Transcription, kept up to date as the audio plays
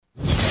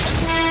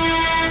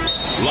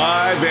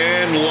Live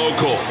and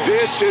local.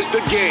 This is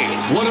The Game.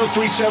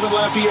 103.7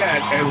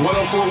 Lafayette and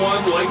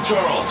 104.1 Lake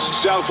Charles.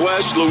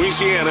 Southwest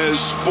Louisiana's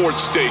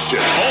sports station.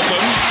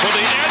 Open for the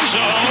end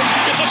zone.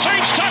 It's a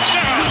Saints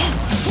touchdown.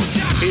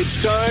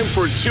 It's time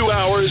for 2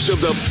 hours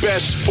of the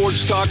best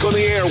sports talk on the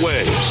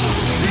airwaves.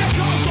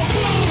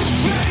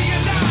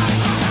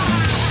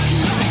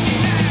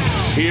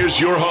 Here's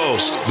your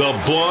host, the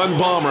Blonde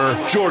Bomber,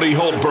 Jordy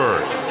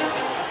Holtberg.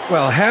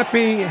 Well,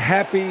 happy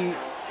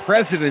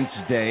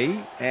President's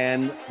Day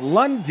and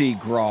Lundi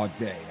Gras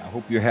Day. I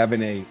hope you're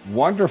having a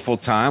wonderful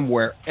time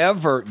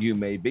wherever you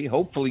may be.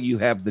 Hopefully you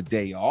have the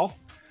day off.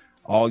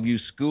 All you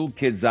school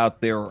kids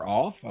out there are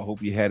off. I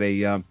hope you had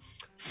a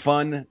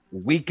fun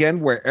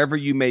weekend wherever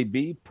you may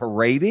be,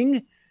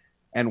 parading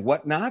and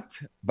whatnot.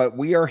 But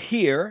we are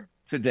here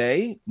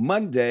today,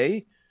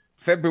 Monday,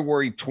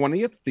 February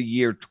 20th, the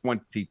year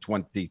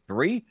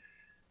 2023,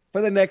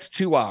 for the next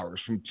 2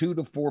 hours from 2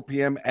 to 4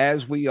 p.m.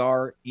 as we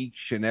are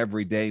each and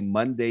every day,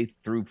 Monday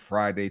through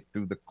Friday,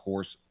 through the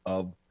course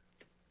of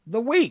the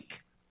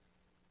week.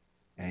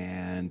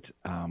 And,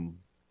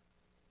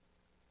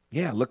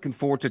 looking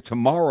forward to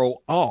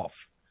tomorrow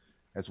off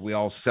as we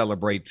all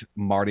celebrate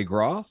Mardi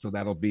Gras. So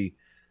that'll be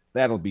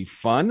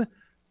fun.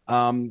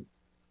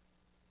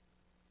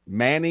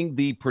 Manning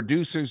the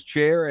producer's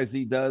chair as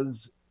he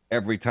does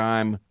every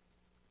time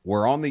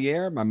we're on the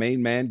air, my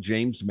main man,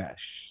 James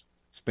Mesh,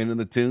 spinning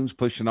the tunes,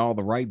 pushing all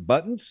the right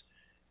buttons.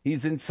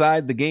 He's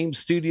inside the Game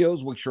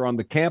Studios, which are on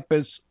the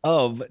campus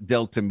of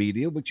Delta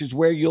Media, which is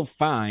where you'll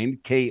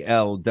find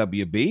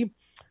KLWB,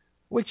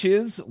 which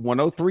is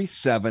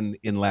 103.7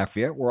 in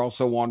Lafayette. We're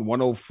also on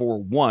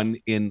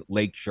 104.1 in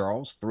Lake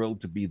Charles.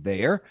 Thrilled to be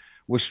there.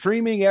 We're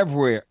streaming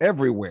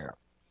everywhere.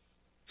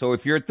 So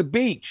if you're at the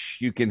beach,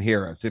 you can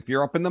hear us. If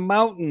you're up in the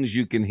mountains,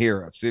 you can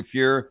hear us. If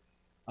you're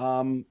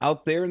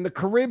out there in the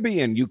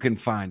Caribbean, you can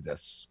find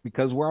us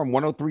because we're on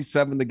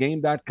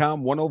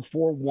 1037thegame.com,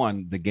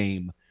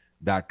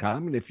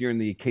 1041thegame.com. And if you're in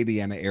the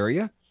Acadiana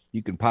area,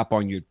 you can pop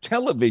on your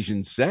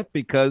television set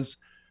because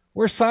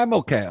we're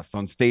simulcast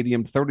on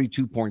Stadium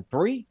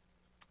 32.3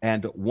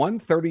 and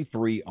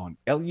 133 on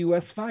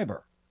LUS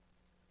Fiber.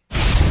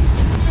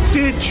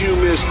 Did you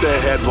miss the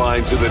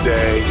headlines of the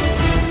day?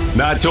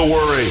 Not to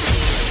worry.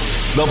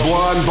 The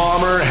Blonde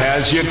Bomber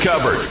has you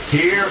covered.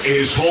 Here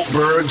is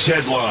Holtberg's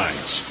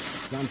headlines.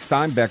 John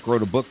Steinbeck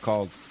wrote a book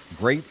called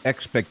Great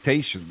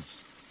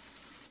Expectations.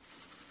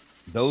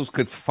 Those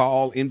could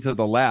fall into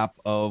the lap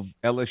of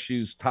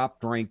LSU's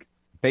top-ranked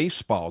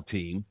baseball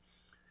team,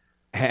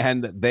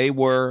 and they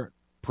were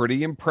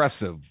pretty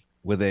impressive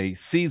with a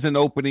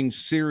season-opening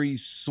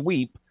series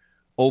sweep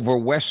over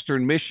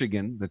Western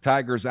Michigan. The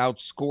Tigers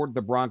outscored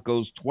the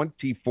Broncos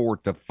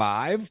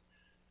 24-5.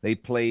 They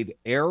played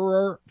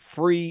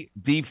error-free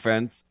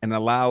defense and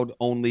allowed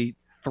only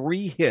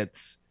 3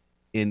 hits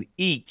in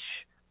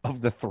each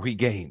of the 3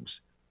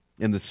 games.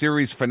 In the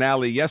series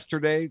finale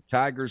yesterday,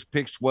 Tigers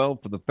pitched well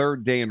for the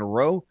 3rd day in a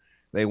row.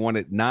 They won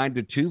it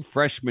 9-2.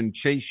 Freshman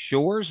Chase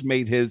Shores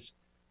made his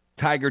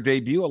Tiger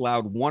debut,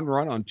 allowed 1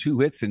 run on 2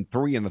 hits and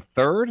 3 in the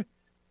 3rd.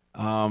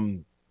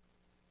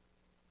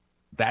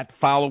 That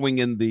following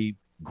in the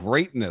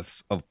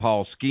greatness of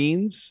Paul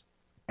Skeens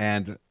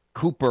and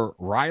Cooper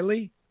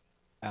Riley.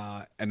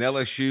 And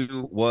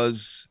LSU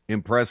was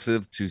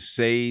impressive to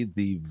say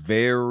the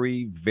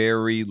very,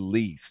 very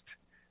least.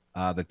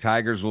 The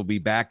Tigers will be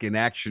back in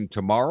action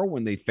tomorrow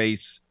when they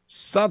face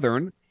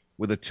Southern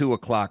with a 2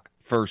 o'clock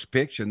first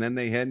pitch, and then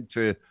they head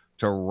to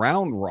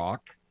Round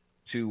Rock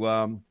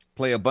to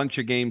play a bunch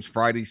of games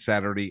Friday,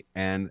 Saturday,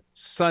 and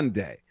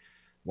Sunday.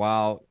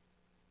 While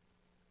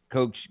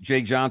Coach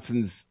Jay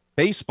Johnson's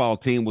baseball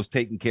team was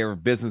taking care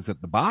of business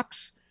at the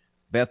box,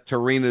 Beth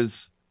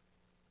Torina's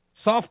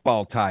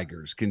softball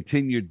Tigers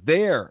continued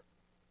their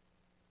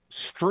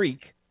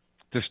streak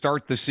to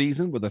start the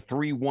season with a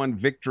 3-1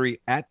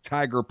 victory at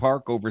Tiger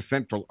Park over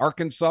Central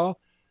Arkansas.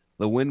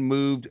 The win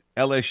moved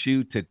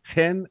LSU to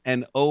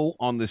 10-0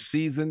 on the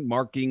season,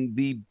 marking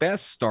the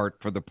best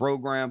start for the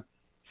program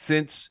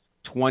since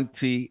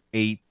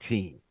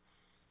 2018.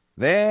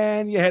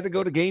 Then you had to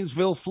go to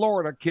Gainesville,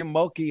 Florida. Kim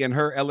Mulkey and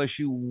her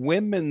LSU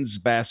women's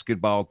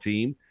basketball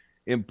team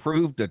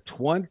improved to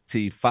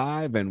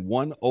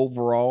 25-1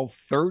 overall,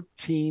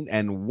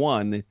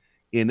 13-1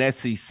 in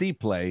SEC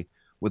play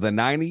with a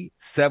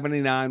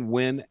 90-79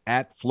 win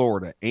at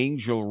Florida.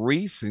 Angel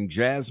Reese and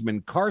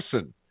Jasmine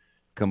Carson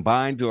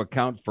combined to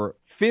account for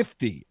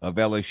 50 of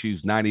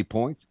LSU's 90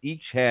 points.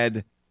 Each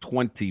had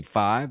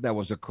 25. That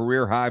was a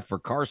career high for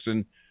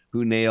Carson,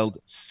 who nailed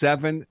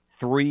 7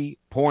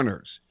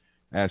 3-pointers.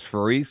 As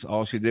for Reese,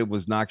 all she did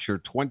was knock her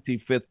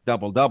 25th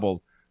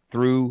double-double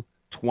through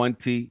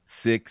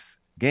 26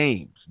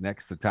 games.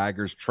 Next, the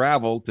Tigers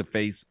travel to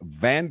face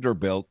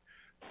Vanderbilt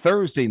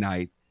Thursday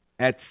night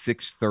at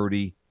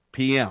 6:30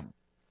 p.m.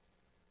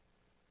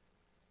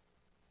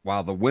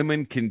 While the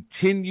women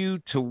continue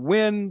to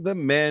win, the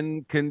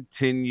men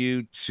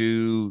continue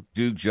to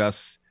do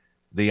just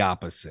the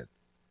opposite.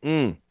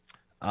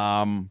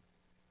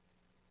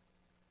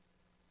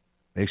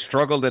 They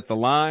struggled at the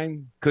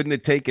line,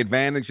 couldn't take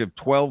advantage of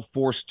 12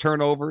 forced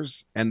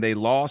turnovers, and they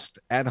lost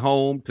at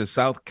home to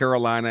South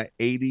Carolina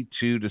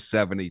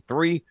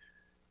 82-73.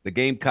 The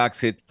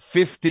Gamecocks hit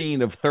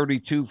 15 of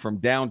 32 from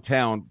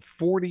downtown,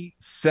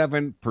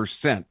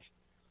 47%.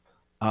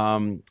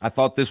 I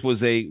thought this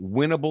was a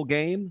winnable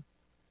game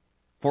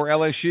for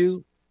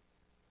LSU,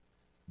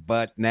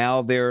 but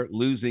now their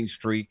losing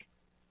streak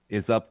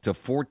is up to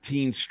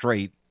 14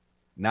 straight,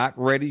 not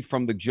ready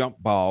from the jump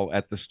ball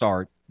at the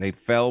start. They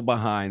fell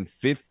behind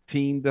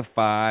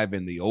 15-5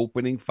 in the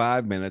opening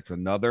 5 minutes,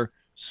 another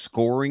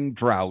scoring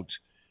drought,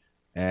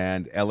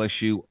 and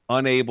LSU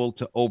unable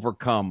to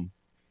overcome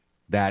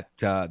that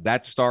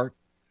start.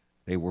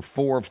 They were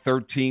 4 of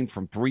 13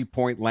 from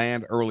three-point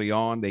land early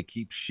on. They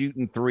keep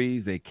shooting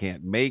threes. They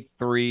can't make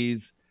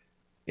threes.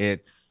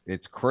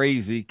 It's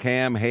crazy.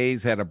 Cam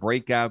Hayes had a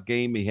breakout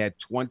game. He had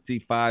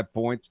 25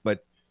 points,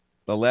 but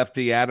the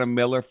lefty Adam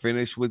Miller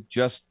finished with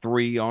just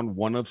 3 on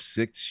 1 of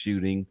 6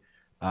 shooting.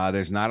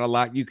 There's not a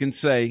lot you can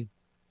say,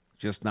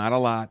 just not a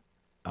lot.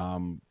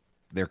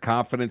 Their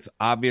confidence,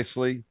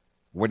 obviously,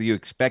 what do you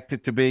expect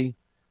it to be?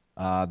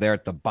 They're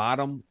at the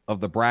bottom of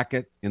the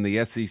bracket in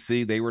the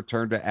SEC. They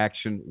return to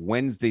action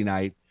Wednesday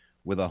night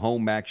with a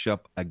home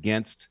matchup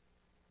against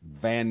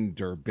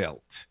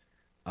Vanderbilt.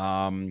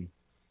 Team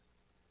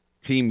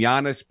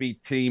Giannis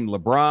beat Team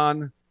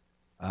LeBron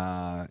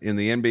in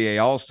the NBA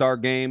All-Star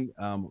game.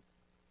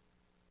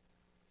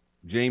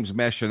 James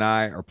Mesh and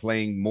I are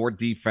playing more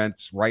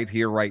defense right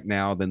here, right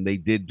now than they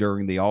did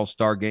during the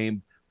All-Star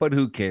game, but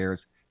who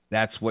cares?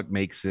 That's what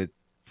makes it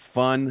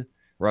fun.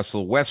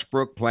 Russell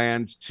Westbrook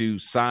plans to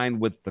sign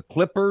with the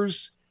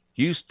Clippers.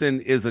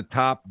 Houston is the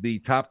top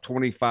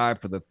 25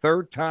 for the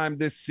third time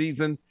this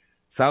season.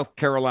 South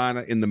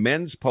Carolina in the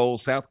men's poll.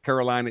 South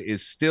Carolina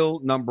is still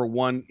number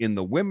 1 in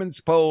the women's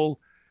poll.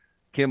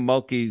 Kim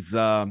Mulkey's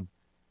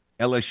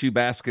LSU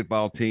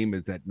basketball team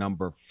is at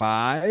number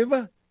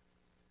 5.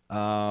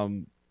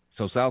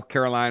 So South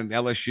Carolina and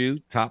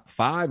LSU, top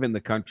 5 in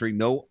the country.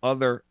 No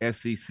other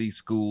SEC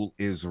school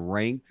is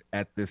ranked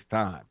at this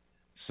time.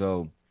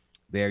 So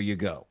there you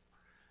go.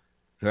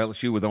 So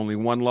LSU with only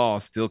 1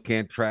 loss still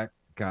can't crack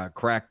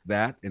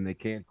that, and they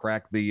can't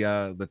crack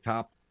the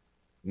top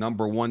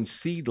number 1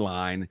 seed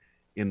line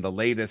in the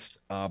latest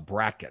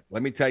bracket.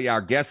 Let me tell you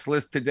our guest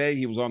list today.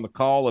 He was on the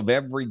call of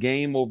every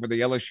game over the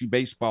LSU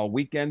baseball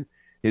weekend.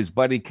 His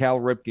buddy Cal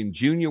Ripken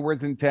Jr.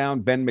 was in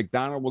town. Ben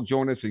McDonald will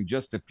join us in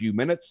just a few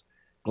minutes.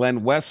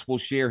 Glenn West will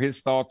share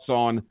his thoughts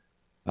on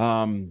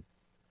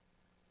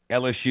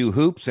LSU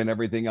hoops and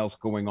everything else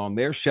going on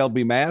there.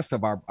 Shelby Mast,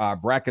 of our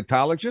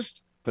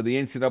bracketologist for the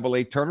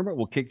NCAA tournament,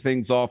 will kick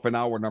things off in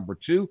hour number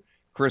 2.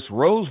 Chris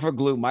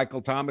Roseverglue,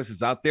 Michael Thomas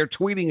is out there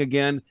tweeting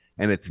again,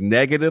 and it's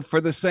negative for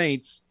the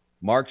Saints.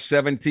 March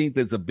 17th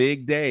is a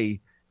big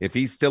day. If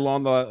he's still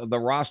on the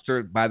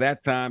roster by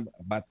that time,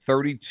 about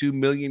 $32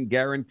 million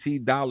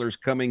guaranteed dollars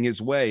coming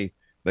his way.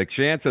 The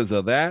chances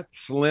of that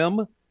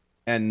slim,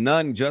 and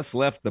none just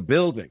left the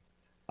building.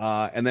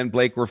 And then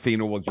Blake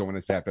Ruffino will join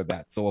us after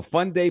that. So a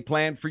fun day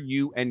planned for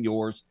you and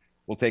yours.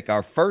 We'll take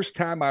our first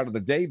time out of the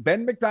day.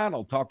 Ben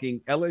McDonald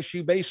talking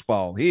LSU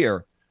baseball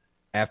here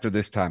after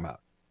this timeout.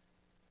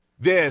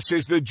 This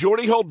is the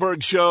Jordy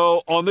Holtberg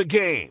Show on the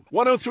Game.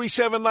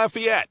 103.7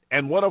 Lafayette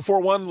and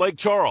 104.1 Lake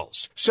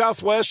Charles,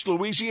 Southwest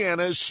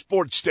Louisiana's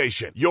sports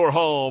station. Your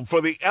home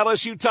for the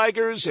LSU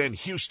Tigers and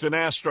Houston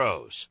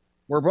Astros.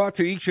 We're brought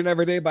to you each and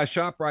every day by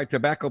ShopRite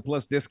Tobacco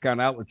Plus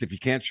discount outlets. If you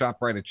can't shop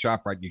right at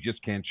ShopRite, you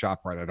just can't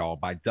shop right at all.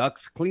 By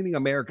Ducks, cleaning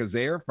America's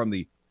air from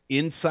the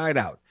inside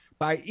out.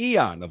 By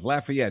Eon of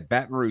Lafayette,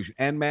 Baton Rouge,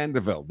 and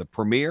Mandeville, the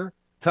premier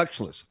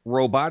touchless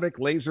robotic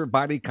laser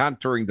body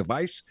contouring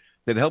device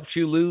that helps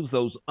you lose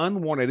those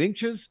unwanted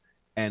inches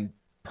and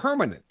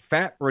permanent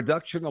fat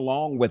reduction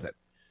along with it.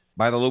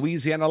 By the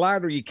Louisiana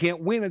Lottery, you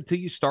can't win until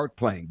you start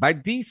playing. By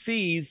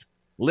DC's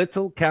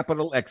Little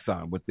Capital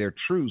Exxon with their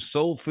true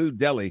soul food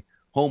deli,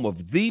 home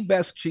of the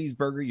best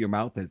cheeseburger your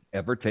mouth has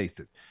ever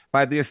tasted.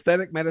 By the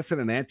Aesthetic Medicine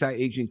and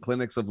Anti-Aging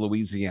Clinics of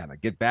Louisiana.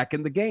 Get back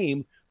in the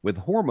game with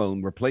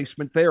hormone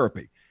replacement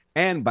therapy.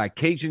 And by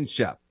Cajun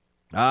Chef.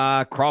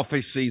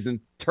 Crawfish season.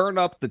 Turn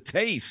up the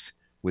taste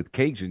with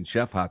Cajun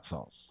Chef hot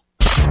sauce.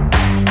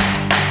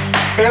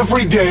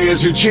 Every day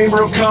is a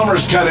Chamber of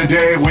Commerce kind of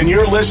day when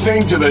you're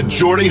listening to the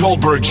Jordy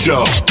Holtberg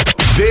Show.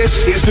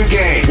 This is the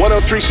Game.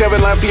 103.7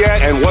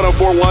 Lafayette and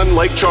 104.1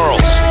 Lake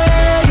Charles.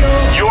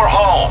 Your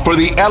home for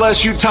the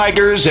LSU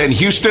Tigers and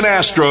Houston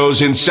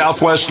Astros in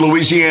Southwest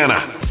Louisiana.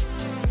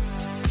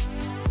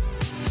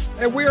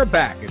 And we are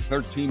back at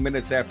 13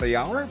 minutes after the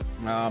hour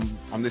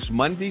on this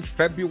Monday,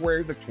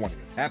 February the 20th.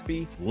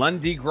 Happy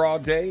Lundy Gras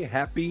Day.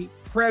 Happy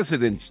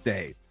President's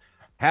Day.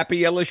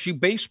 Happy LSU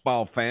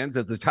baseball fans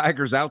as the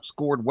Tigers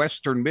outscored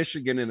Western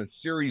Michigan in a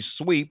series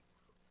sweep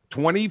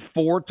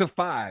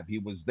 24-5. He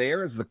was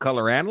there as the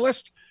color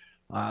analyst,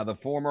 the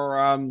former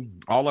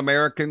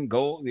All-American,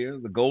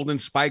 the Golden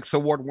Spikes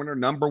Award winner,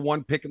 number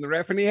 1 pick in the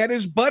ref, and he had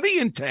his buddy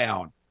in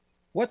town.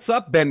 What's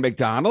up, Ben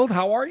McDonald?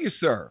 How are you,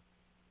 sir?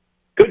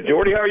 Good,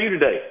 Jordy. How are you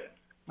today?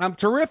 I'm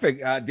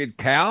terrific. Did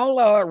Cal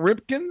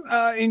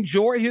Ripken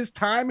enjoy his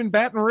time in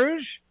Baton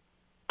Rouge?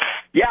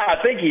 Yeah,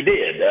 I think he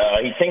did.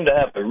 He seemed to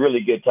have a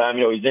really good time.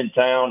 He's in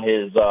town.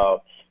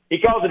 He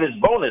calls it his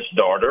bonus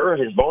daughter.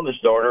 His bonus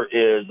daughter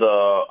is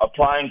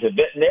applying to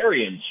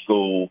veterinarian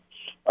school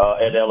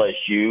at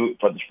LSU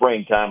for the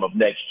springtime of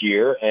next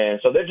year. And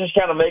so they're just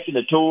kind of making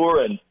the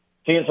tour and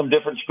seeing some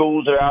different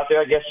schools that are out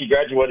there. I guess she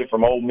graduated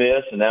from Ole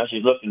Miss, and now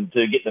she's looking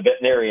to get in the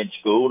veterinarian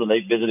school, and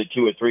they visited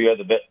 2 or 3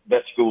 other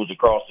vet schools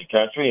across the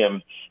country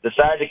and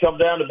decided to come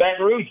down to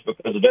Baton Rouge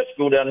because the vet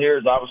school down here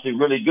is obviously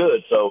really good.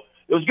 So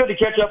it was good to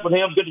catch up with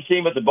him, good to see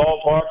him at the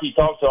ballpark. He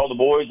talked to all the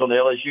boys on the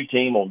LSU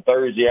team on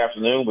Thursday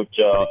afternoon, which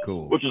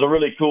was a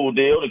really cool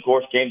deal. And, of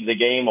course, came to the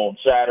game on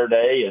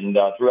Saturday and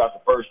threw out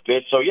the first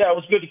pitch. So, yeah, it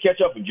was good to catch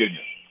up with Junior.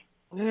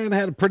 And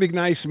had a pretty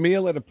nice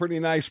meal at a pretty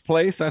nice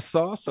place, I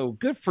saw. So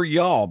good for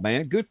y'all,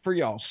 man. Good for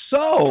y'all.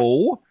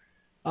 So,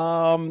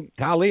 Golly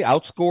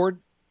outscored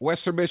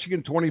Western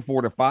Michigan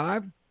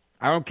 24-5.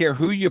 I don't care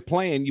who you're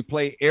playing. You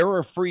play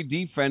error-free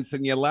defense,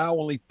 and you allow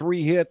only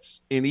 3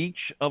 hits in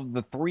each of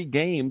the 3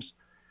 games.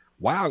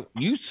 Wow,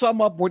 you sum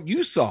up what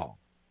you saw.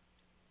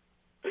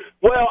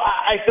 Well,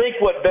 I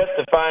think what best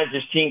defines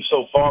this team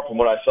so far from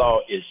what I saw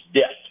is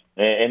depth.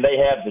 And they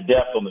have the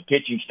depth on the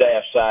pitching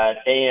staff side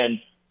and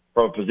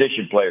from a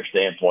position player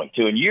standpoint,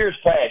 too. In years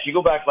past, you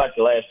go back like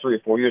the last 3 or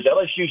 4 years,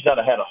 LSU's not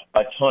had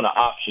a ton of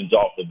options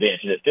off the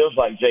bench, and it feels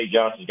like Jay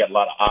Johnson's got a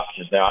lot of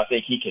options now. I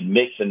think he can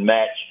mix and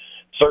match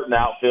certain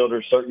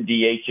outfielders, certain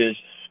DHs,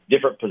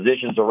 different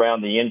positions around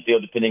the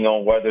infield, depending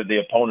on whether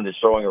the opponent is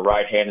throwing a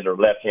right-handed or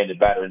left-handed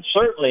batter. And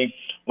certainly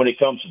when it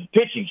comes to the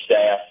pitching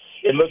staff,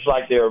 it looks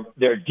like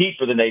they're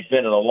deeper than they've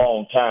been in a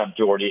long time,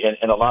 Jordy,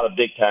 and a lot of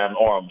big-time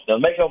arms.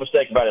 Now, make no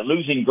mistake about it,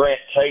 losing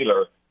Grant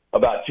Taylor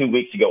about 2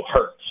 weeks ago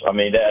hurts. I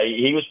mean,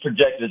 he was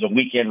projected as a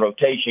weekend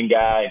rotation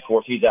guy. Of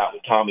course, he's out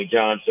with Tommy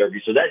John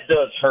surgery, so that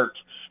does hurt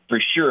for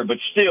sure. But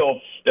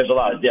still, there's a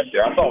lot of depth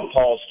there. I thought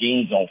Paul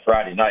Skeens on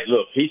Friday night.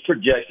 Look, he's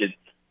projected,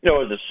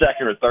 as the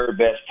second or third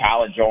best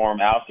college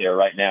arm out there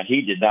right now.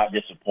 He did not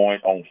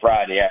disappoint on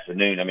Friday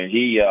afternoon. I mean,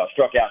 he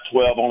struck out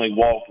 12, only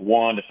walked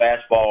 1. The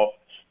fastball,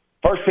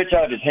 first pitch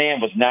out of his hand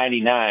was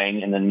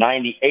 99, and the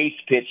 98th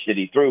pitch that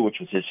he threw, which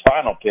was his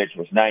final pitch,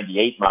 was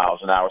 98 miles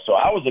an hour. So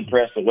I was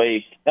impressed the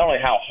way, not only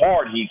how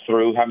hard he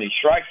threw, how many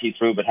strikes he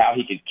threw, but how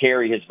he could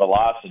carry his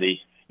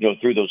velocity,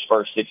 through those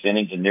first 6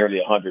 innings and nearly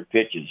 100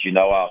 pitches.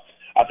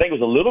 I think it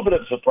was a little bit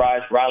of a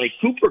surprise. Riley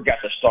Cooper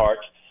got the start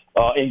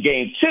in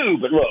game 2,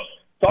 but look,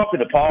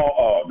 talking to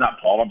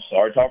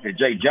talking to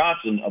Jay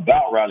Johnson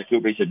about Riley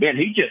Cooper, he said, Ben,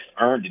 he just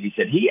earned it. He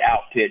said he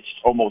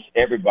outpitched almost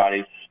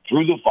everybody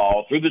through the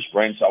fall, through the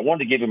spring, so I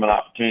wanted to give him an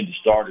opportunity to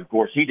start. Of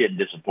course, he didn't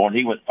disappoint.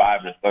 He went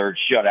 5 1/3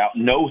 shutout,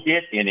 no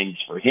hit innings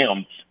for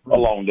him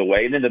along the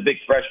way. And then the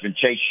big freshman,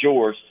 Chase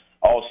Shores,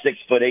 all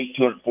 6'8",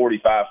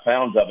 245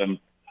 pounds of him,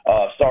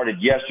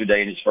 started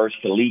yesterday in his first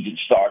collegiate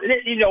start. And,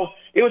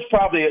 it was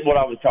probably what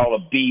I would call a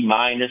B-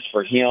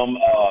 for him.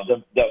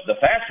 The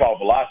fastball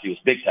velocity was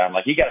big time.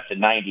 Like, he got up to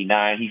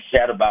 99. He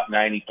sat about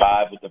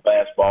 95 with the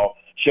fastball,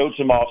 showed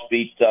some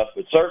off-speed stuff,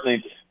 but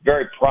certainly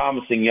very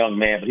promising young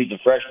man. But he's a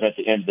freshman at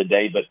the end of the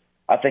day. But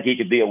I think he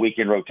could be a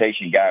weekend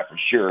rotation guy for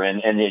sure. And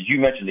as you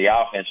mentioned, the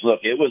offense, look,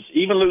 it was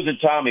even losing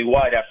Tommy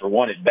White after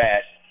 1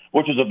 at-bat,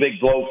 which was a big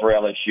blow for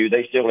LSU.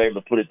 They still were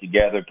able to put it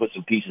together, put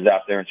some pieces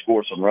out there, and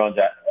score some runs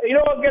out.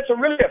 Against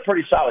a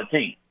pretty solid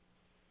team.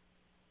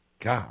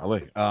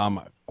 Golly,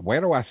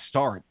 where do I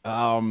start?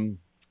 How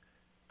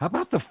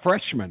about the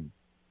freshman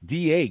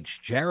DH,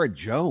 Jared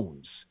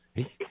Jones?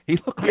 He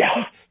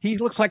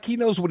looks like he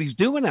knows what he's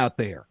doing out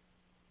there.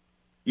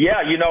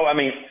 Yeah,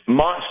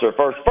 monster.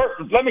 First,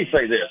 let me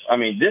say this. I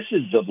mean, this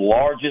is the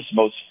largest,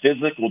 most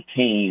physical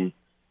team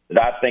that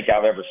I think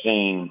I've ever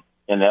seen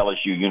in the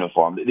LSU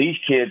uniform. These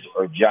kids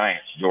are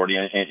giants, Jordy.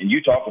 And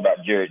you talk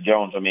about Jared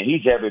Jones. I mean,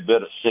 he's every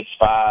bit of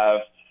 6'5",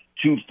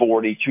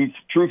 240,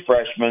 true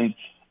freshman.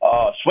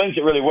 Swings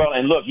it really well.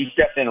 And look, he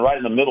stepped in right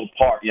in the middle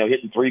part,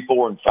 hitting 3,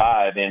 4, and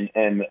 5.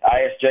 And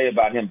I asked Jay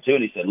about him too,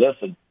 and he said,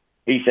 listen,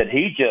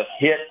 he just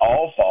hit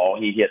all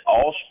fall. He hit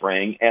all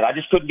spring, and I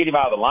just couldn't get him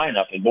out of the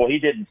lineup. And boy, he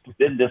didn't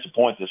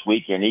disappoint this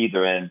weekend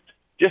either. And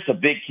just a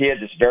big kid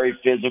that's very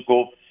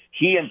physical.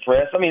 He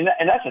impressed. I mean,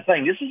 and that's the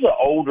thing. This is an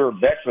older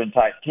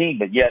veteran-type team,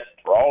 but yet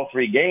for all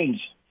 3 games,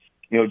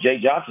 Jay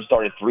Johnson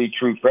started 3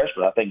 true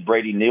freshmen. I think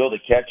Brady Neal, the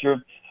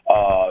catcher,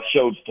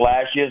 showed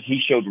flashes.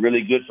 He showed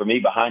really good for me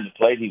behind the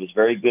plate. He was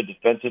very good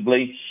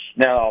defensively.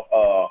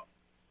 Now,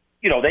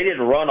 they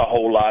didn't run a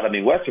whole lot. I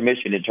mean, Western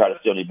Michigan didn't try to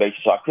steal any bases,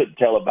 so I couldn't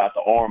tell about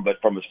the arm.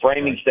 But from his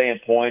framing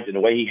standpoint and the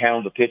way he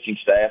handled the pitching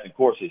staff, of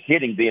course, his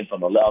hitting being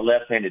from a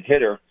left-handed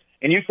hitter,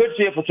 and you could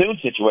see a platoon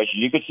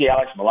situation. You could see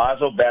Alex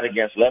Milazzo bat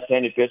against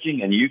left-handed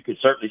pitching, and you could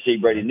certainly see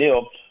Brady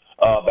Neal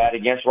bat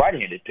against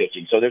right-handed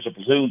pitching. So there's a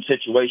platoon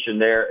situation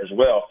there as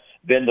well.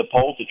 Ben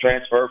DePolt, the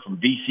transfer from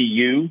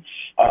VCU,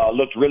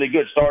 looked really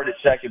good. Started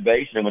at second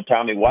base, and then when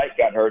Tommy White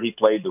got hurt, he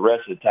played the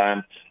rest of the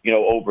time,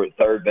 over at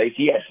third base.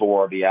 He had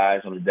 4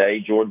 RBIs on the day.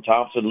 Jordan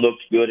Thompson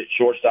looked good at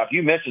shortstop.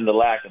 You mentioned the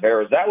lack of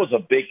errors. That was a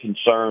big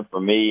concern for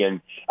me,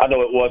 and I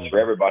know it was for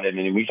everybody. I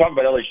mean, when we talk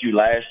about LSU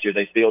last year,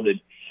 they fielded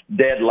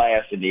dead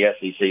last in the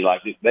SEC.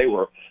 Like they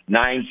were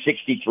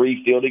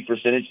 963 fielding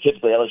percentage.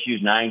 Typically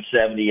LSU's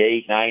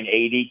 978,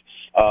 980.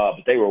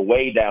 But they were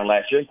way down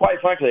last year. And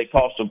quite frankly, it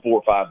cost them 4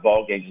 or 5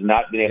 ball games and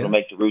not being able to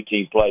make the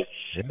routine play.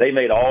 Yeah. They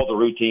made all the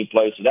routine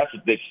plays, so that's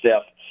a big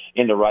step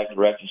in the right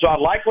direction. So I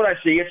like what I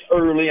see. It's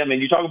early. I mean,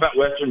 you talk about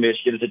Western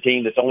Michigan. It's a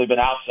team that's only been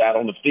outside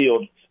on the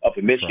field up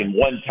in Michigan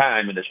one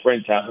time in the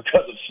springtime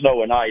because of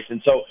snow and ice.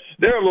 And so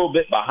they're a little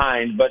bit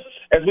behind. But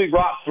as we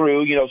rock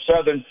through,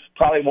 Southern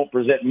probably won't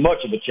present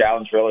much of a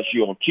challenge for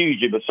LSU on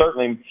Tuesday, but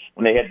certainly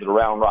when they head to the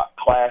Round Rock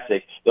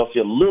Classic, they'll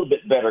see a little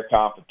bit better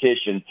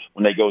competition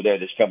when they go there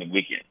this coming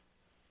weekend.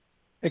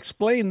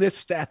 Explain this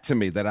stat to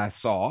me that I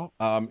saw.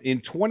 In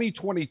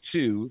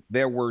 2022,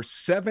 there were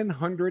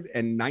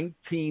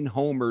 719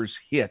 homers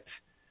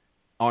hit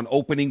on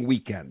opening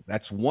weekend.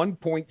 That's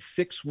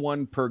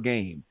 1.61 per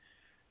game.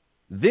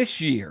 This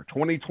year,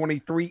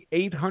 2023,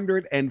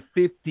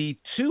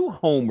 852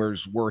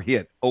 homers were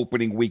hit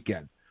opening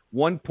weekend,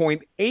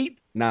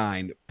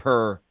 1.89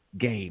 per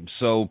game.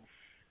 So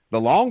the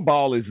long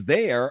ball is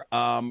there.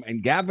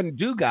 And Gavin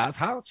Dugas,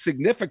 how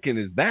significant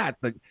is that?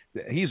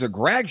 He's a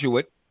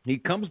graduate. He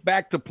comes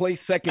back to play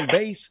second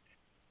base,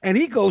 and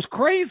he goes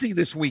crazy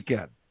this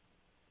weekend.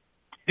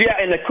 Yeah,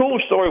 and the cool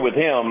story with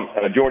him,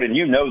 Jordan,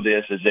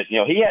 this, is that,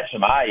 he had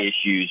some eye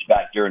issues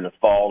back during the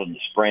fall and the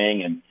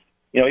spring, and,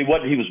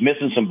 he was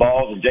missing some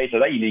balls, and Jay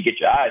said, hey, you need to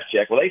get your eyes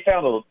checked. Well, they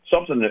found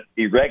something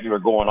irregular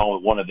going on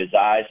with one of his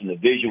eyes, and the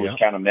vision was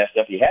kind of messed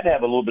up. He had to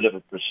have a little bit of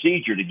a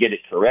procedure to get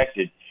it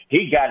corrected.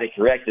 He got it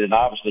corrected, and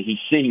obviously he's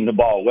seeing the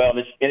ball well.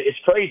 And it's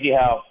crazy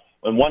how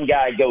when one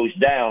guy goes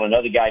down,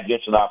 another guy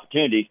gets an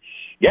opportunity.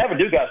 Gavin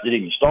Dugas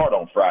didn't even start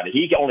on Friday.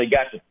 He only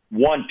got the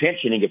one pinch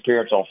hitting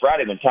appearance on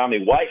Friday when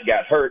Tommy White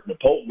got hurt and the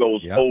Polk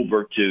goes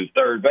over to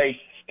third base.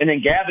 And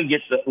then Gavin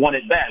gets the one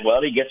at bat.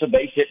 Well, he gets a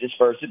base hit his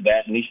first at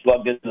bat, and he's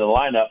plugged into the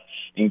lineup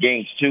in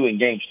games 2 and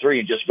games 3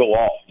 and just go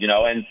off,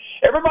 And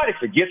everybody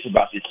forgets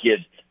about this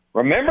kid.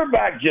 Remember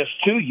back just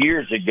 2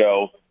 years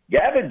ago,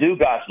 Gavin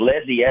Dugas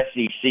led the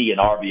SEC in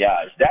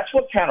RBIs. That's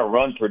what kind of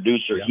run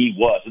producer he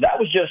was. And that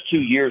was just 2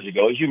 years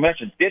ago. As you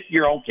mentioned, 5th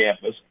year on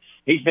campus.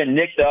 He's been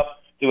nicked up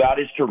throughout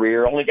his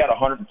career, only got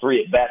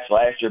 103 at-bats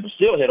last year, but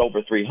still hit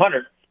over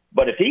 300.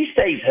 But if he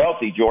stays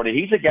healthy, Jordan,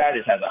 he's a guy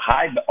that has a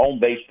high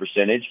on-base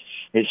percentage.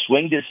 His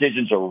swing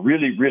decisions are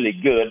really, really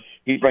good.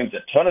 He brings a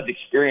ton of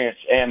experience.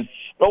 And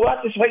we'll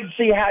have to wait and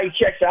see how he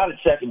checks out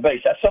at second base.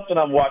 That's something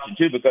I'm watching,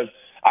 too, because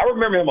I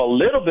remember him a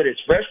little bit his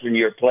freshman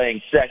year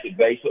playing second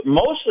base, but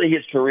mostly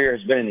his career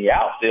has been in the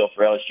outfield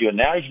for LSU, and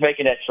now he's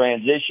making that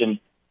transition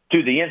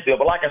to the infield.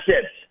 But like I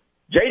said,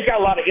 Jay's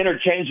got a lot of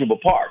interchangeable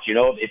parts.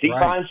 If he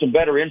finds some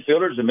better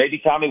infielders, and maybe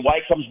Tommy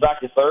White comes back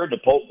to third, the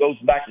Polk goes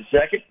back to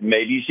second,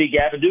 maybe you see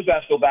Gavin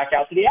Dugas go back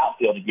out to the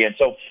outfield again.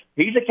 So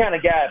he's the kind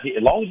of guy,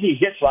 as long as he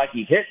hits like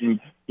he's hitting,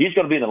 he's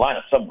going to be in the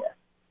lineup somewhere.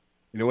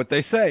 You know what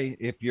they say,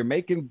 if you're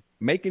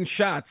making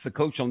shots, the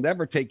coach will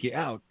never take you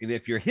out. And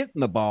if you're hitting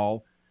the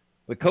ball,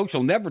 the coach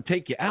will never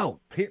take you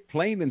out,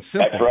 plain and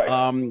simple. That's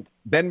right.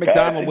 Ben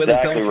McDonald with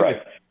us. LSU.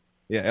 Right.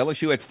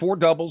 LSU had 4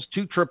 doubles,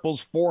 2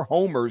 triples, 4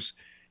 homers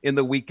in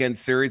the weekend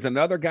series.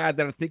 Another guy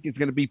that I think is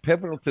going to be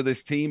pivotal to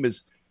this team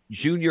is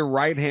junior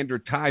right-hander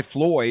Ty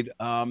Floyd.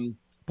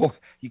 Boy,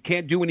 you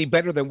can't do any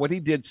better than what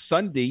he did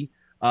Sunday,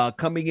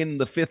 coming in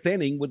the 5th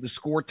inning with the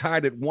score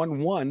tied at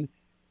 1-1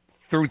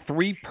 through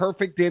 3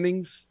 perfect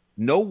innings,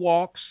 no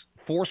walks,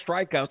 4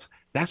 strikeouts.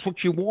 That's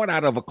what you want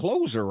out of a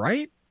closer,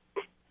 right?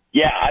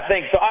 Yeah, I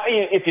think so.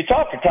 If you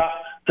talk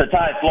to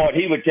Ty Floyd,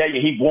 he would tell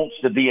you he wants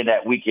to be in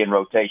that weekend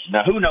rotation.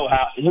 Now, who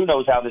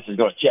knows how this is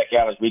going to check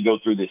out as we go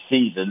through this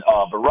season.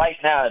 But right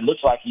now, it looks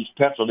like he's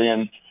penciled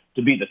in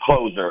to be the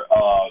closer.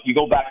 You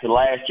go back to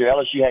last year,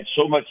 LSU had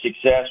so much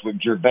success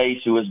with Gervais,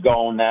 who is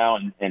gone now,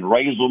 and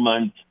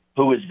Raiselman,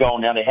 who is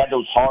gone now. They had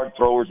those hard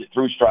throwers that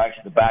threw strikes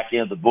at the back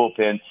end of the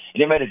bullpen, and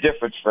it made a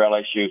difference for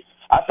LSU.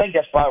 I think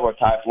that's probably where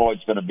Ty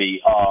Floyd's going to be.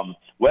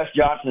 Wes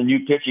Johnson, the new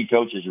pitching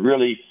coach, has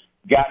really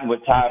gotten with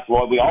Ty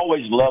Floyd. We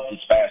always loved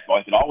his fastball.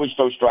 He could always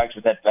throw strikes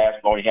with that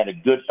fastball. He had a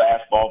good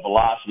fastball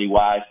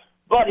velocity-wise,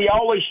 but he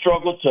always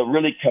struggled to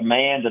really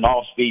command an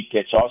off-speed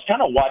pitch. So I was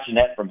kind of watching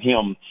that from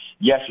him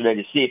yesterday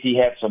to see if he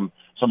had some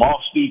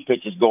off-speed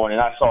pitches going. And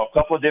I saw a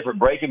couple of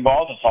different breaking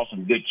balls. I saw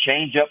some good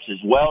change-ups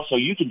as well. So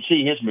you can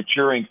see his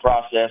maturing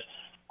process.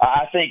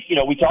 I think,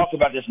 we talked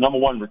about this number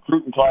 1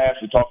 recruiting class.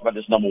 We talked about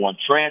this number 1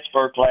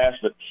 transfer class,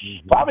 but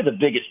probably the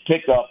biggest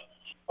pickup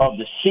of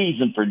the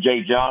season for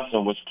Jay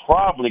Johnson was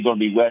probably going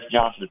to be Wes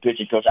Johnson, the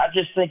pitching coach. I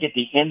just think at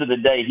the end of the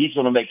day, he's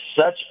going to make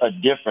such a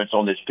difference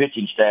on this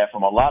pitching staff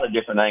from a lot of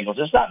different angles.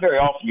 It's not very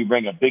often you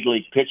bring a big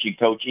league pitching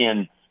coach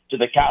in to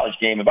the college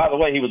game. And by the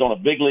way, he was on a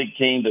big league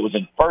team that was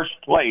in first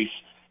place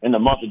in the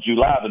month of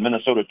July, the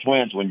Minnesota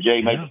Twins, when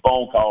Jay made the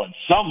phone call and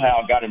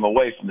somehow got him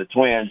away from the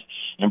Twins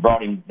and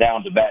brought him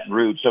down to Baton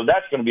Rouge. So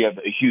that's going to be a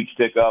huge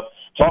pickup.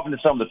 Talking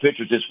to some of the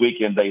pitchers this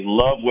weekend, they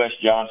love Wes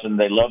Johnson.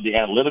 They love the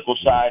analytical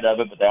side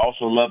of it, but they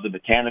also love the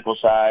mechanical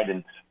side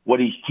and what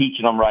he's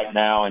teaching them right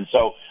now. And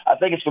so I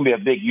think it's going to be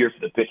a big year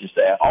for the pitching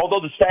staff. Although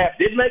the staff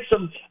did make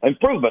some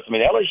improvements. I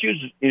mean,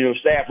 LSU's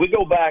staff, we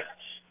go back,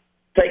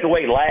 take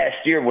away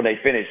last year when they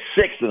finished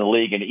sixth in the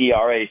league in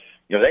ERA.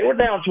 They were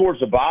down towards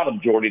the bottom,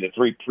 Jordy, the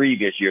 3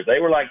 previous years. They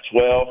were like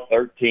 12th,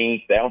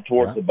 13th, down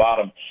towards the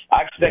bottom.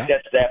 I expect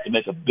that staff to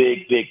make a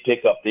big, big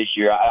pickup this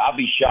year. I'll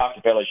be shocked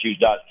if LSU's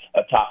got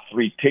a top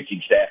 3 pitching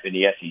staff in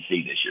the SEC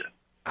this year.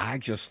 I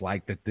just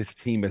like that this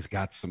team has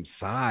got some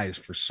size.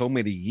 For so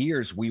many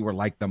years, we were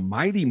like the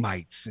Mighty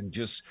Mites and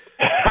just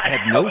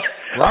had no,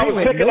 I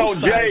was picking on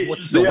Jay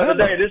the other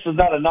day. This is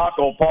not a knock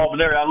on Paul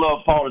Mainieri. I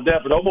love Paul to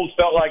death, but almost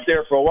felt like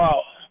there for a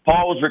while.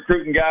 Paul was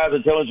recruiting guys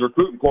and telling his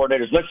recruiting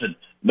coordinators, listen,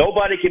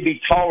 nobody can be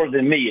taller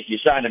than me if you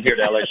sign them here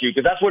to LSU,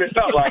 because that's what it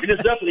felt like. And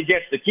it's definitely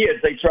against the kids.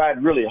 They tried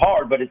really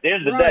hard, but at the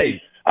end of the day,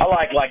 I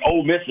like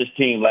Ole Miss's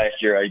team last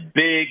year, a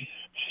big,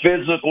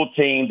 physical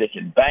team that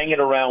can bang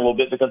it around a little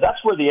bit, because that's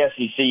where the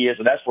SEC is,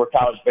 and that's where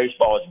college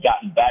baseball has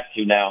gotten back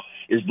to now,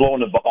 is blowing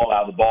the ball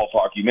out of the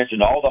ballpark. You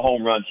mentioned all the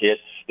home runs hit.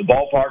 The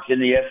ballparks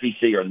in the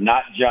SEC are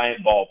not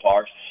giant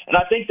ballparks. And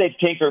I think they've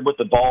tinkered with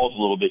the balls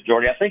a little bit,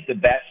 Jordy. I think the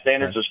bat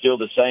standards are still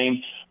the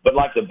same, but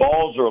the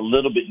balls are a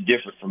little bit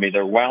different for me.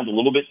 They're wound a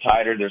little bit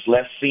tighter. There's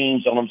less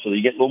seams on them, so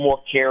you get a little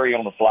more carry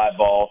on the fly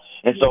ball.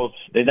 And so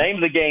the name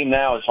of the game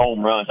now is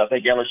home runs. I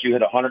think LSU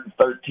hit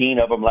 113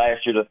 of them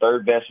last year, the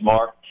third best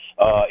mark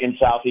in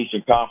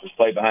Southeastern Conference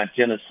play behind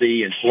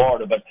Tennessee and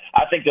Florida. But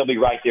I think they'll be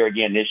right there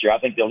again this year. I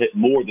think they'll hit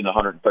more than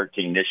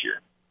 113 this year.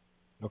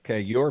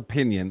 Okay, your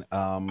opinion.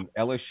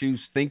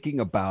 LSU's thinking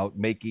about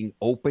making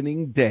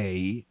opening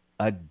day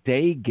a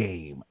day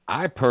game.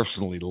 I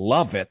personally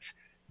love it.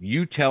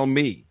 You tell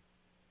me.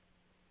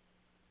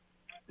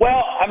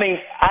 Well, I mean,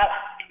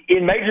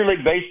 in Major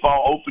League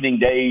Baseball, opening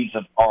days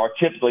are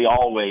typically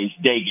always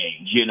day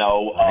games,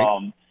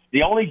 Right.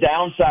 The only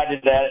downside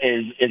to that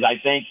is I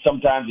think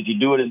sometimes if you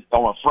do it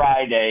on a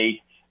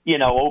Friday,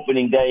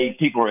 opening day,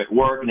 people are at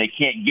work and they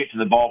can't get to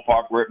the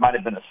ballpark where it might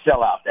have been a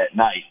sellout that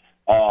night.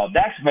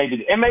 That's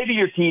maybe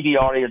your TV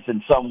audience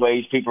in some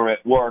ways. People are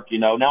at work,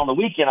 Now on the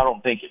weekend, I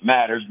don't think it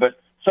matters, but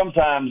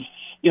sometimes,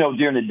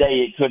 during the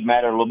day it could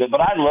matter a little bit.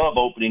 But I love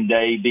opening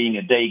day being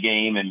a day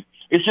game, and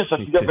it's just a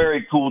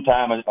very cool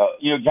time.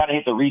 You got to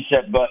hit the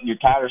reset button. You're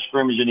tired of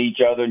scrimmaging each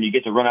other, and you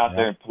get to run out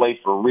there and play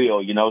for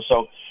real,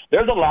 So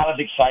there's a lot of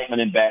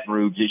excitement in Baton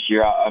Rouge this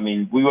year. I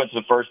mean, we went to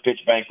the first pitch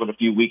banquet a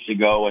few weeks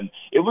ago, and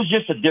it was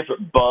just a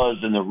different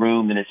buzz in the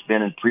room than it's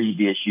been in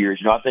previous years.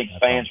 I think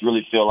fans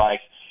really feel like,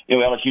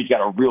 LSU's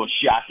got a real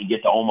shot to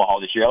get to Omaha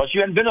this year. LSU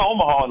hadn't been to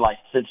Omaha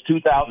since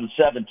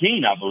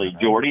 2017, I believe,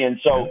 Jordy. And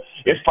so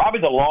it's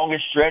probably the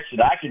longest stretch that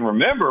I can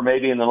remember,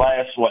 maybe in the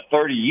last,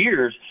 30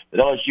 years,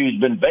 that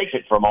LSU's been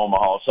vacant from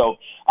Omaha.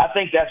 So I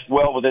think that's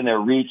well within their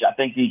reach. I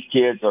think these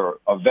kids are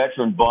a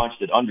veteran bunch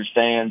that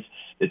understands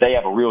that they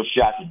have a real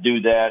shot to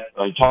do that.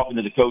 Talking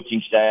to the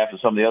coaching staff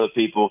and some of the other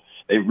people,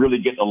 they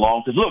really get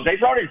along. Because, look, they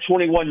brought in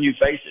 21 new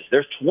faces.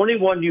 There's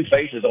 21 new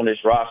faces on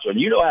this roster,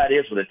 and you know how it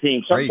is with a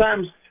team.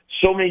 Sometimes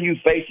so many new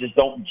faces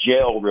don't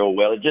gel real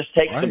well. It just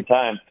takes some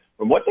time.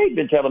 From what they've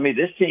been telling me,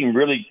 this team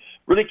really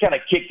kind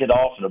of kicked it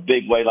off in a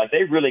big way.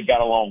 They really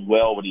got along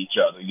well with each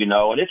other,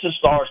 and it's a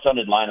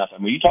star-studded lineup. I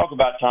mean, you talk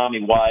about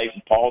Tommy White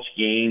and Paul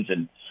Skeens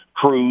and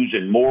Cruz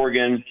and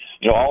Morgan,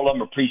 all of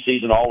them are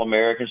preseason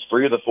All-Americans.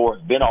 3 of the 4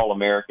 have been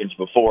All-Americans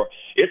before.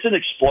 It's an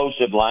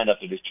explosive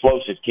lineup, an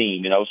explosive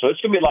team, so it's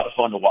going to be a lot of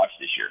fun to watch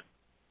this year.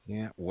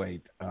 Can't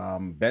wait.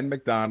 Ben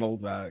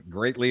McDonald,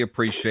 greatly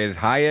appreciated.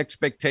 High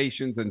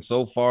expectations, and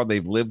so far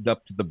they've lived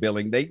up to the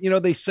billing.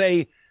 They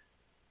say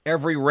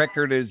every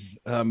record is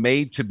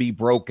made to be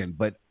broken,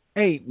 but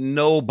ain't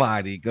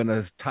nobody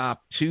gonna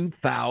top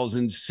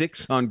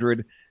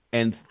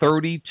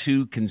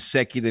 2,632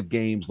 consecutive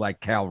games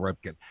like Cal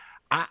Ripken.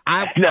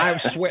 I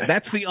swear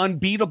that's the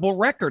unbeatable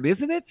record,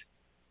 isn't it?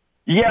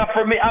 Yeah,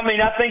 for me, I mean,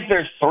 I think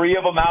there's 3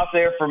 of them out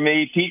there for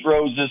me. Pete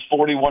Rose's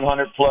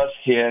 4,100-plus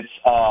hits.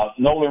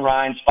 Nolan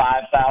Ryan's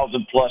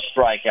 5,000-plus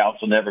strikeouts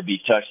will never be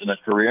touched in a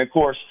career. Of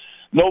course,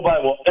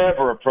 nobody will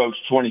ever approach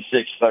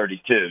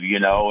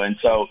 26-32, and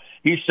so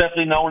he's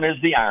simply known as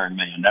the Iron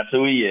Man. That's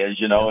who he is,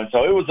 and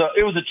so it was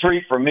a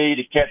treat for me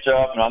to catch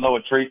up, and I know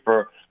a treat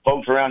for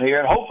folks around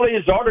here. And hopefully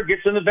his daughter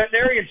gets in the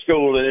veterinarian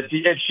school, and if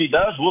she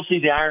does, we'll see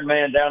the Iron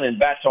Man down in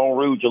Baton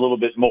Rouge a little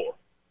bit more.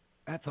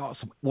 That's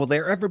awesome. Will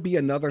there ever be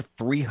another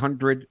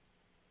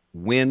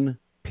 300-win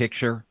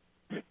picture?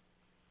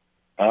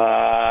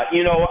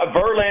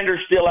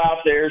 Verlander's still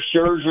out there.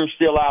 Scherzer's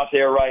still out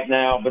there right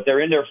now, but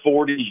they're in their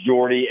 40s,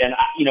 Jordy, and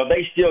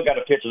they still got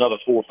to pitch another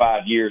 4 or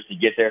 5 years to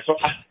get there. So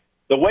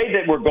the way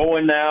that we're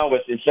going now,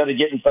 with instead of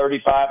getting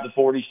 35 to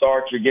 40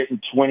 starts, you're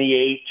getting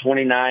 28,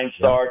 29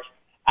 starts.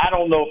 I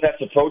don't know if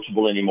that's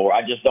approachable anymore.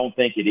 I just don't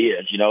think it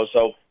is.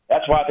 So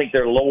that's why I think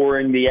they're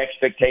lowering the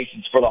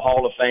expectations for the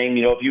Hall of Fame.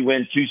 You know, if you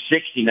win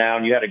 260 now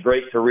and you had a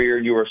great career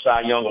and you were a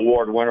Cy Young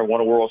Award winner,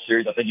 won a World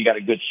Series, I think you got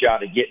a good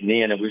shot at getting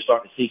in, and we're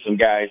starting to see some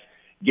guys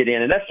get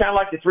in. And that's kind of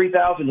like the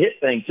 3,000 hit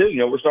thing, too.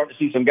 You know, we're starting to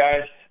see some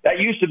guys. That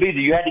used to be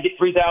that you had to get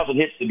 3,000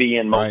 hits to be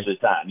in most of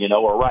the time, you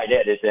know, or right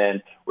at it.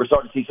 And we're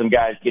starting to see some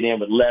guys get in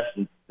with less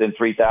than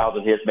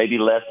 3,000 hits, maybe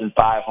less than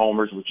 5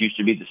 homers, which used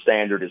to be the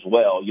standard as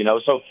well, you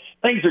know. So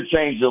things are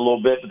changing a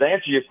little bit. But to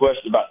answer your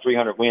question about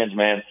 300 wins,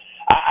 man,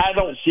 I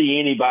don't see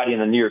anybody in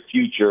the near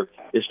future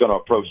that's going to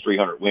approach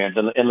 300 wins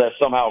unless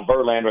somehow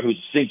Verlander, who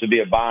seems to be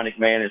a bionic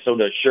man, and so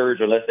does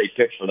Scherzer, unless they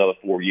pitch for another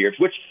 4 years,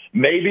 which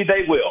maybe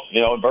they will.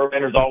 You know,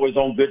 Verlander's always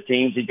on good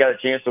teams. He's got a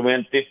chance to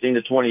win 15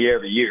 to 20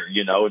 every year,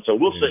 you know, and so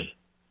we'll see.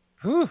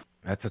 Whew,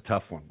 that's a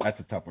tough one.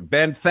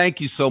 Ben,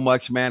 thank you so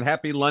much, man.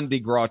 Happy Lundi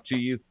Gras to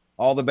you.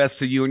 All the best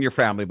to you and your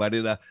family, buddy.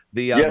 The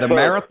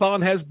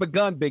marathon has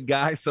begun, big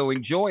guy, so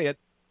enjoy it.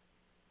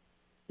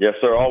 Yes,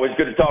 sir. Always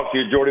good to talk to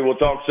you, Jordy. We'll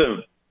talk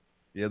soon.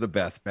 You're the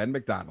best, Ben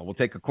McDonald. We'll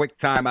take a quick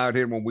time out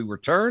here. When we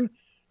return,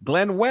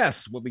 Glenn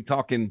West will be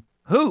talking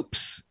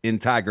hoops in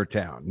Tiger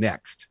Town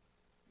next.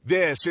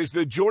 This is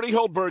the Jordy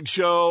Holtberg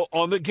Show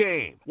on the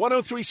Game.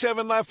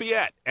 103.7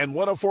 Lafayette and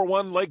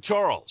 104.1 Lake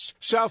Charles,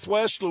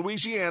 Southwest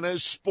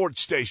Louisiana's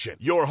sports station.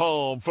 Your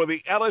home for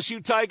the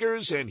LSU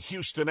Tigers and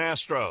Houston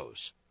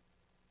Astros.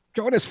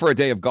 Join us for a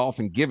day of golf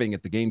and giving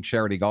at the Game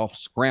Charity Golf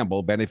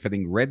Scramble,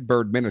 benefiting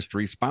Redbird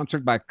Ministry,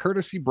 sponsored by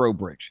Courtesy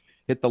Brobridge.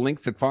 Hit the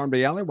links at Farm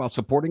Day Alley while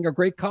supporting a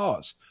great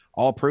cause.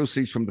 All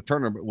proceeds from the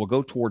tournament will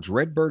go towards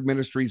Redbird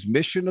Ministry's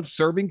mission of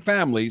serving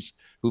families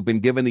who've been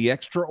given the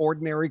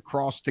extraordinary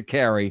cross to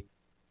carry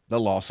the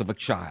loss of a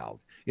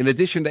child. In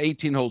addition to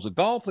 18 holes of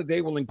golf, the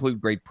day will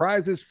include great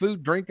prizes,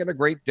 food, drink, and a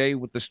great day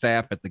with the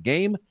staff at the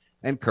game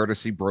and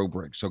Courtesy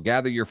Brobridge. So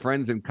gather your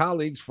friends and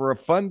colleagues for a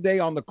fun day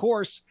on the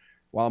course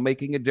while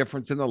making a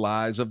difference in the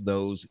lives of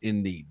those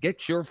in need.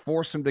 Get your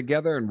foursome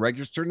together and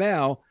register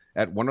now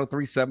at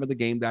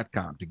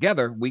 1037thegame.com.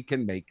 Together, we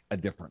can make a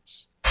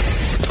difference.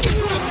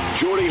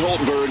 Jordy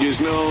Holtberg is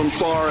known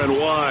far and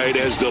wide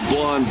as the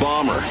Blonde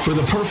Bomber for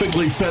the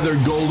perfectly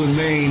feathered golden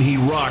mane he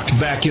rocked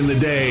back in the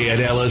day at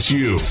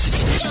LSU.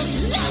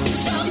 Just let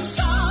your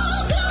soul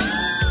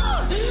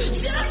go.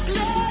 Just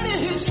let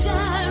it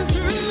shine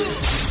through.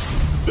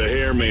 The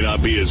hair may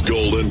not be as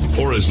golden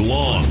or as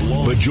long,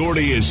 but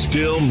Jordy is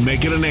still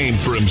making a name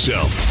for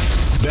himself.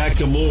 Back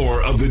to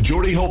more of the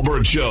Jordy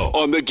Holtberg Show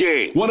on the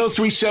Game.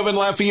 103.7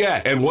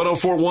 Lafayette and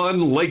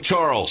 104.1 Lake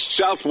Charles,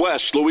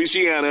 Southwest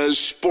Louisiana's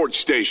sports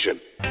station.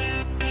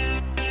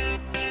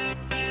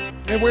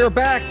 And we're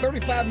back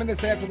 35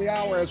 minutes after the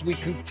hour as we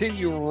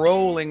continue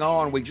rolling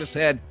on. We just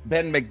had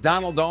Ben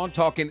McDonald on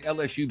talking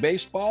LSU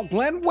baseball.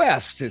 Glenn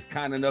West is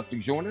kind enough to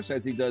join us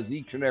as he does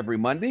each and every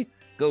Monday.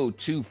 Go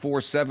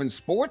 247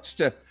 Sports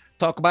to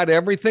talk about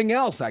everything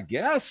else, I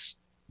guess.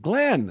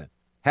 Glenn,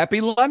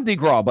 happy Lundi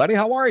Gras, buddy.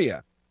 How are you?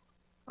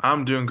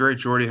 I'm doing great,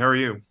 Jordy. How are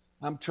you?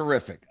 I'm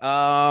terrific.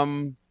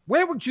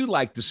 Where would you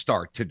like to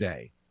start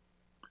today?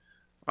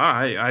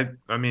 I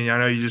mean, I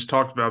know you just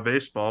talked about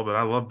baseball, but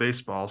I love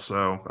baseball.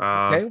 So,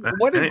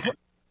 okay.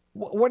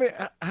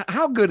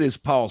 How good is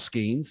Paul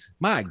Skeens?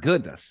 My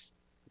goodness.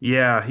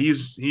 Yeah,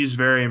 he's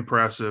very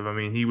impressive. I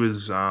mean, he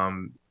was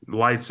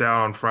lights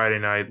out on Friday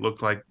night.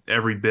 Looked like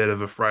every bit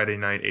of a Friday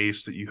night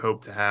ace that you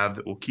hope to have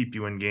that will keep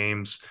you in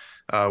games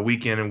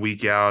week in and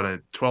week out. At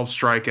 12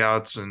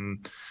 strikeouts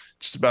and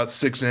just about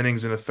 6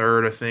 innings in a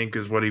third, I think,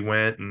 is what he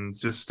went. And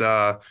just,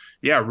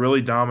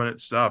 really dominant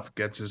stuff.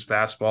 Gets his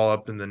fastball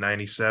up in the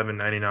 97,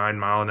 99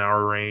 mile an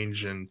hour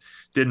range and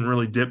didn't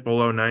really dip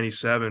below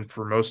 97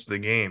 for most of the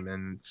game.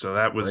 And so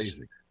that was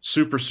crazy.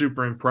 Super,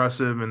 super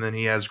impressive. And then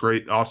he has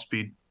great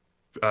off-speed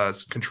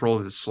control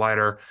of his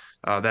slider.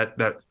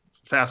 That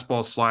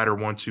fastball slider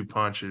 1-2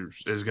 punch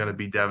is going to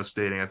be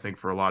devastating, I think,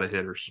 for a lot of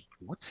hitters.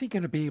 What's he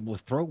going to be able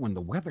to throw when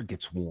the weather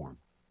gets warm?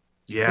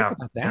 Yeah. Think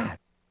about that.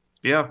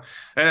 Yeah.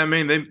 And I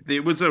mean,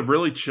 it was a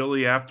really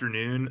chilly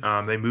afternoon.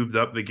 They moved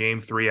up the game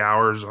 3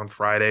 hours on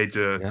Friday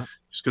just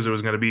because it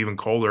was going to be even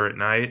colder at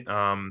night.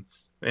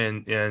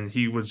 And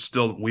he was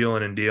still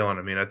wheeling and dealing.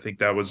 I mean, I think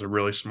that was a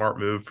really smart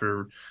move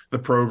for the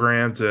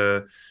program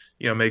to,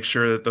 make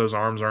sure that those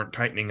arms aren't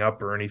tightening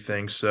up or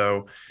anything.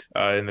 So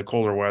in the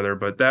colder weather,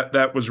 but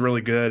that was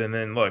really good. And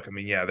then look, I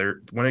mean,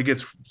 when it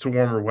gets to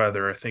warmer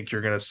weather, I think you're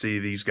going to see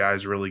these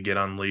guys really get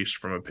unleashed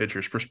from a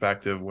pitcher's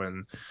perspective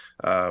when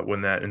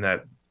that in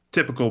that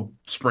typical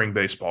spring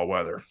baseball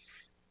weather.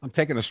 I'm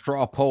taking a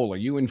straw poll. Are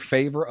you in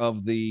favor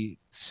of the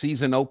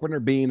season opener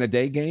being a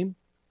day game?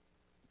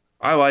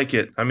 I like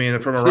it. I mean,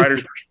 from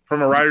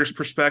a writer's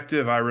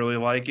perspective, I really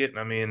like it.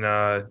 I mean,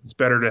 it's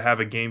better to have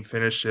a game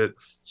finish at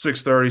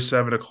 6:30,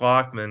 7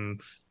 o'clock than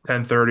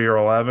 10:30 or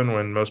 11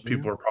 when most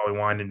people are probably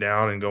winding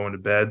down and going to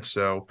bed.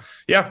 So,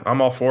 yeah,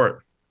 I'm all for it.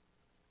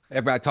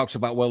 Everybody talks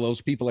about, well,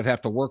 those people that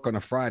have to work on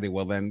a Friday.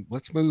 Well, then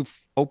let's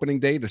move opening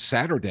day to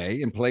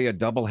Saturday and play a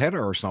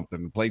doubleheader or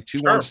something. Play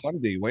two on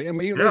Sunday. I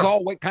mean, there's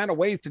all kind of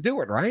ways to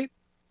do it, right?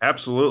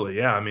 Absolutely,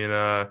 yeah. I mean,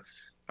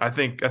 I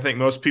think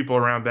most people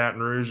around Baton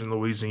Rouge and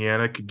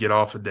Louisiana could get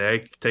off a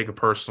day, take a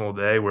personal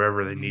day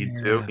wherever they need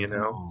to, Yeah, you come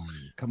know. on,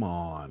 come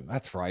on.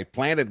 That's right.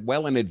 Plan it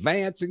well in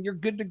advance, and you're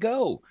good to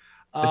go.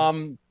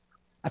 Um,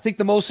 I think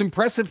the most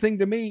impressive thing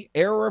to me,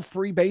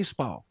 error-free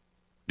baseball.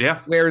 Yeah.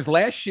 Whereas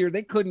last year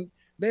they couldn't,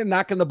 they're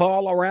knocking the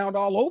ball around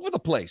all over the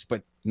place,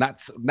 but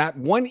not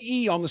one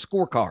E on the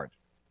scorecard.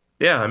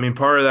 Yeah, I mean,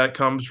 part of that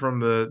comes from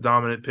the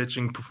dominant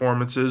pitching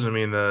performances. I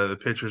mean, the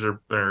pitchers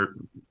are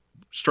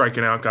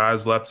striking out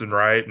guys left and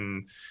right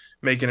and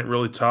making it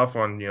really tough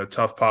on,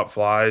 tough pop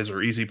flies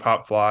or easy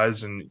pop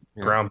flies and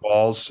Yeah. ground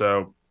balls.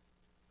 So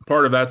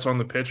part of that's on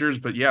the pitchers,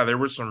 but yeah, there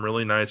were some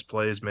really nice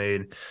plays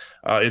made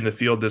in the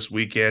field this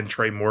weekend.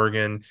 Trey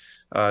Morgan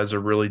is a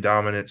really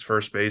dominant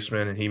first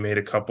baseman, and he made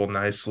a couple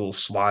nice little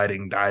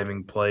sliding,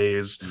 diving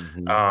plays.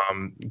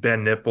 Mhm.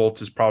 Ben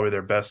Nippolt is probably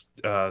their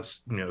best,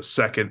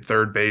 second,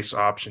 third base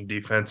option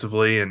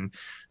defensively, and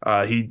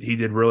he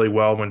did really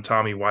well when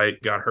Tommy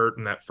White got hurt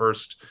in that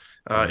first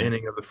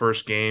inning of the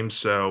first game.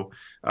 So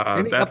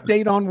Any that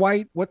update on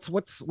White? What's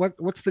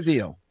the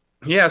deal?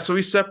 yeah, so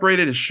he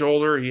separated his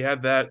shoulder. He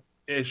had that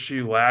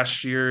issue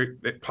last year.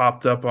 It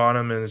popped up on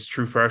him in his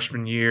true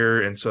freshman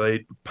year, and so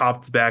they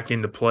popped back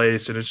into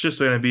place. And it's just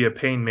going to be a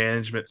pain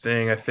management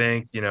thing. I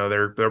think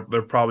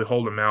they're probably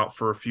holding him out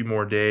for a few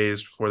more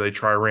days before they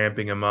try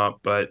ramping him up.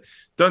 But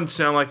doesn't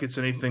sound like it's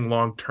anything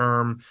long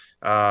term.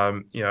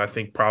 I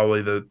think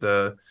probably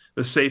the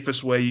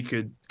safest way you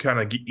could kind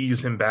of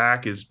ease him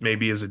back is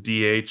maybe as a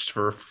DH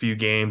for a few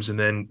games, and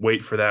then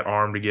wait for that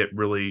arm to get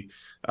really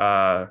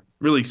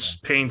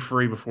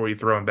pain-free before you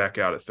throw him back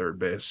out at third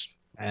base.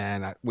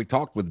 And we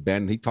talked with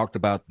Ben. He talked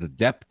about the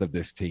depth of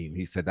this team.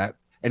 He said that,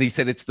 and he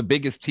said it's the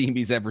biggest team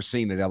he's ever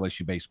seen at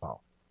LSU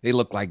baseball. They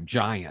look like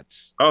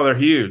giants. Oh, they're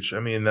huge. I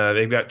mean,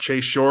 they've got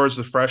Chase Shores,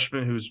 the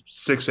freshman, who's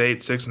 6'8",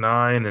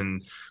 6'9",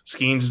 and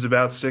Skeens is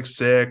about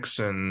 6'6",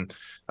 and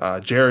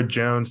Jared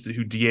Jones,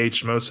 who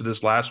DH'd most of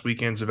this last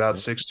weekend's about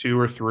 6'2"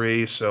 or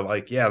 6'3".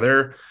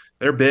 So,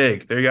 they're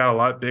big. They got a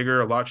lot bigger,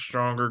 a lot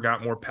stronger,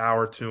 got more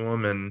power to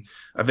them, and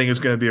I think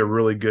it's going to be a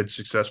really good,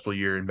 successful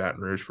year in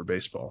Baton Rouge for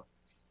baseball.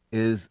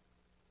 Is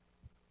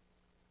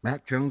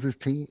Matt Jones's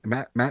team,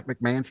 Matt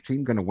McMahon's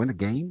team, going to win a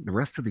game the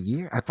rest of the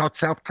year? I thought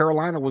South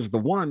Carolina was the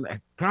one.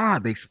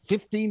 God, they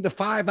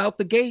 15-5 out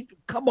the gate.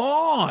 Come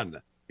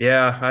on.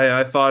 Yeah,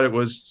 I thought it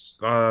was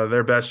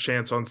their best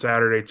chance on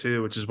Saturday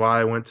too, which is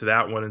why I went to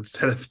that one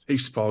instead of the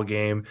baseball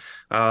game.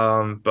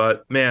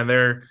 But man,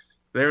 they're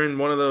in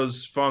one of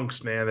those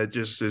funks, man, that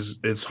just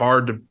it's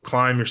hard to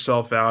climb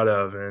yourself out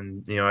of.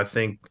 And I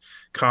think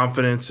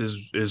confidence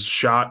is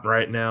shot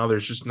right now.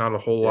 There's just not a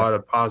whole lot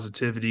of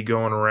positivity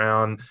going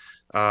around.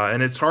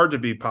 And it's hard to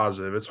be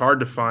positive. It's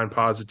hard to find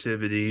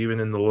positivity even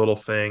in the little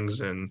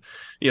things. And,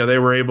 they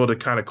were able to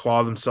kind of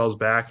claw themselves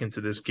back into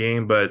this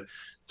game, but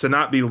to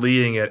not be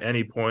leading at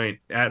any point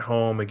at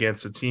home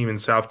against a team in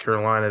South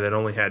Carolina that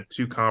only had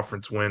 2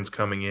 conference wins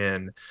coming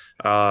in,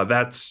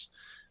 that's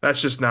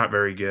just not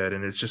very good,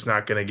 and it's just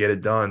not going to get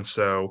it done.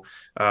 So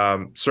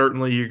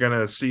certainly you're going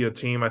to see a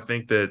team, I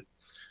think, that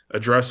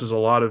addresses a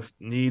lot of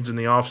needs in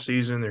the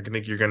offseason. I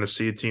think you're going to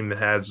see a team that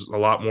has a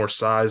lot more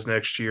size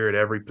next year at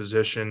every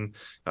position.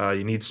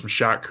 You need some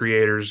shot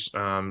creators,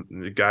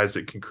 the guys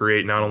that can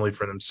create not only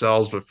for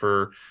themselves but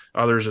for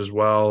others as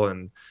well.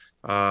 And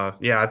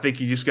I think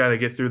you just got to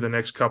get through the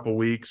next couple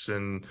weeks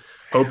and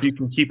hope you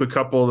can keep a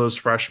couple of those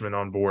freshmen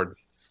on board.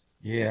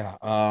 Yeah.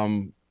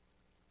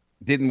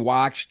 Didn't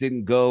watch,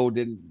 didn't go,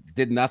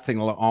 did nothing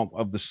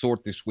of the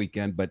sort this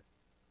weekend. But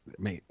I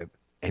mean,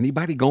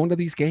 anybody going to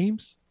these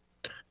games?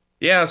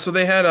 Yeah, so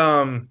they had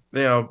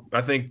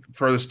I think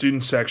for the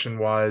student section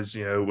wise,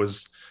 it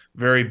was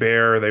very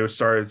bare. They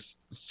started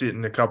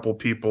sitting a couple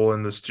people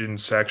in the student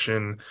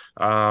section.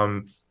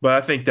 But I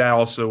think that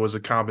also was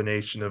a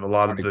combination of a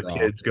lot Mardi of the Gras.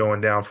 kids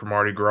going down for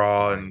Mardi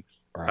Gras, and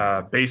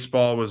Right.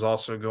 baseball was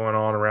also going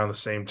on around the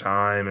same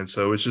time, and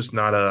so it was just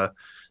not a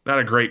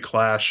great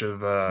clash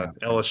of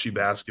LSU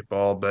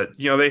basketball. But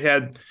they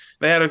had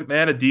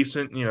a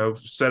decent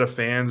set of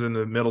fans in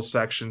the middle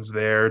sections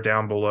there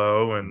down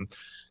below, and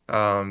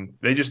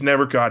they just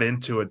never got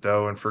into it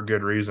though, and for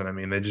good reason. I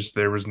mean,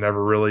 there was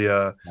never really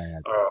a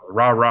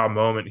rah-rah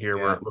moment here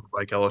where it looked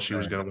like LSU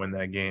was going to win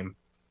that game.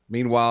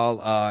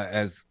 Meanwhile,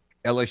 as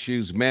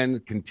LSU's men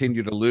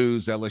continue to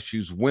lose,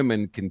 LSU's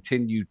women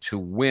continue to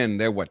win.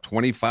 They're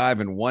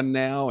 25-1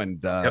 now,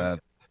 and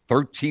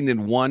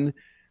 13-1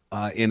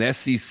 in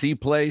SEC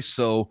play.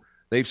 So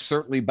they've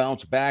certainly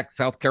bounced back.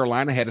 South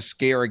Carolina had a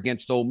scare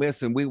against Ole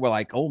Miss, and we were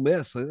like, Ole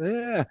Miss,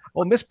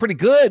 Ole Miss pretty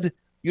good.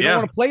 You don't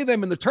want to play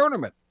them in the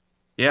tournament.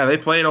 Yeah, they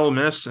played Ole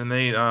Miss, and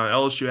they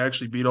LSU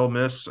actually beat Ole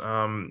Miss,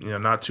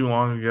 not too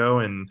long ago.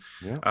 And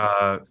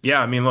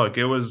I mean, look,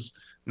 it was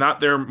not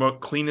their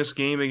cleanest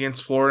game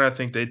against Florida. I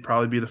think they'd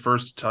probably be the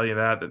first to tell you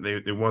that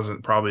it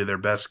wasn't probably their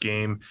best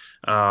game.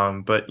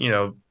 But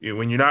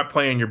when you're not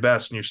playing your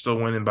best and you're still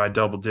winning by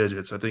double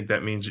digits, I think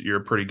that means that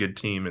you're a pretty good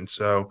team. And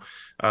so,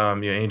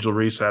 Angel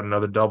Reese had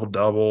another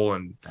double,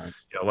 and Right.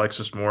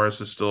 Alexis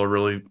Morris is still a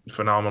really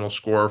phenomenal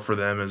scorer for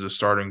them as a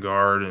starting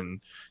guard.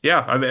 And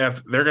I mean,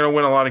 they're going to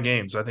win a lot of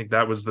games. I think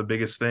that was the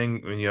biggest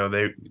thing.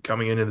 They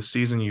coming into the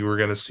season, you were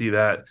going to see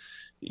that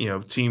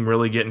team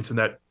really get into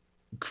that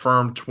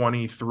firm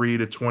 23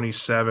 to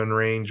 27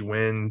 range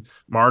win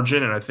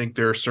margin, and I think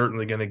they're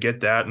certainly going to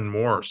get that and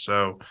more.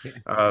 So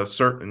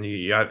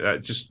certainly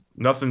just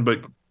nothing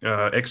but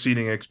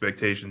exceeding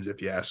expectations,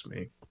 if you ask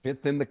me.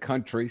 Fifth in the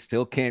country,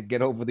 still can't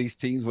get over these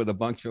teams with a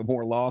bunch of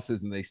more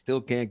losses, and they still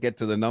can't get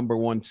to the number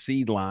 1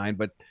 seed line.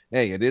 But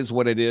hey, it is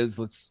what it is.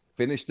 Let's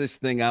finish this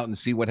thing out and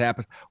see what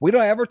happens. We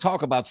don't ever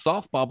talk about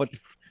softball, but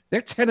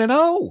they're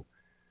 10-0.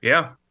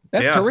 Yeah,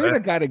 That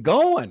Tarita got it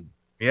going.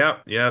 Yeah,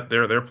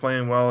 they're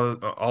playing well.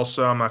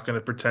 Also, I'm not going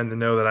to pretend to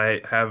know that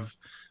I have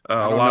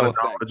a lot of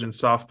knowledge in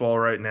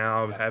softball right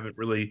now. I haven't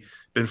really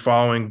been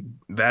following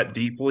that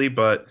deeply,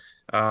 but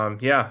I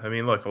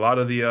mean, look, a lot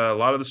of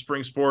the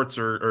spring sports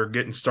are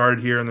getting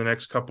started here in the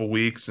next couple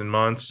weeks and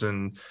months,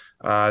 and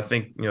I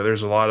think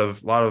there's a lot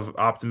of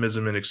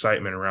optimism and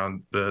excitement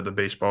around the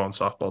baseball and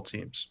softball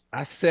teams.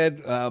 I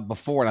said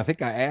before, and I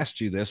think I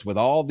asked you this: with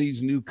all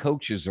these new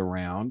coaches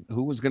around,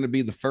 who was going to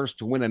be the first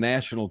to win a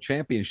national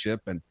championship?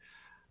 And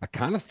I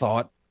kind of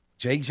thought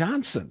Jay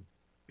Johnson.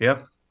 Yeah,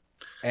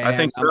 And I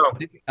think so.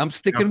 I'm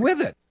sticking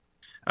with it.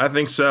 I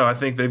think so. I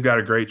think they've got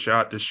a great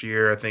shot this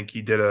year. I think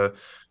he did a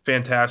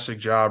fantastic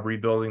job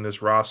rebuilding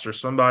this roster.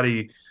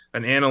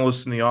 An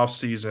analyst in the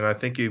offseason, I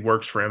think he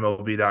works for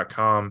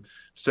MLB.com,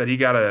 said he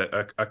got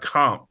a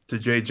comp to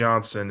Jay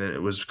Johnson, and it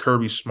was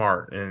Kirby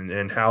Smart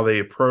and how they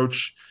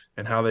approach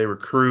and how they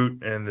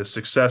recruit and the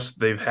success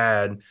they've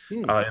had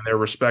in their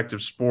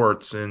respective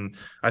sports. And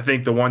I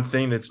think the one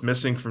thing that's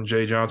missing from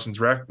Jay Johnson's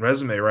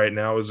resume right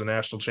now is a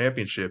national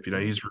championship.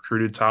 He's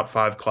recruited top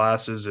 5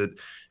 classes at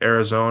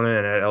Arizona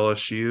and at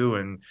LSU,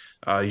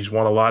 and he's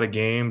won a lot of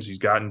games. He's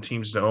gotten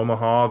teams to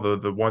Omaha.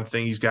 The one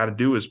thing he's got to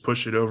do is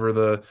push it over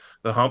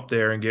the hump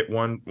there and get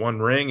one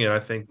ring, and I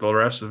think the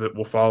rest of it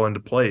will fall into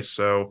place.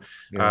 So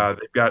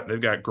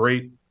they've got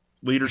great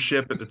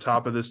leadership at the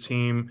top of this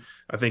team.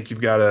 I think you've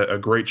got a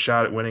great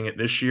shot at winning it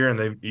this year,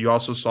 and you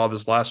also saw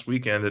this last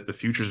weekend that the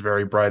future is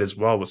very bright as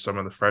well with some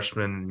of the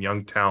freshmen and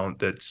young talent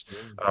that's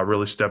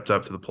really stepped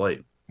up to the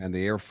plate. And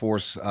the Air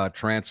Force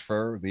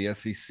transfer, the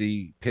SEC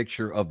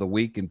picture of the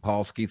week in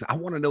Paul Skeens. I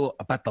want to know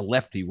about the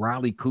lefty,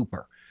 Riley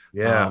Cooper.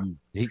 Yeah.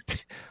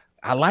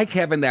 I like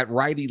having that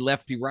righty,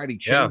 lefty,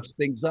 change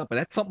things up. And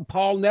that's something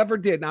Paul never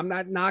did. And I'm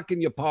not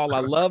knocking you, Paul. I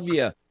love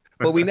you.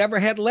 But we never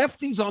had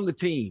lefties on the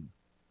team.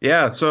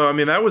 Yeah, so I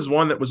mean that was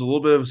one that was a little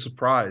bit of a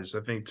surprise,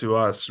 I think, to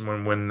us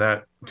when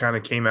that kind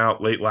of came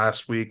out late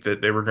last week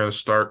that they were going to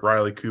start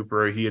Riley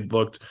Cooper. He had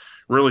looked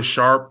really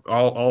sharp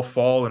all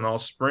fall and all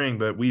spring,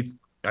 but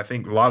I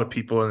think a lot of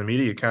people in the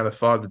media kind of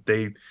thought that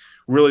they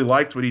really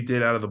liked what he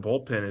did out of the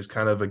bullpen as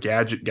kind of a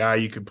gadget guy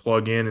you could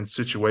plug in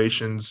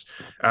situations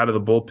out of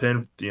the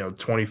bullpen,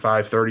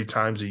 25, 30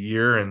 times a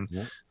year,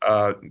 and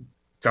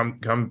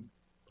come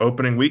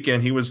opening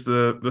weekend, he was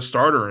the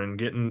starter and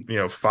getting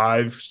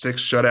 5-6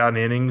 shutout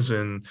innings,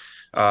 and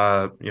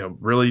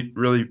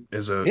really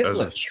is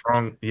a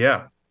strong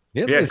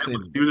he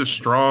was a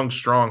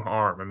strong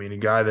arm. I mean, a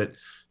guy that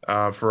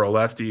for a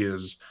lefty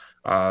is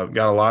got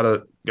a lot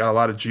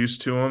of juice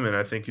to him, and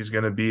I think he's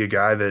going to be a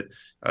guy that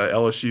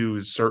LSU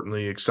is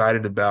certainly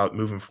excited about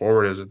moving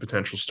forward as a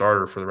potential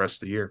starter for the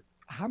rest of the year.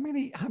 How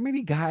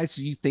many guys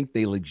do you think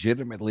they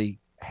legitimately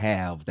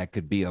have that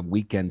could be a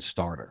weekend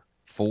starter?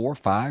 4,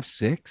 5,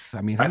 6?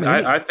 I mean, how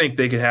many? I think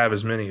they could have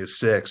as many as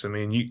 6. I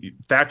mean,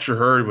 Thatcher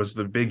Hurd was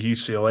the big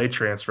UCLA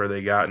transfer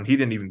they got, and he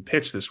didn't even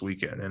pitch this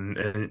weekend.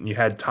 And you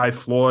had Ty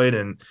Floyd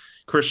and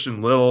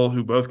Christian Little,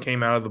 who both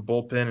came out of the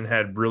bullpen and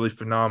had really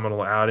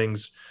phenomenal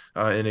outings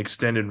in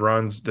extended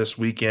runs this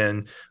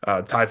weekend.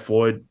 Ty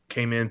Floyd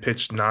came in,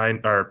 pitched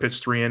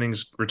 3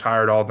 innings,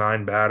 retired all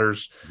 9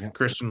 batters. Yep.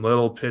 Christian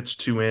Little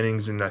pitched 2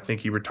 innings, and I think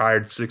he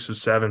retired 6 of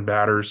 7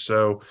 batters.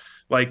 So,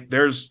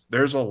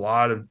 there's a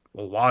lot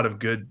of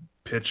good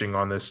pitching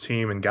on this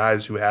team and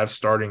guys who have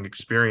starting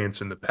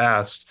experience in the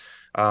past.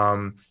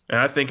 And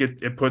I think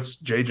it puts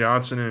Jay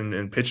Johnson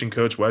and pitching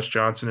coach Wes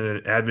Johnson in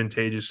an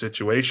advantageous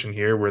situation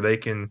here where they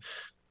can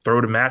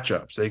throw to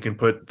matchups. They can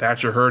put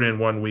Thatcher Hurd in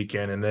one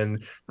weekend and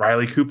then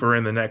Riley Cooper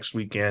in the next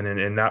weekend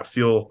and not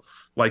feel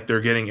like they're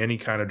getting any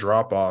kind of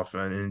drop off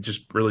and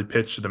just really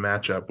pitch to the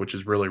matchup, which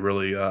is really,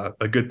 really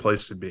a good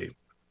place to be.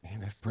 Man,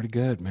 that's pretty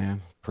good,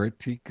 man.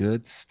 Pretty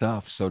good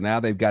stuff. So now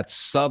they've got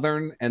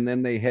Southern, and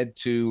then they head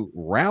to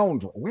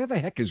Round. Where the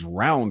heck is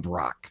Round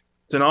Rock?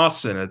 It's in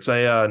Austin. It's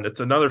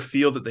another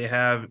field that they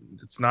have.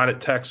 It's not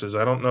at Texas.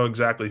 I don't know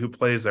exactly who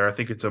plays there. I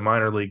think it's a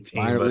minor league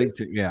team.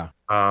 Yeah.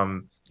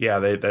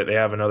 They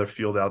have another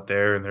field out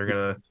there, and they're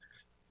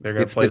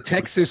gonna play the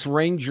Texas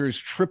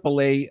Rangers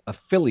AAA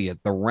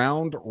affiliate, the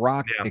Round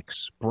Rock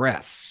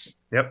Express.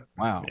 Yep.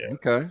 Wow. Yeah.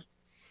 Okay.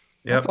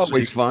 That's Yep. So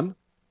always fun.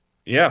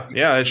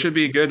 yeah, it should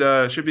be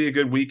a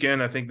good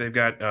weekend. I think they've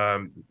got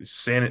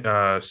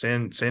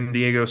San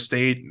Diego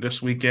State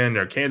this weekend,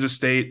 or Kansas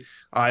State,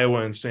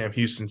 Iowa, and Sam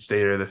Houston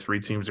State are the three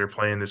teams they're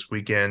playing this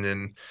weekend.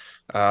 And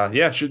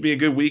yeah, it should be a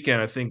good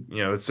weekend. I think,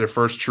 it's their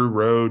first true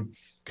road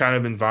kind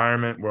of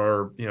environment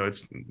where,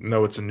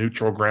 it's a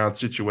neutral ground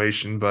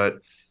situation, but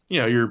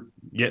you're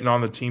getting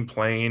on the team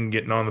plane,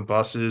 getting on the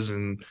buses,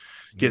 and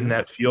getting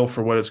that feel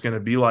for what it's going to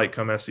be like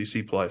come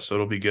SEC play. So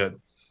it'll be good.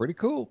 Pretty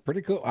cool.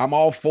 Pretty cool. I'm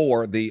all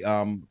for the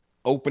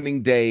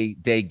opening day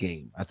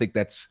game. I think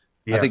that's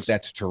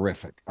Yes.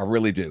 terrific. I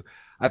really do.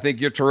 I think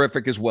you're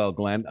terrific as well,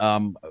 Glenn.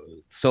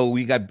 So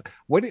we got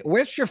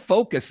where's your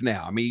focus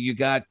now? I mean, you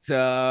got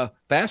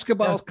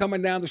basketball's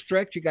coming down the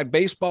stretch, you got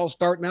baseball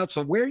starting out.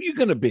 So where are you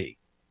gonna be?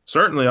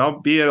 Certainly, I'll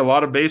be at a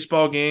lot of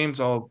baseball games.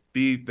 I'll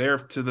be there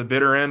to the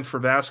bitter end for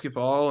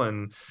basketball,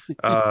 and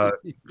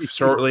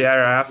shortly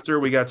thereafter,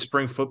 we got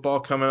spring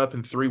football coming up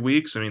in 3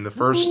 weeks. I mean, the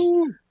first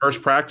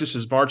practice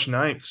is March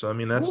 9th, so I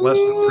mean that's less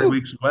than 3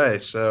 weeks away.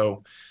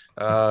 So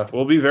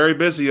we'll be very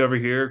busy over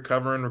here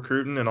covering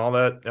recruiting and all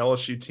that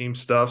LSU team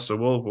stuff. So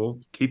we'll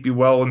keep you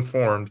well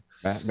informed.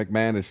 Matt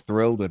McMahon is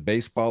thrilled that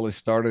baseball has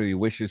started. He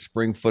wishes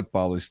spring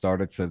football has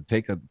started. So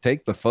take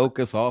the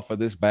focus off of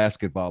this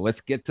basketball.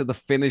 Let's get to the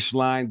finish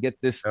line, get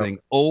this thing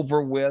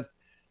over with,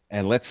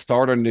 and let's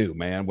start anew,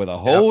 man, with a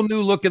whole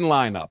new looking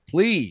lineup,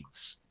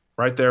 please.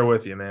 Right there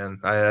with you, man.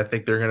 I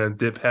think they're going to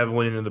dip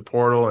heavily into the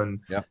portal, and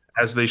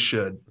as they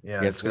should.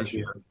 Yeah, yes, it's going to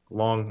be a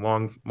long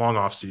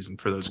off season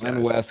for those guys.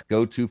 Glenn West,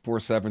 Go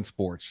 247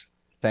 Sports.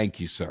 Thank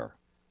you, sir.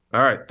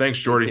 All right. Thanks,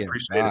 Jordy.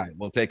 Appreciate it. All right.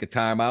 We'll take a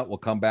timeout. We'll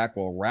come back.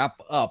 We'll wrap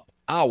up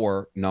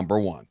our number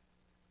one.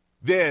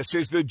 This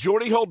is the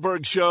Jordy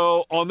Holtberg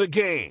Show on the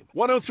Game.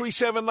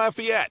 103.7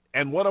 Lafayette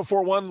and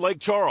 104.1 Lake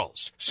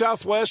Charles,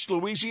 Southwest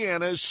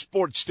Louisiana's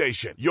sports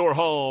station. Your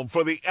home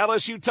for the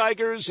LSU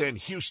Tigers and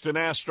Houston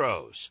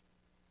Astros.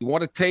 You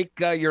want to take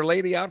your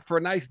lady out for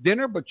a nice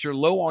dinner, but you're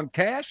low on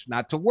cash?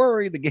 Not to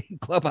worry. The Game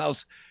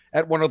Clubhouse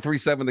at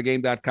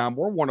 1037thegame.com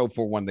or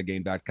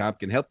 1041thegame.com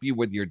can help you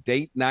with your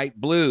date night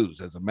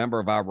blues. As a member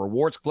of our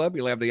rewards club,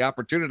 you'll have the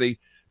opportunity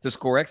to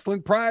score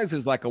excellent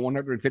prizes like a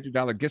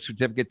 $150 gift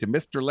certificate to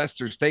Mr.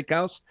 Lester's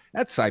Steakhouse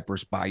at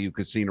Cypress Bayou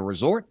Casino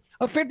Resort,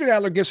 a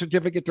 $50 gift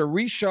certificate to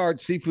Richard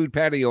Seafood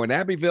Patio in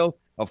Abbeville,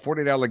 a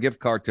 $40 gift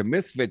card to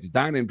Misfits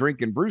Dine and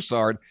Drink in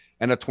Broussard,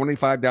 and a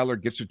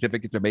 $25 gift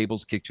certificate to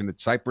Mabel's Kitchen at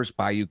Cypress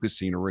Bayou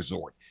Casino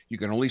Resort. You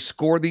can only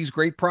score these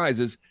great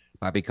prizes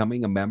by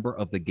becoming a member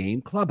of the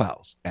Game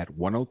Clubhouse at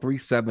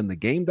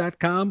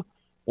 1037thegame.com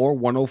or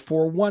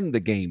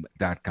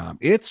 1041thegame.com.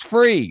 It's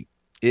free.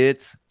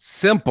 It's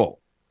simple.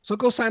 So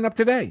go sign up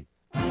today.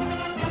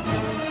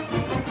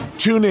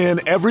 Tune in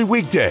every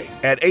weekday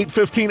at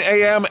 8:15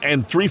 a.m.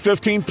 and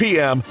 3:15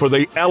 p.m. for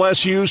the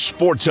LSU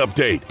Sports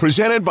Update,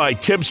 presented by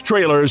Tibbs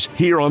Trailers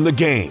here on the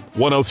Game.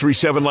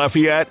 103.7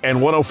 Lafayette and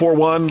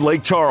 104.1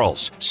 Lake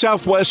Charles,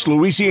 Southwest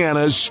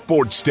Louisiana's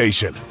sports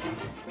station.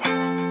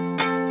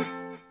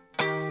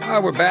 All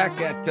right, we're back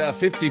at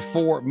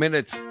 54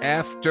 minutes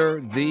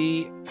after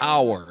the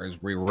hour as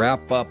we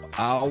wrap up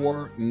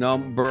our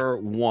number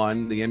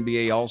one. The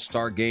NBA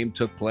All-Star Game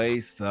took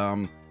place.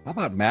 How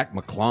about Mac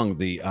McClung,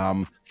 the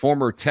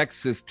former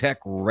Texas Tech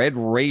Red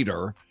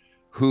Raider,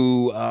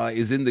 who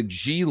is in the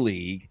G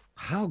League?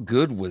 How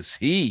good was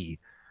he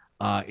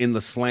in the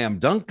slam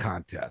dunk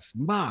contest?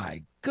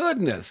 My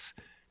goodness.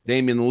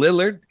 Damian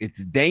Lillard,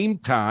 it's Dame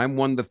time,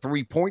 won the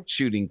three-point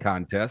shooting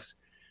contest.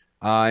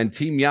 And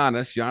Team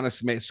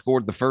Giannis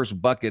scored the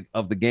first bucket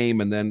of the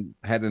game and then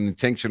had an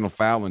intentional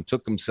foul and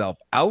took himself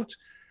out.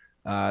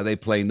 They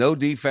play no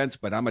defense,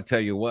 but I'm going to tell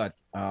you what,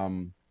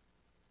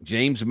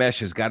 James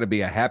Mesh has got to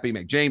be a happy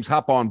man. James,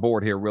 hop on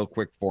board here real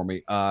quick for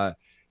me.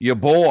 Your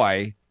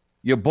boy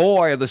of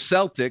the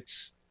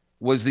Celtics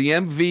was the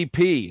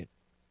MVP.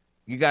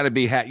 You got to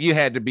be you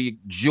had to be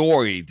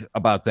joyed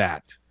about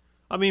that.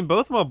 I mean,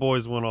 both my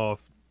boys went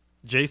off.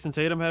 Jason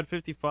Tatum had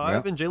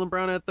 55 and Jaylen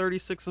Brown had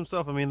 36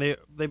 himself. I mean, they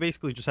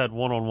basically just had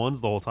one-on-ones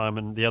the whole time,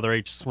 and the other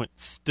eight just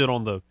stood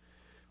on the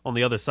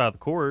other side of the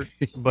court.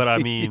 But I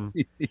mean,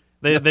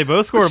 they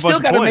both scored a bunch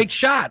of points. Still got to make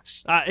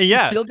shots.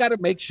 Still got to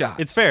make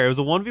shots. It's fair. It was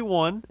a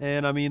 1v1,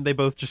 and I mean, they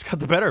both just got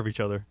the better of each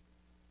other.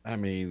 I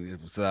mean,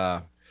 it was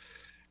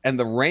and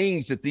the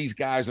range that these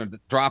guys are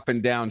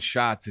dropping down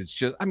shots. It's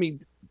just, I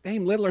mean,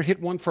 Dame Lillard hit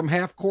one from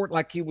half court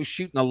like he was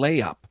shooting a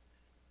layup.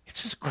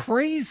 It's just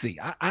crazy.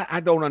 I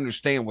don't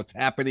understand what's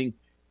happening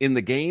in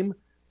the game.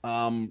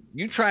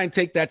 You try and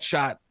take that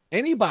shot.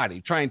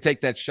 Anybody try and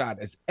take that shot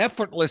as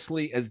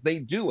effortlessly as they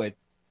do it.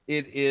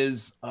 It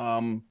is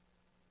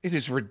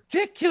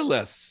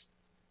ridiculous.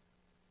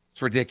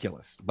 It's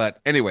ridiculous. But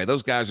anyway,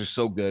 those guys are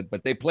so good,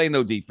 but they play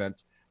no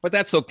defense. But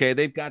that's okay.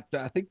 They've got,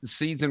 I think the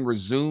season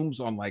resumes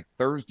on like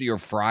Thursday or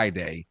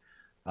Friday.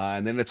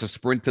 And then it's a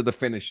sprint to the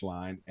finish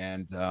line.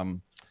 And,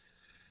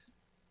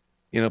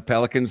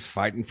 Pelicans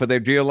fighting for their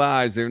dear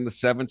lives. They're in the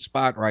 7th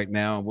spot right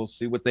now. We'll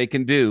see what they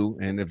can do.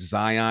 And if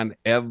Zion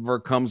ever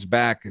comes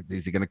back,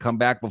 is he going to come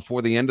back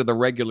before the end of the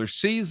regular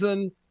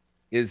season?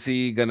 Is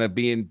he going to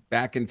be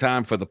back in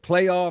time for the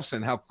playoffs?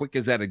 And how quick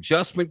is that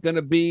adjustment going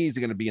to be? Is he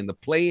going to be in the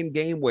play-in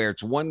game where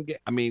it's one game?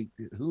 I mean,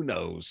 who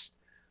knows?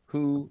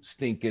 Who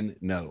stinking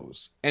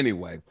knows?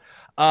 Anyway,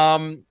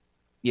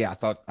 yeah, I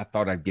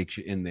thought I'd get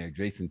you in there.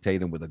 Jason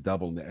Tatum with a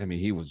double. I mean,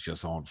 he was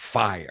just on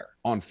fire,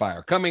 on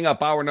fire. Coming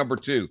up, hour number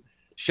 2,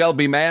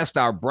 Shelby Mast,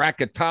 our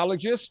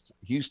bracketologist,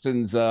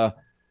 Houston's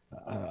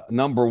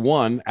number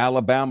 1.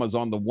 Alabama's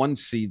on the 1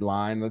 seed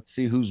line. Let's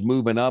see who's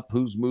moving up,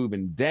 who's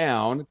moving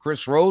down.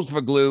 Chris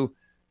Rosevaglu,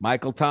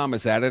 Michael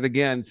Thomas at it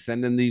again,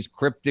 sending these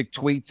cryptic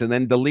tweets and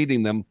then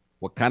deleting them.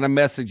 What kind of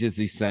message is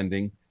he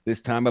sending?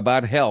 This time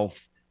about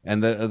health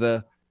and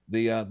the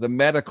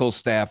medical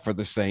staff for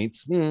the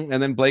Saints. And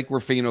then Blake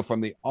Ruffino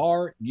from the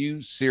Are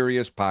You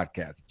Serious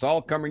podcast. It's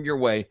all coming your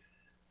way.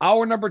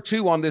 Hour number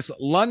 2 on this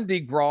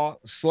Lundi Gras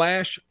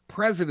 /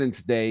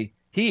 President's Day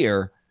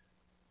here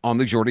on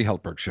the Jordy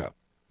Hultberg Show.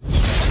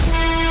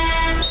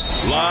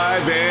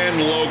 Live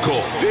and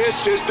local.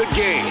 This is The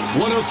Game.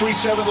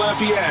 103.7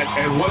 Lafayette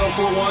and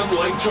 104.1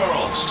 Lake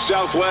Charles.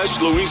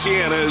 Southwest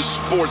Louisiana's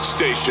sports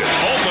station.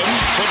 Open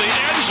for the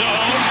end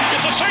zone.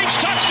 It's a Saints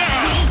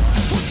touchdown.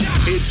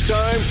 It's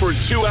time for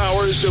 2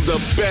 hours of the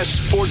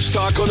best sports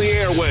talk on the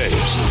airwaves.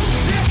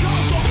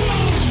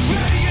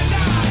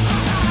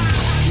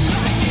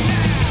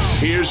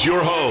 Here's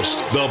your host,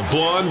 the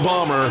blonde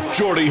bomber,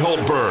 Jordy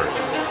Hultberg.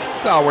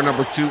 It's hour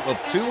number 2 of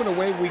 2, and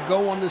away we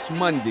go on this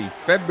Monday,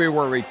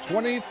 February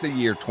 20th, the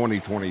year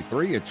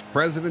 2023. It's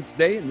President's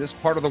Day. In this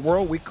part of the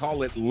world, we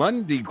call it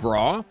Lundi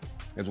Gras,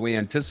 as we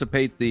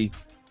anticipate the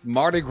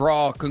Mardi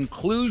Gras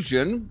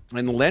conclusion,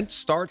 and Lent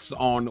starts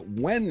on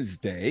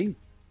Wednesday.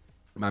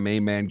 My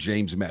main man,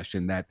 James Mesh,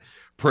 in that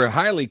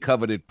highly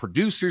coveted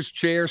producer's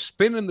chair,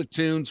 spinning the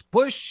tunes,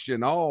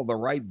 pushing all the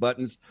right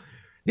buttons.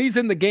 He's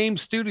in the Game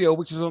studio,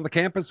 which is on the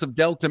campus of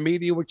Delta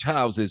Media, which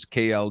houses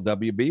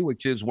KLWB,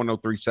 which is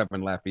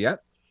 103.7 Lafayette.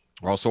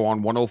 We're also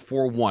on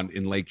 104.1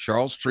 in Lake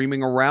Charles,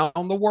 streaming around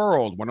the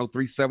world,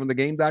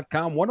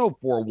 103.7thegame.com,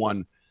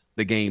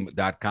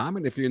 104.1thegame.com.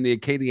 And if you're in the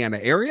Acadiana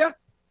area,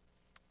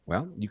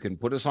 well, you can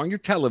put us on your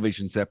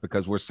television set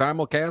because we're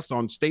simulcast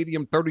on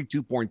Stadium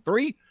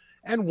 32.3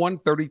 and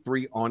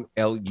 133 on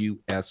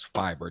LUS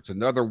Fiber. It's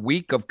another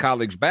week of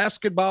college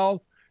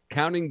basketball,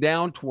 counting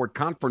down toward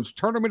conference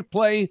tournament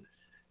play.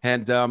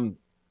 And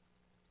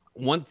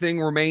one thing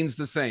remains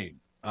the same.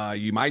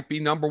 You might be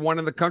number 1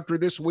 in the country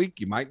this week.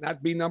 You might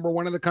not be number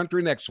 1 in the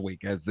country next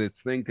week. As this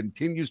thing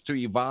continues to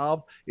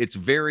evolve, it's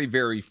very,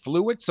 very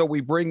fluid. So we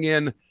bring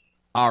in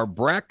our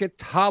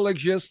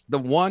bracketologist, the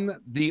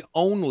one, the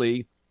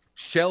only,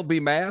 Shelby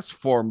Mast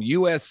from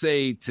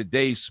USA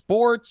Today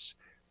Sports,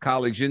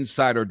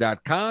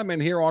 collegeinsider.com, and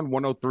here on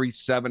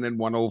 103.7 and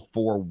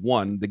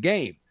 104.1 The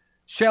Game.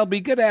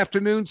 Shelby, good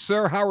afternoon,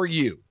 sir. How are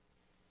you?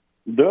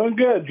 Doing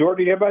good,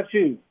 Jordy. How about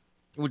you?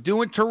 We're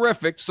doing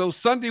terrific. So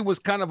Sunday was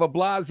kind of a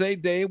blasé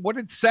day. What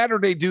did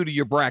Saturday do to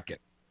your bracket?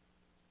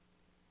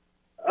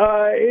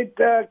 It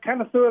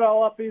kind of threw it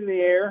all up in the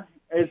air.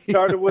 It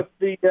started with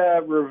the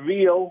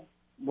reveal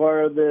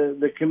where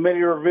the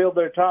committee revealed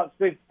their top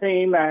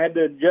 16. I had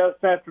to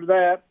adjust after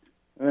that,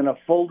 and then a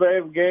full day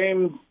of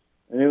games,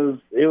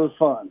 and it was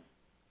fun.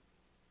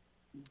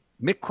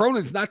 Mick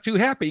Cronin's not too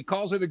happy. He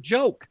calls it a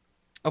joke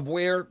of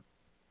where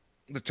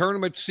the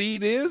tournament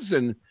seed is,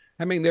 and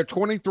I mean, they're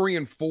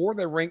 23-4.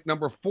 They're ranked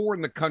number 4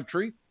 in the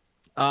country.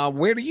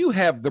 Where do you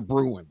have the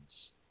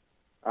Bruins?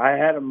 I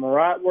had them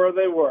right where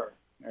they were,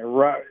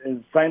 right in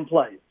the same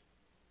place.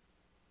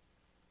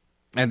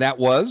 And that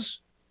was?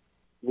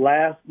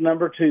 Last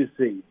number 2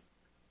 seed.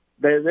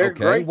 They're a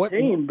great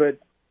team, but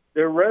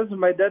their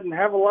resume doesn't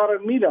have a lot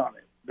of meat on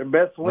it. Their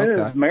best win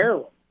is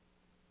Maryland.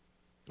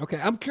 Okay,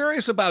 I'm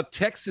curious about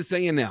Texas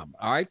A&M.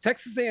 All right,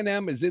 Texas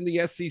A&M is in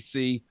the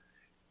SEC.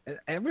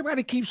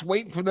 Everybody keeps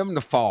waiting for them to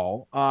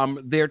fall.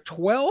 They're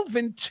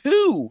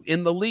 12-2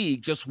 in the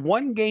league, just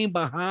 1 game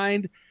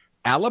behind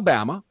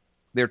Alabama.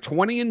 They're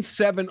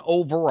 20-7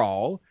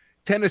 overall.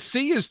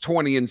 Tennessee is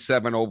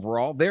 20-7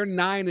 overall. They're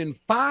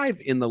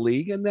 9-5 in the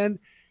league,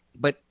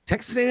 but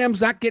Texas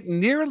A&M's not getting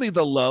nearly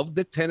the love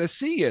that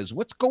Tennessee is.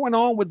 What's going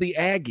on with the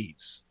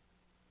Aggies?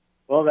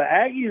 Well, the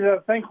Aggies, I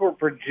think, were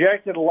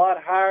projected a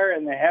lot higher,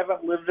 and they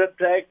haven't lived up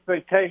to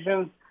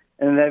expectations.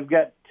 And they've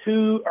got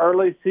 2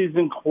 early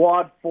season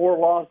quad 4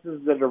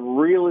 losses that are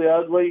really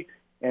ugly,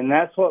 and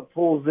that's what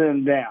pulls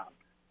them down.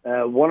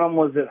 One of them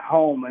was at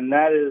home, and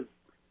that is,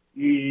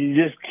 you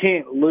just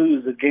can't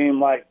lose a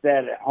game like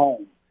that at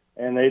home,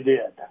 and they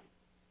did.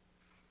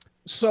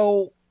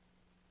 So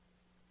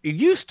it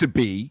used to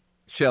be,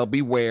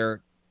 Shelby,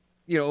 where,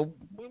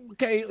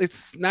 okay,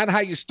 it's not how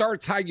you start,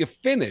 it's how you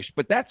finish,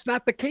 but that's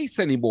not the case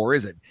anymore,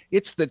 is it?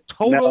 It's the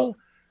total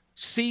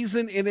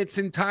season in its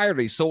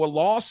entirety. So a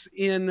loss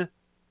in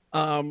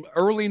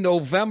early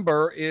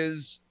November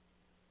is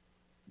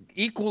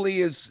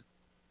equally as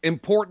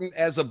important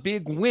as a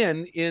big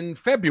win in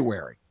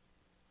February.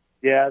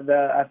 Yeah,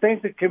 I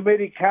think the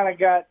committee kind of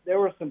there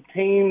were some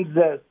teams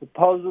that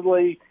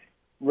supposedly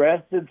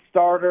rested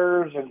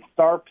starters and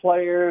star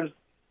players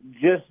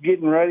just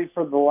getting ready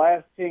for the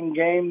last 10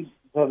 games.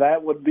 so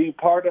that would be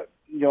part of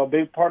a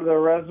big part of their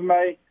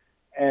resume.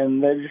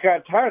 And they just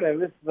got tired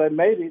of it. So they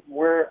made it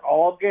where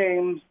all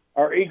games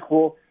are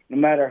equal, no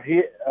matter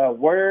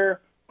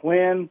where,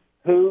 when,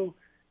 who.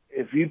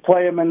 If you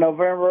play them in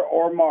November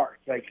or March,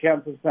 they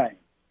count the same.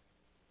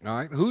 All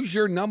right. Who's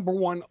your number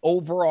one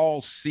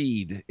overall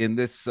seed in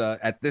this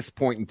at this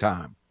point in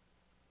time?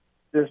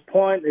 At this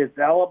point, it's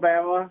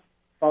Alabama,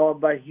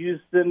 followed by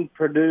Houston,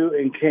 Purdue,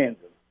 and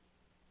Kansas.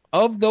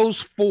 Of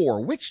those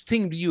four, which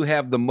team do you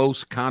have the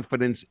most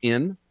confidence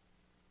in?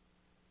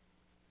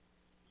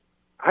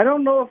 I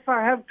don't know if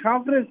I have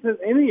confidence in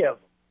any of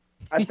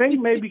them. I think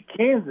maybe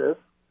Kansas,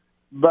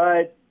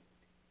 but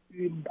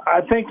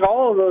I think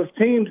all of those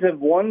teams have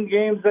won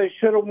games they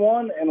should have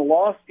won and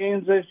lost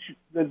games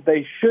that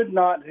they should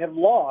not have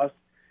lost.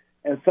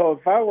 And so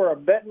if I were a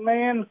betting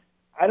man,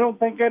 I don't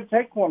think I'd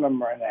take one of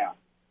them right now.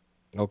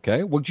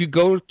 Okay. Would you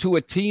go to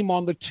a team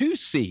on the 2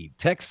 seed?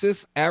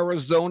 Texas,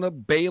 Arizona,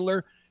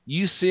 Baylor,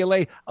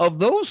 UCLA. Of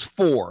those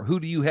four, who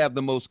do you have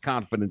the most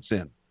confidence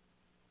in?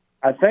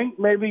 I think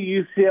maybe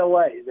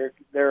UCLA.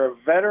 They're a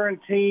veteran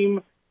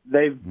team.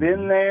 They've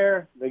been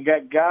there. They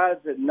got guys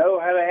that know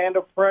how to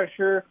handle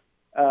pressure.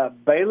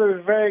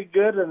 Baylor's very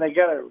good, and they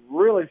got a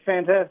really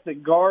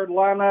fantastic guard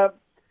lineup.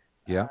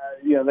 Yeah.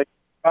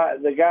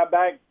 They got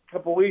back a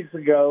couple weeks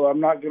ago. I'm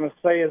not going to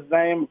say his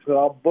name because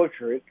I'll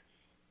butcher it.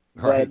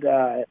 Right.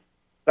 But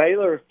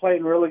Baylor is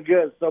playing really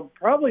good. So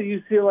probably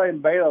UCLA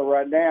and Baylor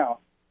right now.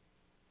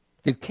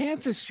 Did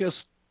Kansas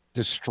just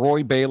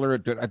destroy Baylor?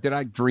 Did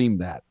I dream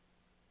that?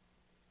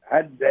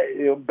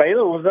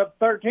 Baylor was up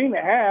 13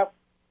 at half,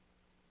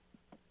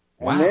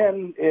 Wow.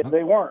 and then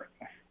they weren't.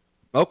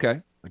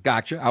 Okay.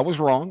 Gotcha. I was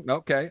wrong.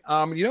 Okay.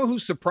 You know who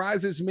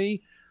surprises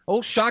me?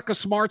 Old Shaka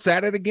Smart's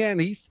at it again.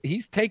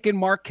 He's taken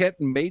Marquette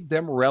and made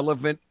them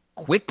relevant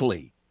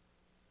quickly.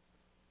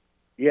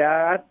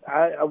 Yeah,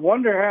 I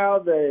wonder how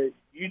the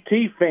UT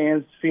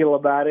fans feel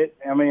about it.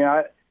 I mean,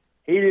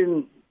 he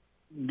didn't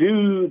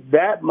do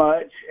that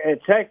much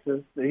at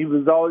Texas. He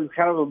was always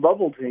kind of a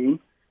bubble team.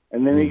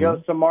 And then he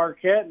goes to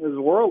Marquette and is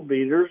world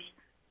beaters,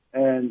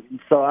 and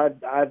so I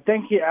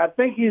think he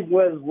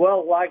was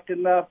well liked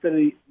enough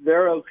that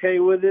they're okay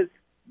with it.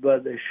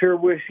 But they sure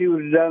wish he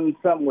would have done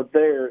something with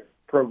their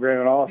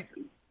program in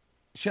Austin.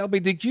 Shelby,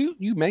 did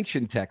you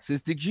mentioned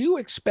Texas? Did you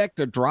expect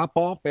a drop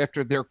off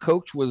after their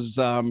coach was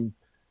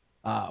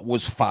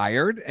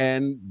fired?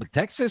 But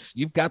Texas,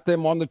 you've got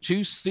them on the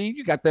 2 seed.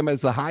 You got them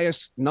as the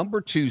highest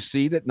number 2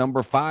 seed at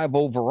number 5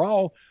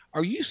 overall.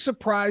 Are you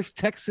surprised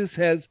Texas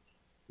has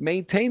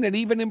maintain and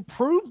even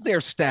improve their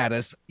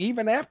status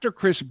even after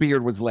Chris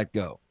Beard was let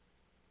go?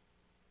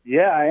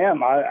 Yeah, I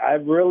am. I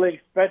really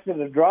expected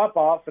a drop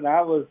off, and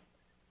I was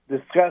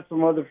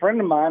discussing with a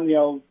friend of mine,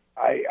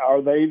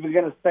 are they even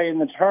going to stay in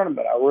the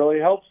tournament? I really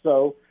hope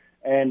so.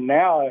 And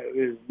now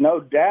there's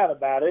no doubt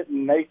about it,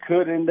 and they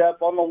could end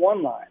up on the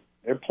 1 line.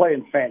 They're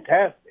playing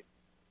fantastic.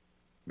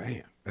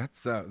 Man,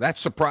 that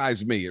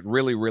surprised me. It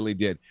really, really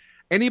did.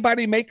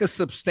 Anybody make a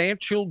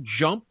substantial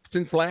jump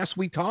since last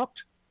we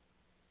talked?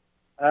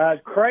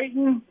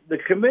 Creighton, the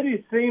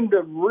committee seemed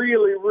to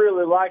really,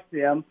 really like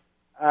them.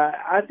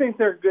 I think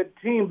they're a good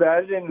team, but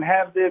I didn't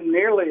have them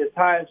nearly as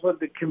high as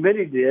what the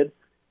committee did.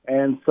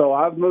 And so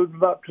I've moved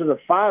them up to the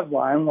 5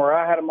 line where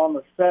I had them on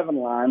the 7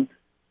 line.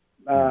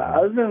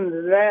 Other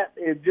than that,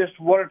 it's just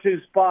 1 or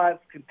 2 spots.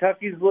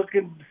 Kentucky's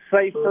looking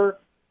safer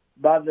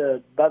by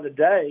the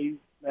day,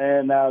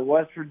 and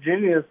West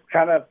Virginia's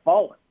kind of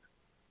falling.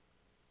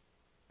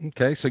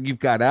 Okay, so you've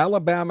got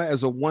Alabama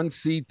as a 1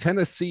 seed,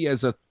 Tennessee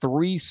as a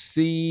 3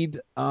 seed.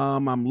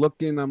 I'm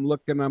looking.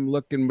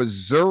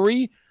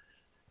 Missouri,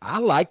 I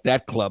like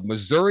that club.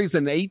 Missouri's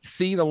an 8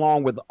 seed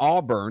along with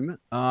Auburn.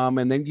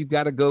 And then you've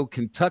got to go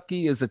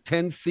Kentucky is a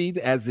 10 seed,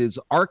 as is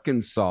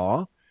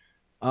Arkansas.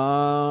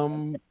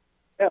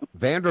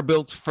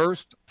 Vanderbilt's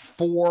first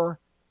 4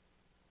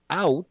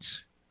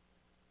 out.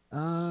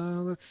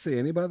 Let's see.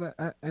 Any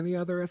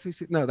other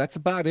SEC? No, that's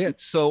about it.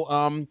 So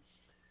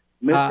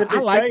I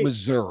like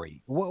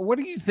Missouri. What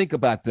do you think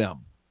about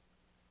them?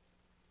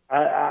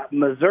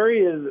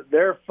 Missouri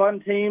they're a fun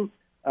team.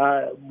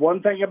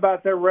 One thing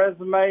about their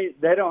resume,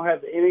 they don't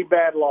have any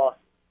bad losses.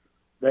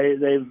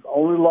 They've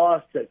only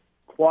lost to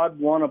quad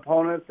 1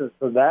 opponents, and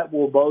so that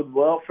will bode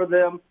well for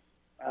them.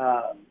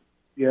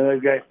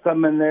 They've got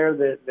some in there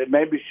that they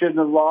maybe shouldn't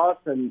have lost,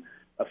 and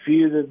a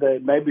few that they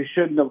maybe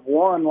shouldn't have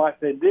won like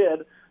they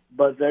did.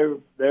 But they're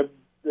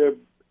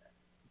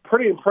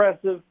pretty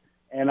impressive,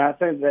 and I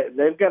think that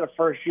they've got a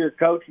first-year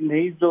coach, and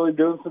he's really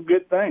doing some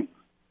good things.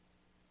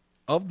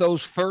 Of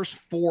those first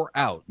 4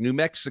 out, New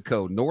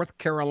Mexico, North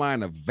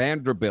Carolina,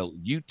 Vanderbilt,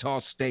 Utah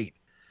State,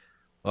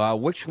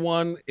 which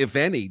one, if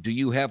any, do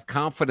you have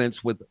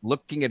confidence with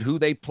looking at who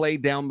they play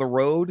down the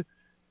road,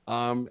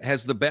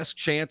 has the best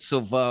chance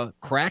of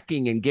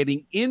cracking and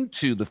getting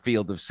into the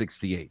field of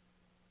 68?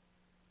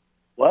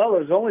 Well,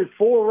 there's only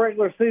 4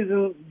 regular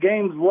season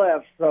games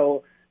left,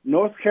 so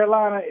North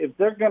Carolina, if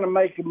they're going to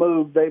make a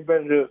move, they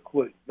better do it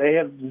quick. They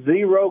have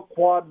 0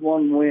 quad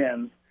 1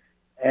 wins,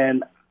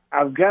 and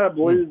I've got to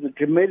believe the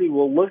committee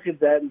will look at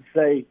that and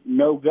say,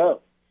 no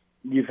go.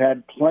 You've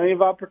had plenty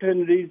of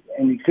opportunities,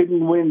 and you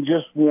couldn't win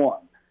just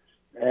one.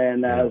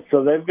 And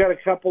so they've got a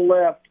couple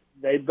left.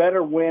 They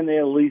better win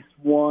at least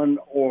one,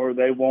 or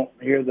they won't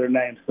hear their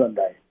name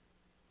Sunday.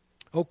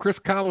 Oh, Chris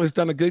Collins has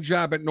done a good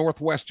job at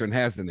Northwestern,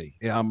 hasn't he?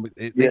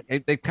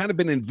 They've kind of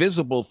been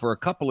invisible for a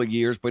couple of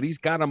years, but he's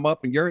got them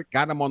up, and you're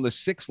got them on the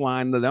 6th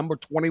line, the number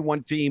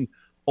 21 team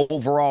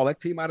overall. That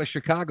team out of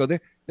Chicago,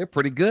 they're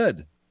pretty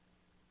good.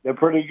 They're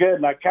pretty good,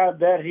 and I kind of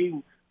bet he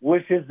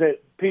wishes that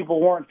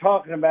people weren't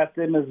talking about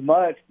them as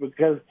much,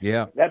 because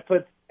that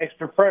puts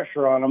extra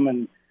pressure on them,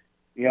 and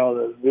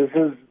this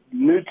is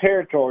new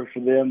territory for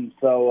them.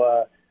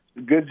 So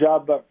good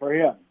job for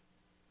him.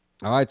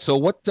 All right. So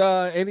what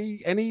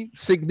any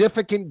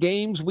significant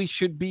games we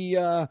should be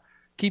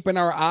keeping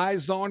our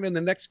eyes on in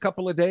the next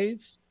couple of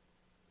days?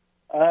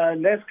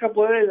 Next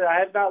couple of days, I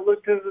have not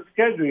looked at the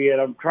schedule yet.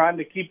 I'm trying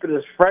to keep it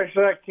as fresh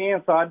as I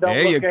can so I don't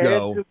look ahead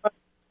too much.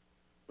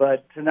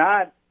 But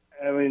tonight,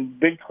 I mean,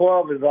 Big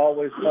 12 is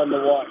always fun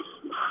to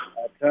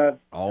watch.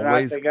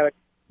 Always.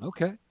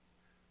 Okay.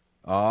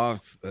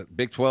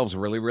 Big 12 is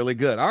really, really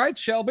good. All right,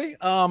 Shelby.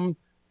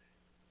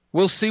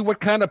 We'll see what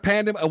kind of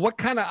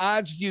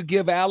odds do you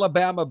give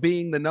Alabama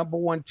being the number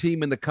 1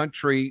 team in the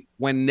country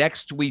when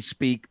next we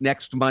speak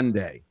next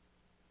Monday?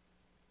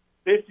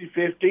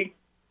 50-50.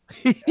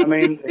 I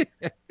mean,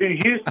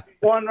 Houston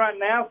won right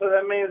now, so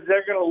that means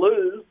they're going to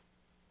lose,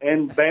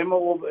 and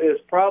Bama is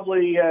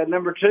probably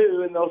number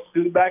 2, and they'll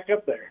scoot back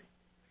up there.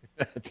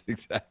 That's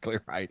exactly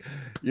right.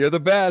 You're the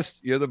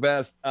best. You're the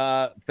best.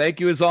 Thank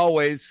you as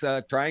always.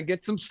 Try and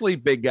get some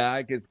sleep, big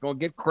guy, because it's going to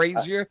get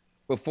crazier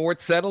before it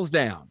settles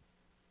down.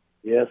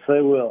 Yes, they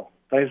will.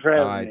 Thanks for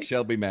having me. All right,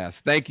 Shelby Mass.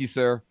 Thank you,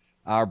 sir.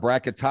 Our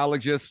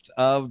bracketologist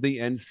of the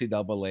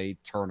NCAA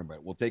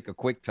tournament. We'll take a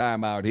quick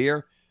time out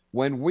here.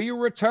 When we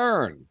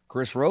return,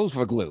 Chris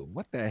Rosvoglou,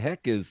 what the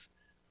heck is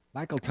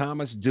Michael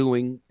Thomas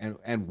doing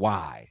and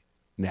why?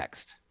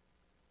 Next.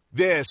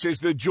 This is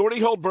the Jordy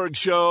Holberg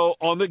Show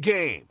on the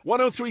Game.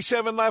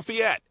 103.7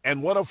 Lafayette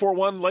and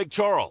 104.1 Lake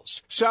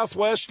Charles,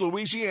 Southwest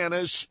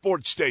Louisiana's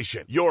sports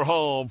station. Your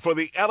home for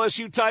the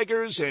LSU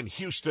Tigers and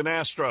Houston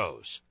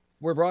Astros.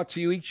 We're brought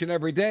to you each and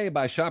every day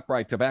by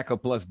ShopRite Tobacco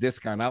Plus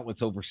discount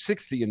outlets, over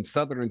 60 in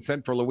southern and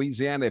central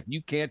Louisiana. If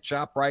you can't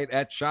shop right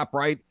at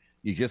ShopRite,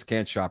 you just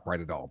can't shop right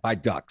at all. By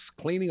Ducks,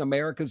 cleaning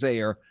America's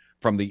air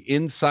from the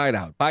inside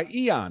out. By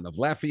Eon of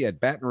Lafayette,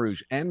 Baton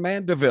Rouge, and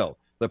Mandeville,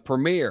 the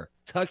premier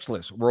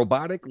touchless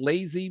robotic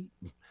laser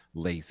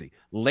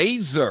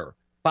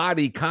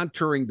body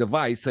contouring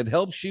device that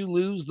helps you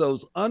lose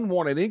those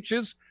unwanted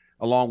inches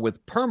along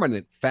with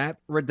permanent fat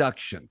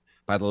reduction.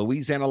 By the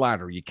Louisiana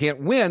Lottery, you can't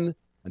win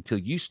until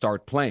you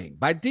start playing.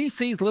 By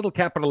DC's Little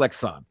Capital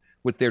Exxon,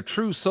 with their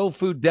true soul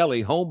food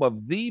deli, home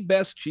of the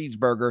best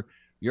cheeseburger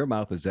your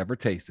mouth has ever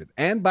tasted.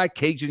 And by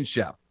Cajun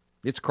Chef.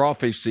 It's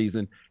crawfish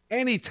season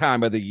any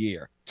time of the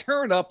year.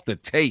 Turn up the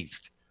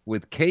taste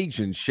with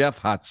Cajun Chef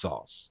hot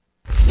sauce.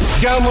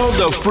 Download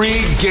the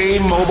free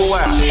Game mobile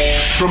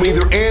app from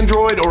either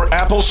Android or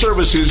Apple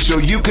services so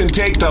you can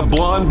take the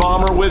Blonde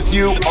Bomber with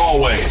you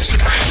always.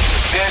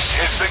 This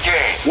is the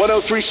Game.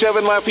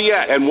 103.7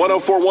 Lafayette and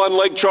 104.1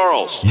 Lake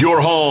Charles.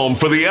 Your home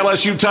for the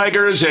LSU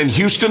Tigers and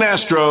Houston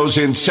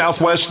Astros in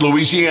Southwest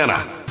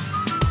Louisiana.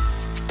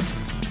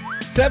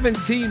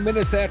 17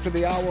 minutes after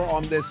the hour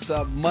on this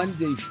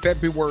Monday,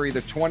 February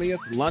the 20th,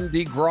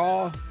 Lundi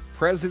Gras,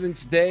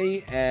 President's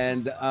Day,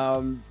 and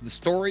the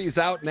story is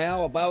out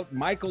now about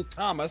Michael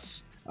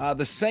Thomas.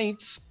 The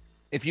Saints,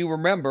 if you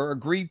remember,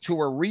 agreed to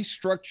a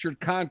restructured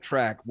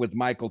contract with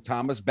Michael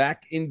Thomas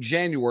back in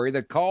January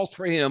that calls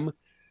for him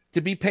to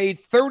be paid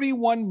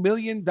 $31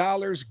 million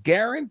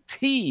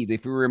guaranteed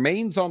if he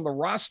remains on the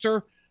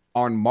roster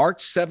on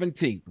March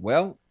 17th.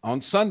 Well,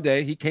 on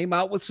Sunday, he came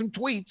out with some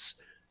tweets,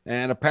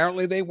 and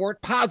apparently they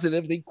weren't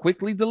positive. They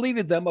quickly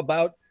deleted them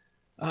about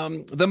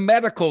the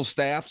medical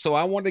staff. So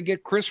I want to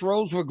get Chris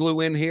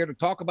Rosvoglou in here to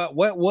talk about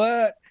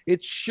what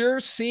it sure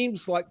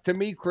seems like to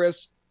me,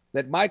 Chris,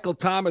 that Michael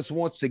Thomas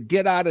wants to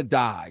get out of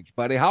Dodge.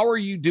 Buddy, how are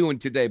you doing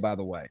today, by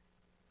the way?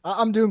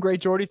 I'm doing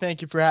great, Jordy.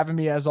 Thank you for having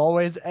me as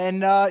always.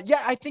 And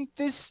I think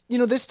this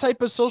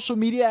type of social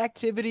media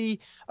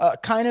activity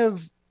kind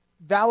of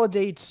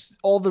validates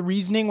all the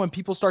reasoning when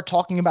people start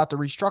talking about the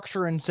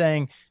restructure and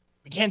saying,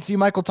 we can't see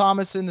Michael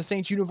Thomas in the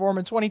Saints uniform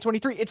in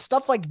 2023. It's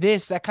stuff like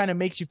this that kind of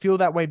makes you feel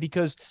that way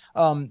because,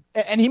 and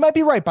he might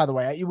be right, by the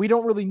way. We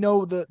don't really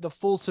know the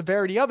full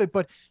severity of it,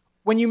 but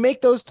when you make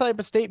those type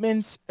of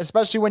statements,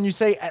 especially when you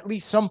say at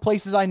least some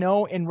places I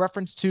know in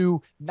reference to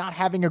not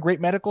having a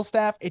great medical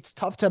staff, it's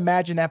tough to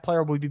imagine that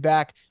player will be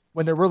back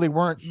when there really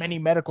weren't many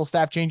medical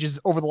staff changes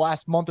over the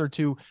last month or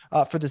two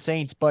for the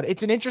Saints. But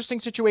it's an interesting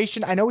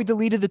situation. I know he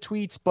deleted the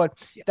tweets, but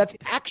that's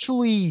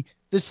actually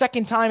the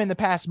second time in the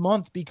past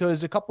month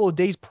because a couple of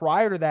days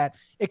prior to that,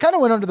 it kind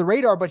of went under the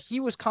radar, but he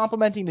was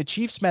complimenting the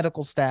Chiefs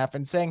medical staff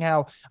and saying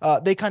how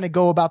they kind of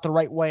go about the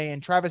right way.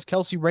 And Travis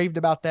Kelce raved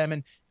about them.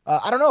 And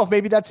I don't know if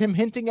maybe that's him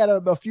hinting at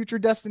a future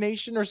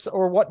destination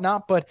or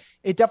whatnot, but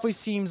it definitely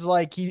seems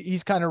like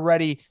he's kind of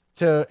ready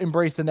to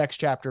embrace the next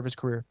chapter of his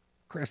career.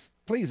 Chris,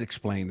 please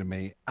explain to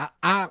me.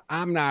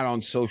 I'm not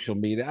on social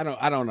media.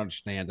 I don't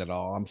understand it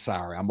all. I'm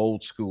sorry. I'm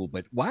old school,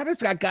 but why does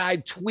that guy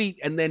tweet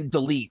and then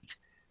delete?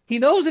 He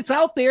knows it's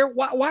out there.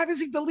 Why does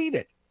he delete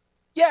it?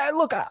 Yeah,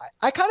 look,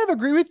 I kind of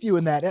agree with you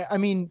in that. I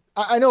mean,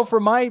 I know for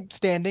my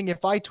standing,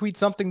 if I tweet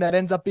something that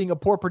ends up being a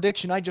poor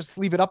prediction, I just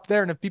leave it up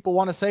there. And if people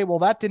want to say, well,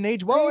 that didn't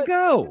age well, there you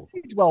go.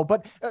 It aged well.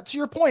 But to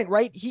your point,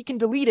 right, he can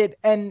delete it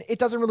and it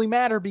doesn't really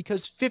matter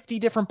because 50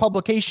 different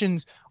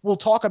publications will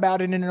talk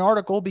about it in an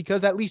article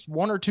because at least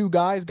one or two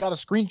guys got a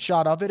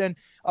screenshot of it. And,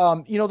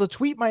 the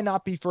tweet might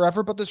not be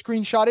forever, but the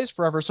screenshot is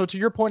forever. So to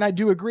your point, I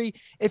do agree.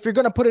 If you're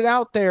going to put it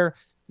out there,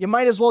 you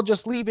might as well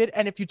just leave it.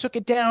 And if you took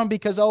it down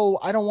because,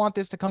 I don't want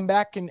this to come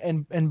back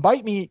and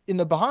bite me in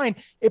the behind,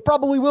 it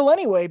probably will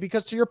anyway,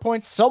 because to your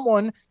point,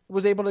 someone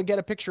was able to get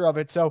a picture of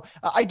it. So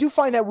I do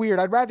find that weird.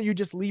 I'd rather you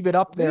just leave it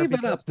up there. Leave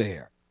it up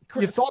there.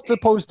 You thought to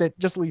post it,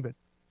 just leave it.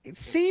 It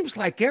seems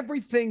like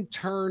everything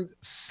turned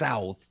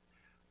south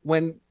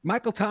when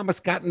Michael Thomas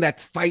got in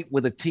that fight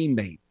with a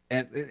teammate.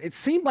 And it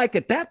seemed like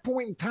at that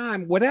point in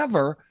time,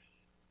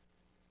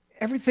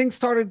 everything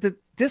started to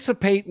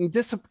dissipate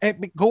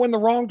and go in the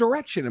wrong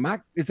direction.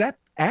 Is that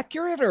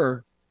accurate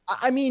or?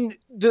 I mean,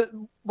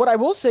 what I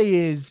will say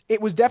is it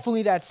was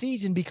definitely that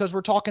season because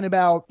we're talking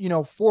about,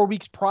 4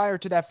 weeks prior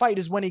to that fight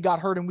is when he got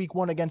hurt in week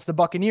 1 against the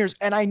Buccaneers.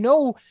 And I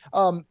know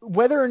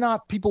whether or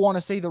not people want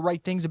to say the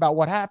right things about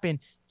what happened,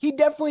 he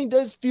definitely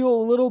does feel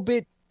a little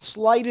bit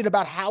slighted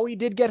about how he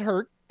did get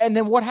hurt. And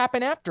then what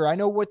happened after? I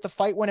know with the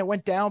fight when it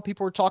went down,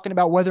 people were talking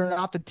about whether or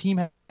not the team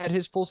had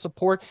his full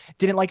support.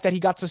 Didn't like that he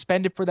got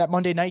suspended for that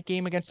Monday night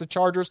game against the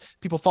Chargers.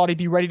 People thought he'd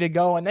be ready to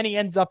go, and then he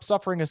ends up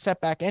suffering a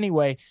setback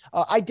anyway.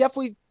 I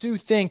definitely do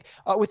think,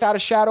 without a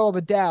shadow of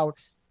a doubt,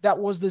 that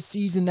was the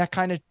season that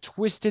kind of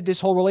twisted this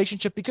whole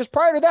relationship, because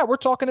prior to that, we're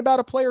talking about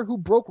a player who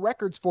broke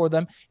records for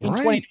them in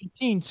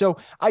 2019. So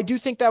I do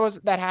think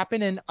that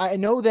happened, and I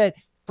know that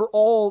for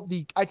all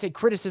the, I'd say,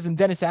 criticism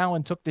Dennis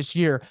Allen took this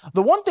year,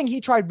 the one thing he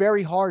tried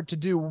very hard to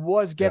do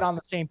was get on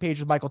the same page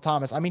with Michael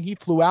Thomas. I mean, he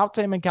flew out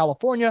to him in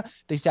California.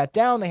 They sat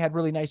down. They had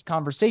really nice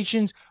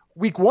conversations.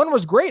 Week 1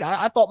 was great.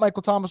 I thought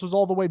Michael Thomas was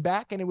all the way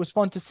back, and it was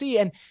fun to see.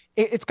 And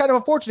it's kind of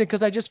unfortunate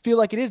because I just feel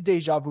like it is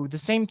deja vu, the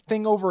same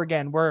thing over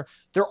again, where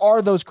there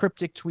are those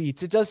cryptic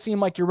tweets. It does seem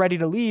like you're ready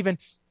to leave. And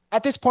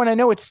at this point, I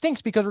know it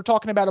stinks because we're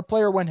talking about a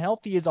player when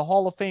healthy is a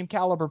Hall of Fame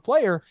caliber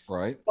player,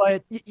 right?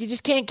 But you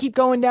just can't keep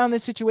going down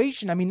this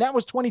situation. I mean, that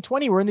was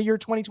 2020. We're in the year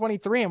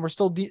 2023 and we're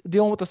still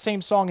dealing with the same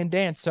song and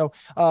dance. So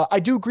I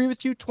do agree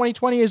with you.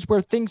 2020 is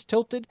where things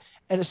tilted,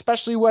 and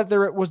especially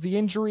whether it was the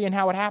injury and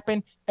how it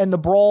happened and the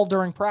brawl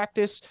during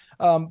practice.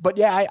 But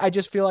yeah, I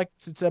just feel like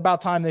it's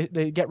about time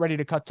they get ready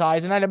to cut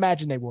ties, and I'd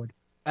imagine they would.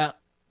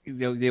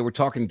 They were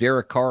talking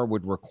Derek Carr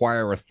would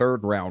require a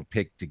 3rd-round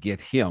pick to get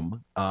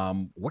him.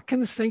 What can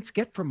the Saints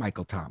get from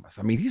Michael Thomas?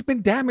 I mean, he's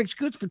been damaged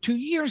goods for 2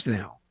 years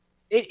now.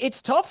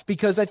 It's tough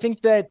because I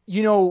think that,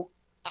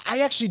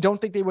 I actually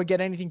don't think they would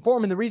get anything for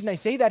him. And the reason I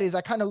say that is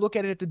I kind of look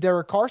at it at the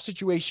Derek Carr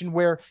situation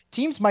where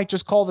teams might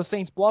just call the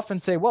Saints bluff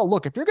and say, well,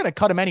 look, if you're going to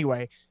cut him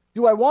anyway,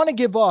 do I want to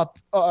give up,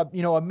 a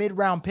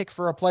mid-round pick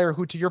for a player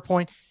who, to your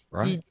point,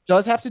 right, he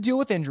does have to deal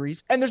with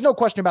injuries, and there's no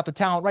question about the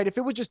talent, right? If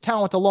it was just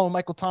talent alone,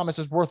 Michael Thomas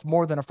is worth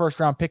more than a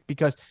 1st-round pick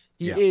because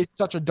he is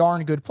such a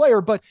darn good player.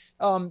 But,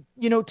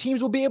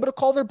 teams will be able to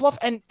call their bluff.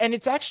 And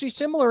it's actually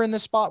similar in the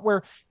spot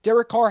where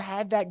Derek Carr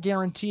had that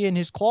guarantee in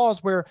his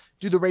clause where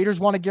do the Raiders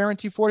want to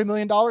guarantee $40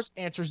 million?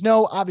 Answer's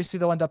no. Obviously,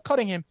 they'll end up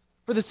cutting him.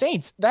 For the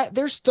Saints, that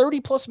there's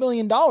 $30+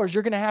 million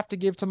you're going to have to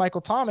give to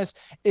Michael Thomas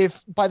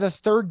if by the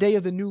 3rd day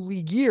of the new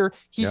league year,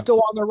 he's still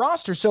on their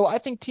roster. So I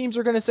think teams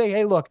are going to say,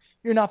 hey, look,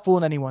 you're not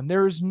fooling anyone.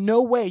 There is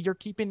no way you're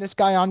keeping this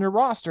guy on your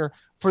roster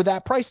for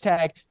that price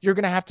tag. You're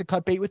going to have to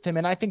cut bait with him.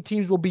 And I think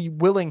teams will be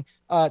willing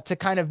to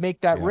kind of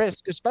make that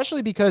risk,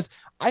 especially because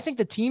I think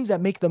the teams that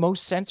make the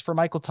most sense for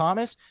Michael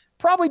Thomas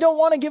probably don't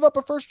want to give up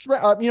a 1st,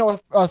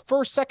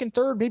 2nd,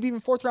 3rd, maybe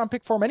even 4th-round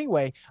pick for him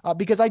anyway,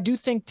 because I do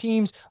think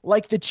teams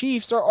like the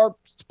Chiefs are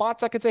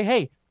spots I could say,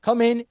 hey, come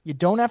in. You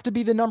don't have to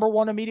be the number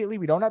 1 immediately.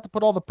 We don't have to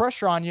put all the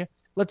pressure on you.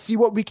 Let's see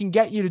what we can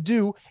get you to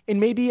do in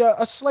maybe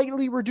a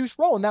slightly reduced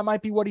role, and that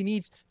might be what he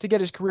needs to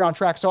get his career on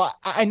track. So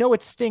I know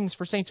it stings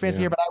for Saints fans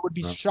here, but I would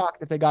be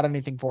shocked if they got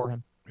anything for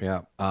him.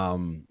 Yeah.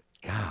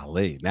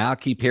 Golly, now I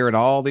keep hearing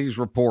all these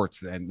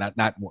reports and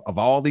not of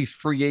all these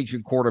free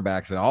agent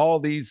quarterbacks and all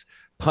these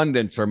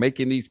pundits are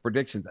making these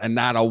predictions, and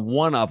not a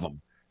one of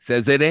them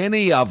says that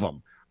any of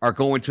them are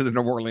going to the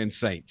New Orleans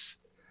Saints.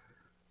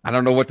 I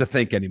don't know what to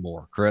think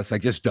anymore, Chris. I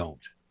just don't.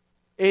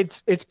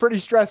 It's pretty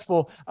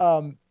stressful.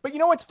 But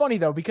what's funny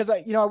though, because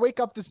I wake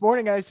up this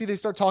morning and I see they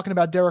start talking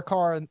about Derek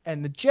Carr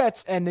and the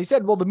Jets, and they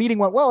said, well, the meeting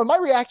went well. And my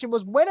reaction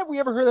was, when have we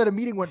ever heard that a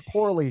meeting went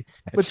poorly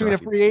between a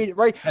free agent,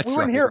 right? We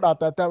wouldn't hear about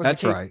that. That was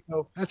That's the case. right.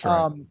 So, That's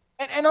right.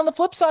 And on the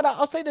flip side,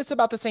 I'll say this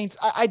about the Saints.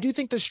 I do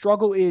think the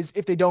struggle is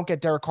if they don't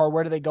get Derek Carr,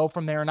 where do they go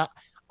from there? And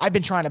I've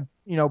been trying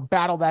to,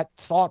 battle that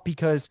thought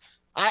because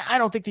I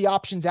don't think the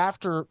options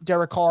after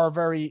Derek Carr are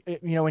very,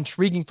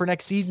 intriguing for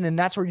next season. And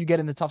that's where you get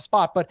in the tough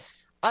spot. But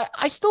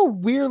I still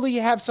weirdly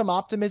have some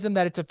optimism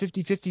that it's a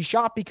 50-50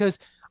 shot because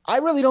I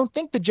really don't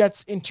think the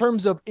Jets, in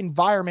terms of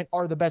environment,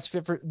 are the best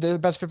fit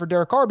for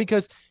Derek Carr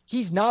because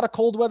he's not a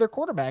cold weather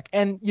quarterback.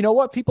 And you know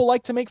what? People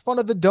like to make fun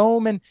of the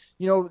dome and,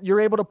 you're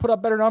able to put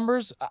up better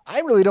numbers. I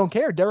really don't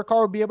care. Derek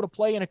Carr would be able to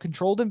play in a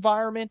controlled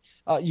environment.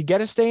 You get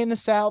to stay in the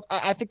South.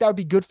 I think that would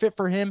be good fit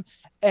for him.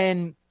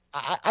 And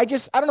I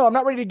don't know. I'm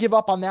not ready to give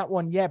up on that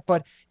one yet,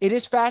 but it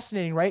is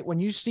fascinating, right? When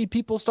you see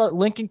people start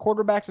linking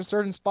quarterbacks to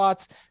certain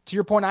spots, to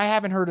your point, I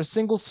haven't heard a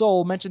single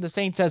soul mention the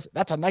Saints as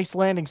that's a nice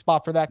landing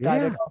spot for that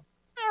guy. Yeah.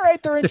 All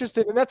right, they're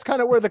interested. And that's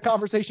kind of where the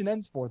conversation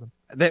ends for them.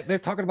 They're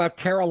talking about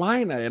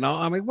Carolina,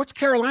 I mean, what's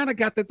Carolina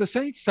got that the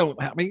Saints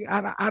don't? I mean,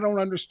 I don't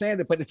understand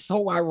it, but it's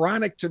so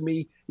ironic to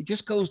me. It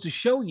just goes to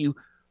show you,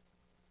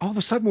 all of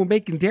a sudden we're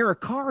making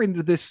Derek Carr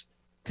into this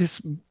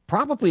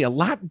probably a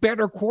lot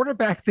better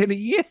quarterback than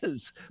he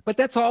is, but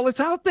that's all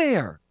that's out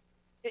there.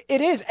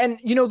 It is. And,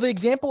 the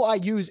example I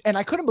use, and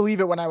I couldn't believe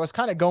it when I was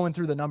kind of going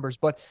through the numbers,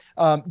 but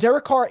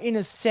Derek Carr, in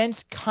a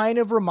sense, kind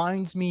of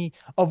reminds me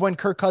of when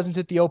Kirk Cousins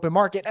hit the open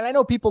market. And I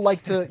know people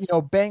like to,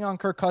 bang on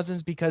Kirk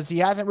Cousins because he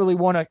hasn't really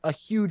won a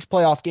huge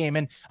playoff game.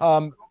 And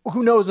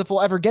who knows if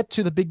we'll ever get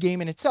to the big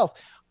game in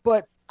itself.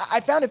 But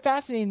I found it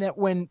fascinating that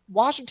when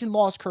Washington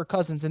lost Kirk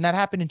Cousins, and that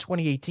happened in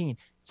 2018,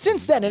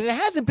 since then, and it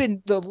hasn't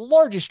been the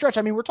largest stretch.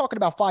 I mean, we're talking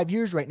about 5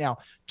 years right now.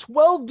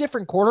 12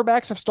 different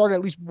quarterbacks have started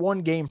at least one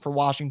game for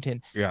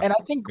Washington. Yeah. And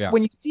I think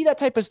when you see that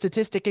type of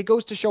statistic, it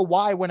goes to show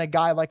why when a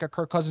guy like a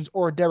Kirk Cousins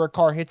or a Derek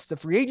Carr hits the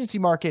free agency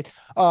market,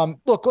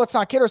 look, let's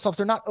not kid ourselves.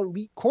 They're not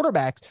elite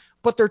quarterbacks,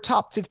 but they're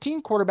top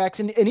 15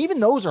 quarterbacks. And even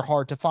those are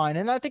hard to find.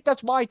 And I think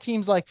that's why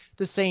teams like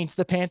the Saints,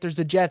 the Panthers,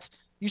 the Jets,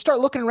 you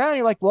start looking around and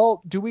you're like,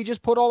 well, do we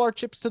just put all our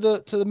chips to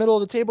the middle of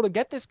the table to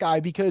get this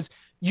guy? Because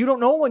you don't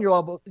know when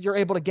you're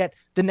able to get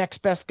the next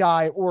best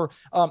guy or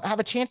have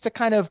a chance to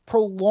kind of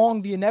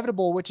prolong the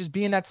inevitable, which is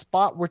being that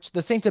spot which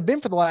the Saints have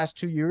been for the last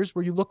 2 years,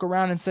 where you look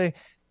around and say,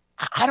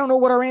 I don't know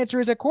what our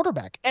answer is at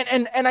quarterback.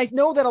 And I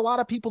know that a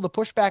lot of people, the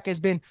pushback has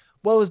been,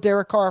 well, is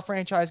Derek Carr a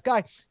franchise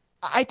guy?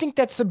 I think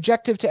that's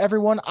subjective to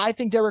everyone. I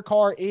think Derek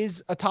Carr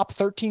is a top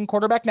 13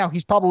 quarterback. Now,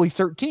 he's probably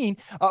 13,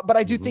 but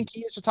I do think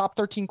he is a top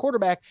 13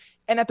 quarterback.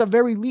 And at the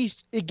very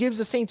least, it gives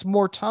the Saints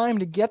more time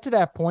to get to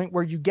that point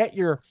where you get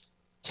your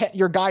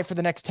guy for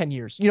the next 10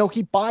 years.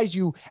 He buys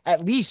you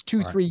at least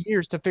 2-3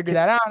 years to figure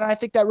that out. And I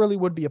think that really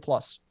would be a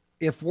plus.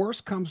 If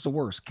worse comes to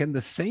worse, can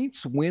the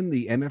Saints win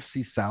the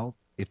NFC South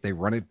if they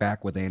run it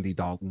back with Andy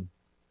Dalton?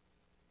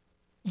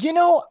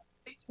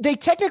 They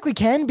technically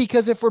can,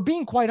 because if we're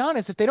being quite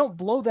honest, if they don't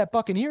blow that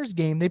Buccaneers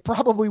game, they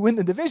probably win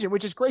the division,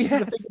 which is crazy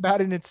to think about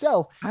in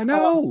itself. I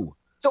know.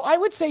 So I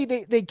would say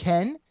they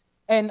can.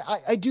 And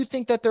I do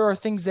think that there are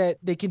things that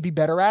they can be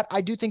better at.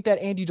 I do think that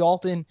Andy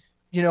Dalton,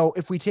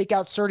 if we take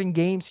out certain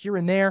games here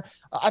and there,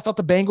 I thought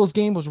the Bengals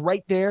game was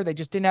right there. They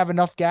just didn't have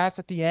enough gas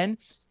at the end.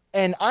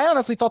 And I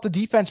honestly thought the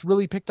defense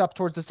really picked up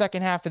towards the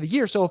second half of the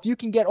year. So if you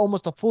can get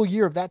almost a full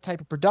year of that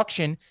type of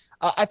production,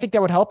 I think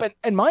that would help.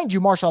 And mind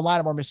you, Marshall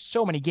Lattimore missed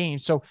so many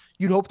games, so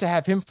you'd hope to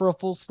have him for a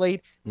full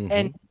slate. Mm-hmm.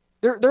 And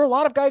there are a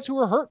lot of guys who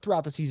were hurt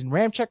throughout the season.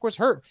 Ramczyk was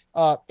hurt.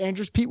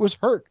 Andrews Pete was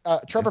hurt.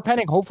 Trevor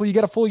Penning, hopefully you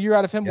get a full year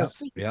out of him. We'll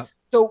see. Yeah.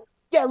 So,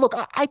 yeah, look,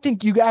 I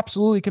think you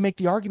absolutely can make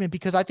the argument,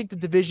 because I think the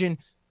division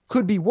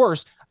could be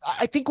worse.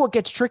 I think what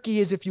gets tricky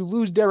is if you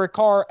lose Derek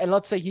Carr and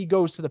let's say he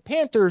goes to the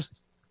Panthers,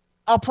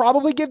 I'll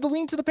probably give the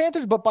lean to the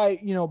Panthers, but by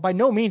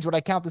no means would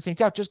I count the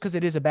Saints out, just because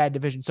it is a bad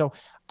division. So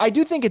I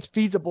do think it's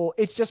feasible.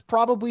 It's just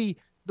probably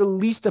the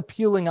least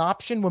appealing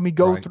option when we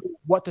go through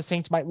what the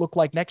Saints might look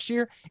like next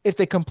year if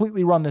they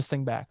completely run this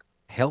thing back.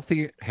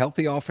 Healthy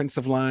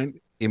offensive line,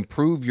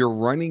 improve your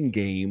running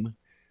game.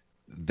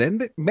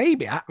 Then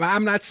maybe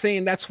I'm not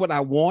saying that's what I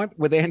want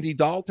with Andy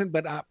Dalton,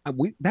 but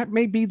that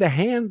may be the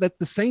hand that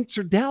the Saints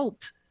are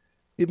dealt.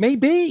 It may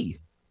be.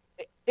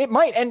 It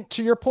might. And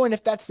to your point,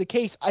 if that's the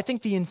case, I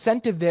think the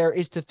incentive there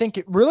is to think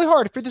it really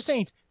hard. If you're the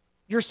Saints,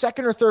 your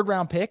second or third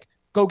round pick,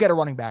 go get a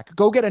running back.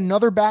 Go get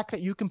another back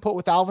that you can put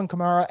with Alvin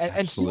Kamara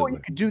and see what you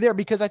can do there.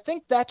 Because I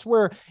think that's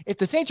where, if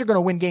the Saints are going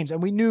to win games,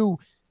 and we knew,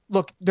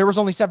 look, there was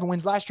only 7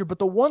 wins last year, but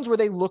the ones where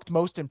they looked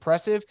most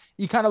impressive,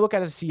 you kind of look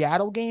at a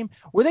Seattle game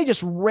where they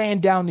just ran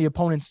down the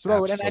opponent's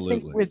throat. Absolutely.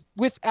 And I think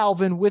with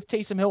Alvin, with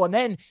Taysom Hill, and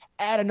then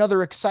add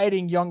another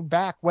exciting young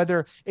back,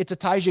 whether it's a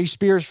Tyjae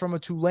Spears from a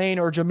Tulane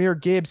or Jahmyr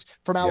Gibbs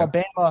from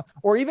Alabama,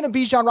 or even a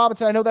Bijan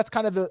Robinson. I know that's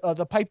kind of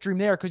the pipe dream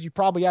there, because you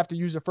probably have to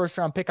use a first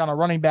round pick on a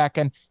running back,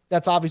 and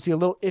that's obviously a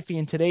little iffy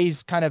in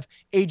today's kind of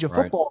age of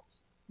football.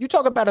 You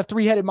talk about a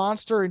 3-headed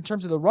monster in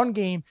terms of the run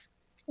game.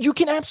 you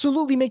can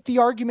absolutely make the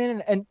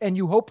argument, and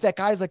you hope that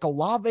guys like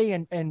Olave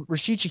and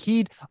Rashid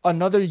Shaheed,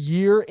 another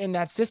year in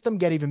that system,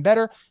 get even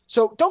better.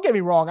 So don't get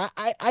me wrong.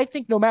 I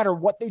think no matter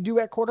what they do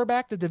at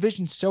quarterback, the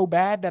division's so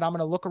bad that I'm going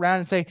to look around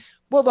and say,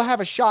 well, they'll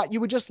have a shot. You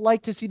would just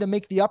like to see them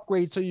make the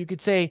upgrade so you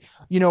could say,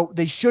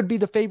 they should be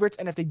the favorites.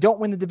 And if they don't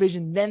win the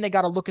division, then they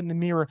got to look in the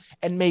mirror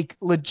and make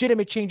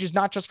legitimate changes,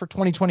 not just for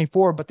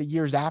 2024, but the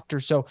years after.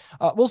 So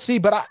we'll see.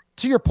 But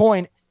to your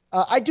point,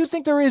 I do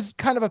think there is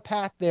kind of a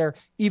path there,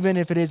 even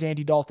if it is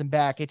Andy Dalton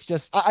back. It's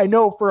just, I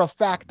know for a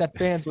fact that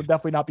fans would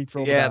definitely not be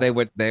thrilled. Yeah,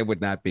 about. they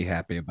would not be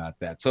happy about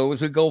that. So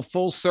as we go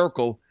full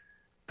circle,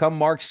 come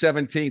March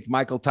 17th,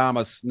 Michael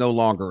Thomas no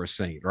longer a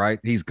Saint, right?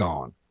 He's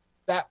gone.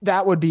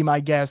 That would be my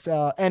guess.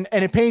 And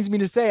it pains me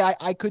to say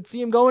I could see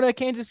him going to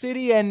Kansas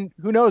City, and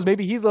who knows,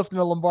 maybe he's lifting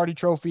a Lombardi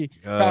trophy.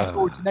 Fast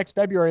forward to next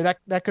February.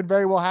 That could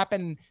very well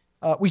happen.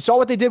 We saw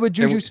what they did with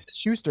Juju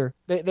Smith-Schuster.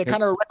 They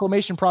kind of a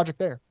reclamation project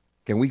there.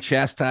 Can we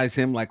chastise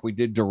him like we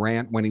did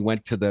Durant when he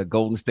went to the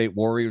Golden State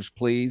Warriors,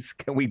 please?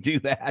 Can we do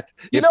that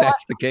if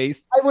that's the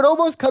case? I would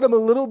almost cut him a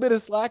little bit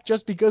of slack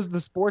just because the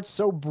sport's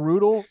so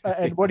brutal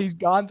and what he's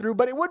gone through.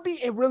 But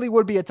it really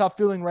would be a tough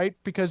feeling, right?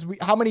 Because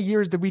how many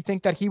years did we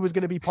think that he was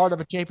going to be part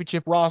of a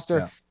championship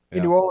roster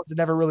in New Orleans and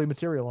never really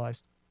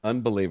materialized?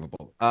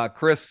 Unbelievable.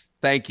 Chris,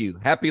 thank you.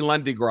 Happy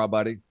Lundi Gras,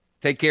 buddy.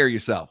 Take care of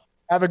yourself.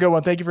 Have a good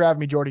one. Thank you for having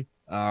me, Jordy.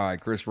 All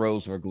right, Chris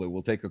Roseverglue.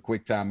 We'll take a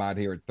quick time out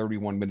here at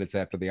 31 minutes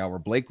after the hour.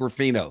 Blake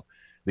Ruffino,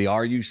 the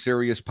Are You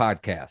Serious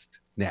podcast,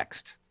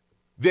 next.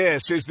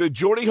 This is the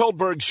Jordy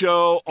Holtberg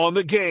Show on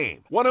the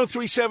Game.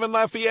 103.7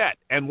 Lafayette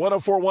and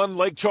 104.1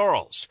 Lake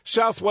Charles,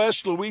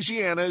 Southwest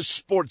Louisiana's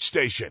sports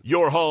station.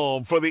 Your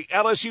home for the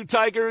LSU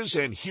Tigers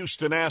and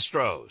Houston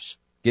Astros.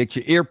 Get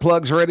your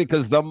earplugs ready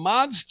because the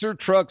monster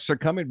trucks are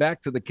coming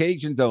back to the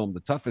Cajun Dome. The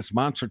toughest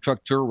monster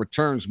truck tour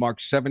returns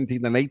March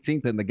 17th and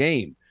 18th in the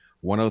Game.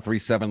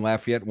 103.7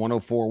 Lafayette,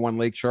 104.1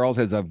 Lake Charles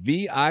has a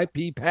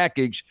VIP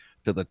package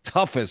to the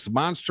toughest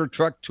monster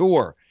truck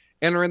tour.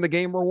 Enter in the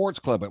Game Rewards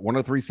Club at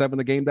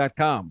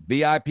 1037thegame.com.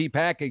 VIP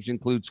package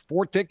includes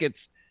 4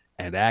 tickets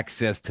and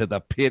access to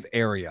the pit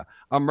area,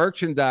 a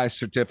merchandise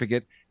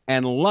certificate,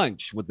 and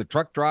lunch with the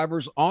truck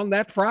drivers on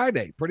that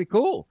Friday. Pretty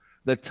cool.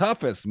 The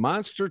toughest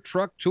monster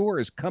truck tour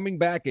is coming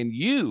back, and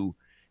you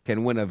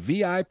can win a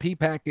VIP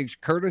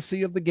package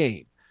courtesy of the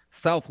Game,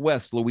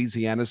 Southwest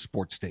Louisiana's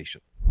sports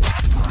station.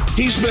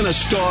 He's been a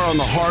star on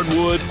the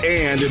hardwood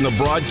and in the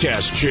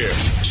broadcast chair.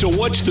 So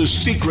what's the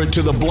secret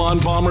to the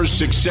Blonde Bomber's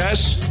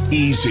success?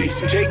 Easy.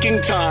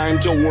 Taking time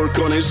to work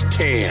on his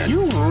tan.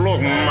 You look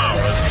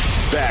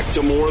marvelous. Back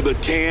to more of the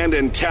tanned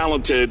and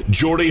talented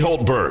Jordy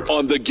Holtberg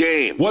on the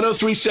Game.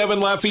 103.7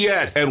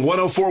 Lafayette and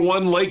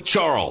 104.1 Lake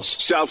Charles,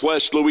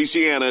 Southwest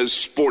Louisiana's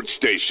sports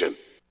station.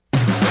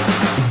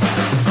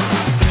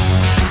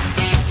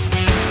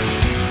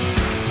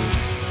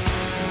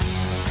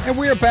 And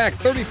we are back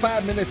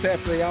 35 minutes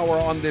after the hour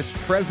on this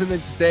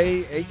President's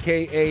Day,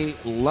 a.k.a.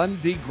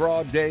 Lundi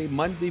Gras Day,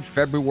 Monday,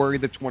 February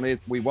the 20th.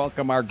 We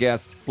welcome our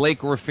guest,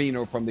 Blake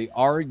Ruffino from the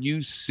Are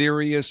You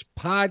Serious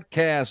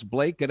podcast.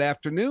 Blake, good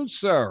afternoon,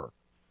 sir.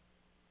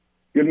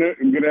 Good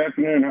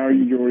afternoon. How are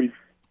you, Jordy?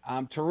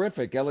 I'm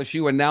terrific.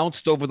 LSU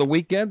announced over the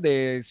weekend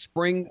the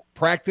spring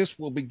practice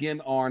will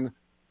begin on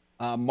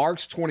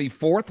March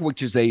 24th,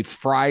 which is a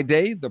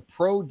Friday. The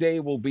pro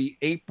day will be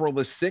April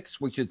the 6th,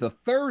 which is a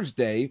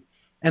Thursday.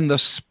 And the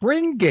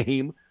spring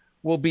game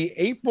will be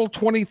April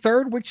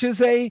 23rd, which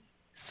is a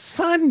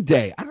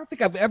Sunday. I don't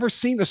think I've ever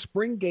seen a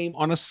spring game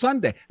on a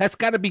Sunday. That's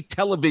got to be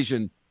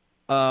television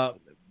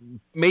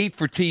made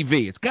for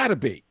TV. It's got to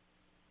be.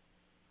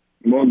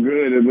 Well,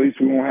 good. At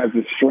least we won't have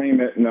to stream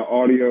it and the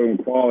audio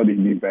and quality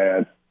be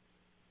bad.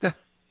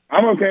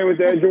 I'm okay with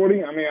that,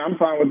 Jordy. I mean, I'm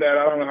fine with that.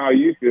 I don't know how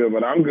you feel,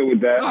 but I'm good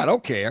with that. No, I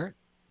don't care.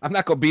 I'm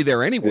not going to be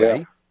there anyway.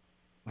 Yeah.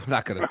 I'm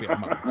not going to be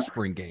on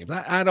spring games.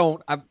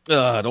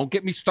 Don't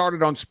get me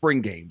started on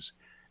spring games.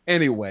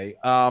 Anyway,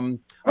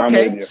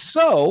 okay,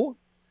 so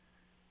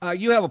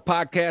you have a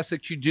podcast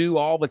that you do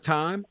all the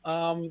time.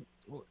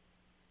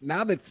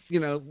 Now that,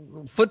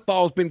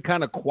 football's been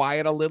kind of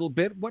quiet a little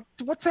bit,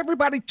 what's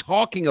everybody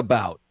talking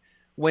about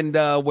when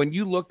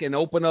you look and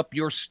open up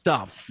your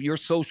stuff, your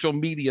social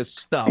media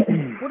stuff?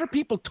 What are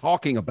people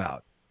talking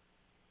about?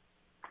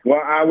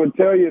 Well, I would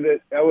tell you that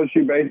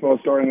LSU baseball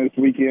starting this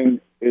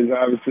weekend is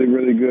obviously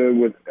really good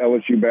with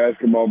LSU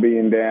basketball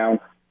being down,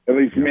 at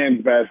least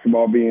men's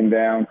basketball being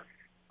down.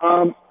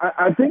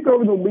 I think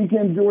over the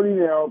weekend, Jordy,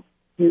 to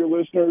your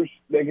listeners,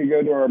 they could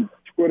go to our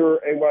Twitter,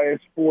 AYS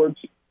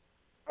Sports.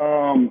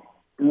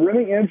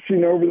 Really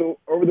interesting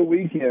over the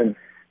weekend.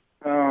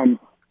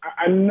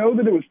 I know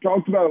that it was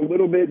talked about a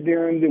little bit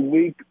during the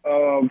week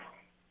of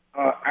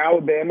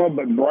Alabama,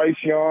 but Bryce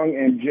Young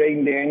and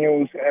Jaden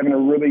Daniels having a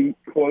really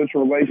close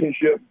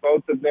relationship,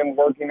 both of them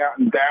working out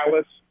in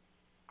Dallas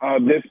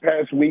this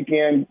past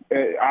weekend.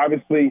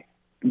 Obviously,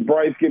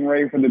 Bryce getting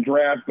ready for the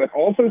draft, but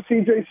also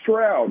C.J.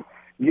 Stroud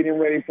getting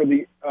ready for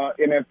the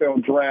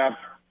NFL draft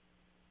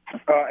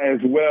as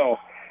well.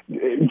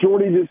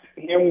 Jordy, just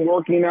him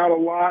working out a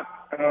lot.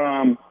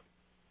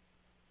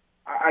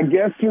 I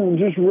guess to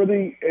just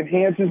really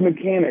enhance his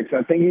mechanics.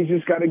 I think he's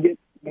just got to get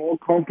more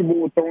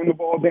comfortable with throwing the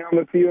ball down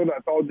the field. I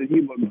thought that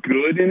he looked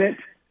good in it.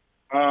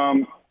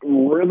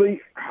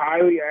 Really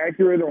highly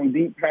accurate on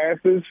deep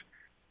passes.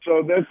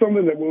 So that's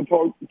something that we'll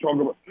talk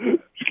about.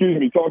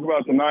 Talk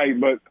about tonight.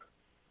 But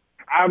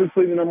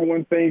obviously, the number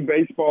one thing,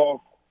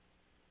 baseball,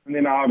 and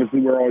then obviously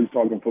we're always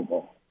talking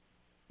football.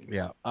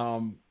 Yeah.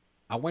 When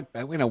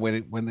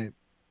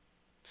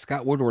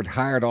Scott Woodward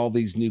hired all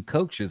these new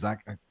coaches, I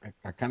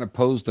kind of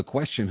posed the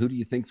question: who do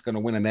you think is going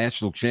to win a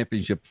national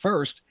championship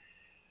first?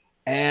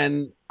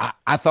 And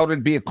I thought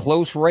it'd be a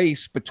close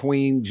race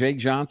between Jake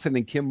Johnson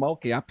and Kim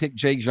Mulkey. I picked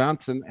Jake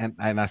Johnson,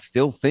 and I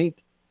still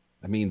think,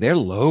 I mean, they're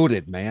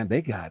loaded, man.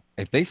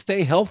 If they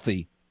stay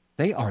healthy,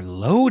 they are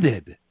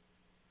loaded.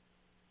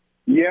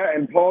 Yeah,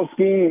 and Paul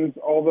Skeens,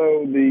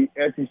 although the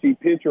SEC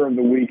pitcher of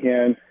the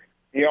weekend,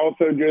 he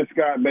also just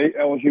got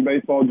LSU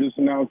baseball just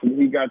announced that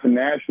he got the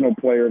national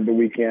player of the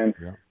weekend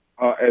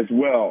as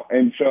well.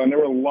 And there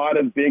were a lot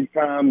of big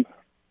time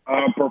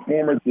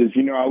performances.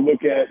 You know, I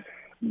look at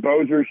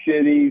Bossier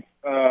City's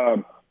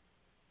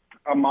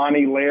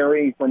Amani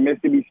Larry from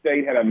Mississippi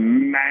State had a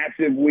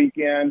massive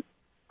weekend.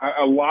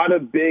 A lot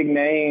of big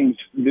names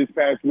this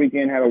past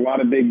weekend had a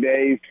lot of big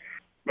days,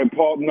 but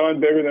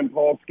none bigger than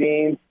Paul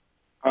Skeens.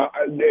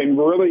 And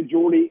really,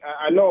 Jordy,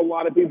 I know a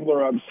lot of people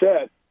are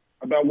upset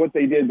about what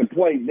they did to the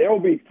plate. They'll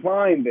be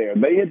fine there.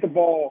 They hit the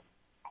ball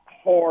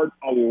hard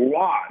a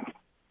lot.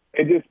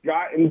 It just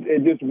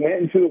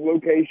went into the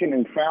location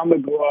and found the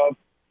glove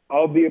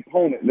of the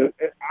opponent.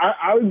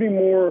 I would be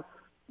more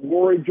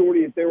worried,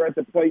 Jordy, if they were at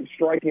the plate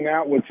striking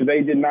out, which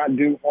they did not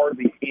do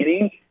hardly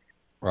any.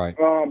 Right.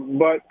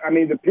 But, I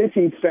mean, the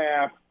pitching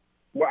staff,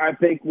 I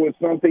think, was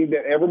something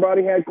that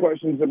everybody had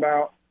questions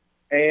about.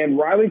 And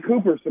Riley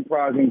Cooper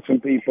surprising some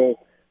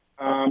people.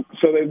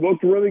 So they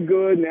looked really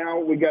good. Now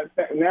we get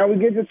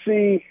to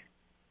see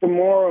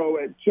tomorrow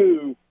at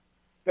 2,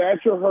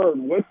 Thatcher Hurd.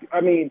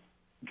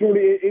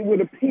 Jordy, it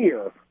would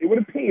appear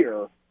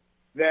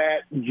that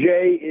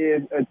Jay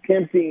is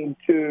attempting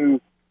to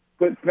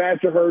put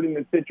Thatcher Hurd in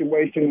the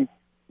situation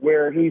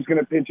where he's going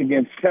to pitch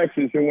against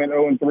Texas, who went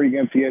 0-3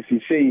 against the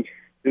SEC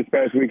this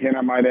past weekend,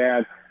 I might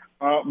add.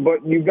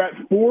 But you've got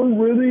 4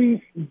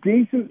 really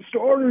decent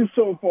starters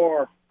so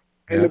far,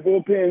 and the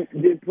bullpen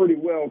did pretty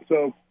well.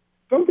 So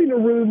something to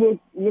really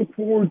look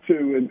forward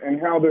to and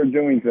how they're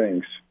doing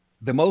things.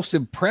 The most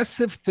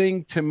impressive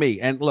thing to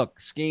me, and look,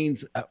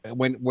 Skeens,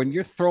 when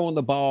you're throwing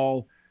the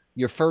ball,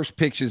 your first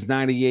pitch is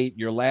 98,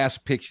 your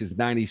last pitch is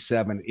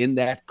 97 in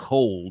that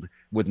cold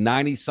with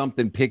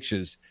 90-something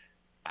pitches.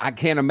 I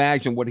can't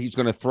imagine what he's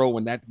going to throw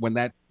when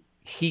that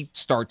heat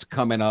starts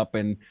coming up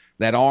and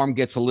that arm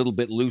gets a little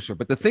bit looser.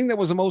 But the thing that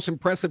was the most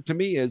impressive to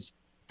me is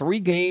 3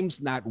 games,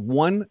 not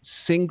one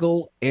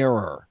single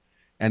error.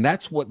 And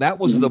that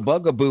was the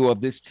bugaboo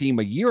of this team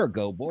a year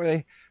ago.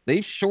 Boy,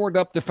 they shored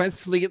up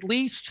defensively, at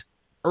least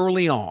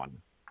early on.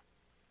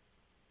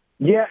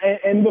 Yeah,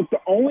 and look,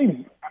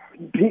 and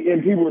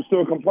people were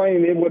still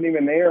complaining it wasn't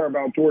even there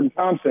about Jordan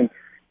Thompson.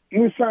 He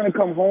was trying to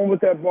come home with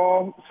that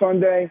ball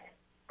Sunday,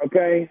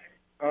 okay?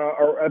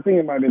 Or I think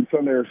it might have been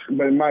Sunday,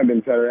 but it might have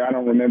been Saturday. I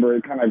don't remember.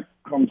 It kind of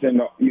comes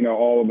into,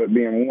 all of it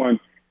being one.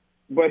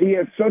 But he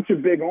has such a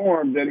big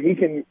arm that he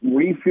can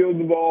refield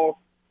the ball,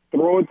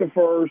 throw it to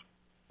first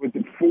with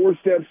the 4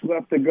 steps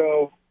left to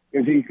go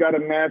because he's got a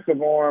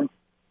massive arm.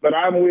 But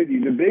I'm with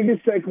you. The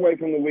biggest takeaway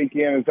from the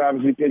weekend is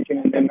obviously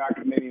pitching and then not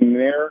committing an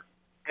error.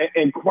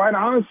 And quite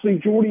honestly,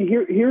 Jordy,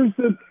 here's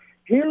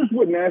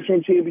what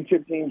national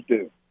championship teams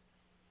do.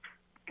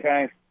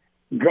 Okay?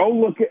 Go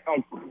look at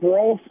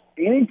across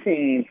any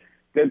team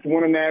that's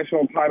won a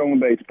national title in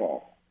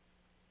baseball.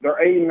 Their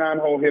 8 and 9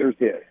 hole hitters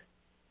hit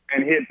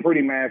and hit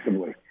pretty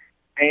massively.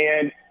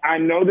 And I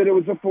know that it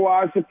was a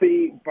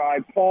philosophy by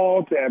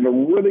Paul to have a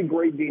really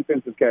great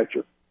defensive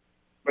catcher.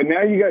 But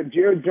now you got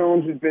Jared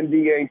Jones, who's been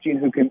DHing,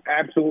 who can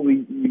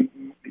absolutely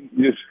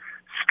just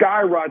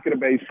skyrocket a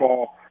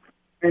baseball.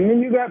 And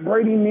then you got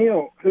Brady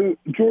Neal, who,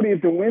 Jordy,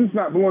 if the wind's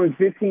not blowing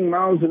 15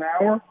 miles an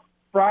hour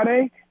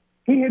Friday,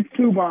 he hits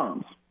 2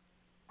 bombs.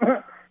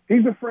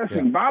 He's a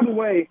freshman, by the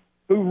way,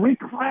 who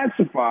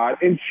reclassified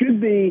and should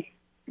be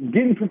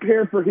getting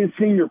prepared for his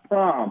senior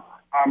prom,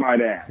 I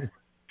might add.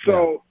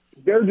 So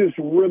they're just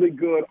really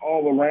good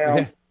all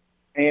around.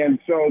 And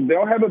so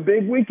they'll have a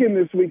big weekend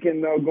this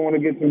weekend, though, going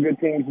against some good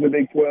teams in the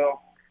Big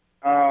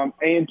 12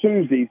 and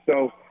Tuesday.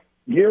 So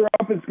gear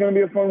up. It's going to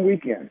be a fun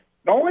weekend.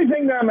 The only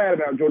thing that I'm mad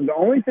about, Jordan,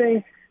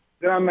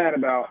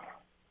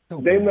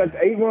 they left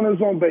 8 runners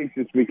on base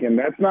this weekend.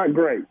 That's not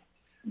great.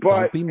 But,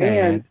 don't be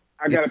mad.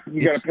 And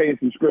you got to pay a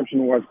subscription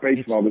to watch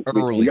baseball this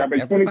weekend. You got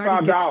to pay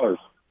 $25.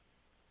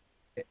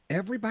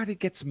 Everybody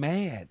gets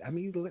mad. I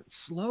mean,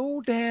 slow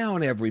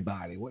down,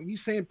 everybody. What are you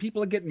saying?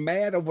 People are getting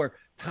mad over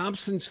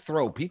Thompson's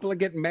throw. People are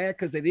getting mad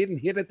because they didn't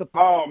hit at the.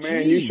 Oh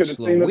man, you should have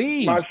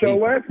seen my show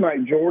last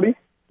night, Jordy.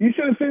 You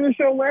should have seen the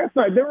show last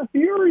night. They were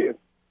furious.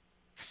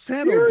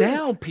 Settle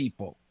down,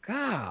 people.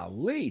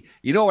 Golly,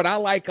 you know what I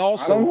like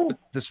also?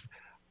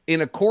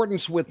 In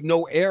accordance with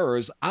no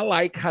errors, I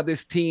like how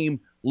this team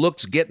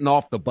looks getting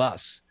off the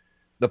bus.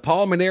 The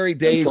Palmineri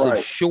days right.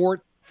 of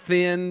short,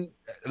 thin,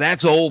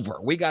 that's over.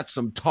 We got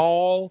some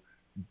tall,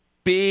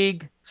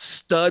 big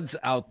studs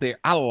out there.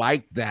 I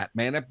like that,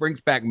 man. That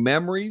brings back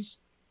memories.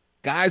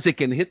 Guys that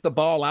can hit the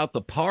ball out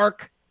the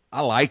park.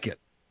 I like it.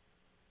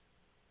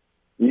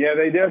 Yeah,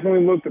 they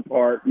definitely looked the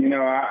part.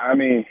 I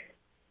mean,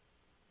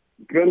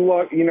 good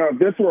luck. If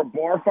this were a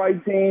bar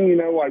fight team,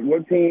 like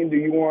what team do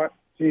you want,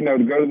 to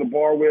go to the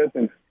bar with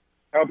and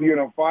help you in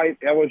a fight?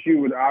 LSU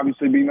would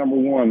obviously be number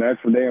one.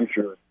 That's for damn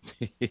sure.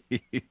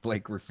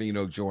 Blake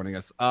Ruffino joining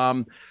us.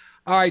 All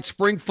right,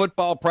 spring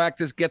football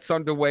practice gets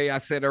underway. I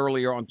said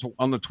earlier on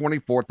the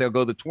 24th. They'll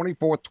go the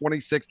 24th,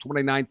 26th,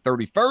 29th,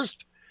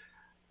 31st.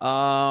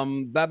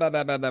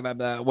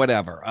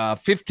 Whatever.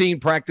 15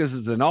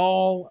 practices in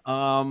all.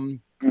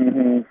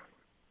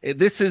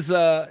 This is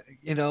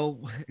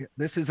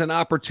this is an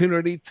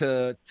opportunity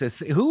to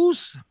see who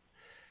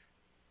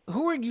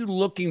are you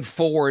looking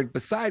forward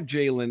besides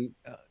Jaden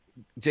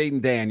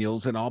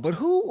Daniels and all, but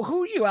who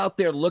are you out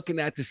there looking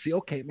at to see?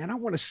 Okay, man, I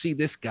want to see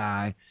this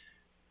guy.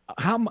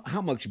 How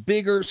much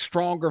bigger,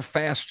 stronger,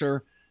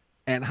 faster,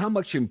 and how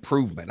much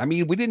improvement? I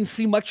mean, we didn't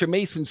see much of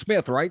Mason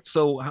Smith, right?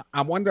 So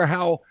I wonder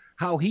how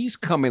he's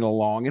coming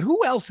along, and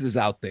who else is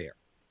out there?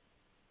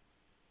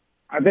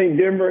 I think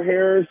Denver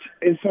Harris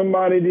is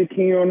somebody to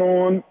key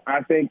on.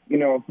 I think,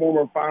 a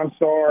former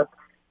five-star,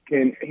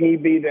 can he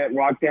be that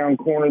lockdown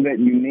corner that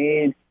you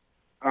need?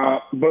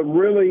 But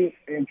really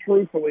and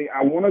truthfully,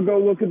 I want to go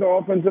look at the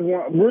offensive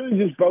line, really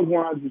just both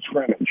lines of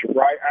scrimmage,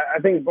 right? I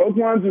think both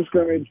lines of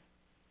scrimmage,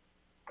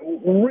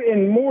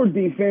 and more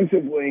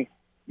defensively,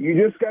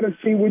 you just got to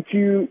see what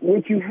you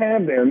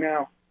have there.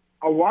 Now,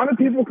 a lot of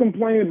people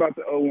complained about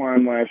the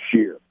O-line last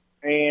year,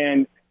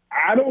 and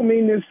I don't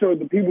mean this to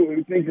the people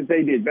who think that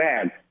they did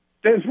bad.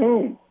 Says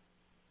whom?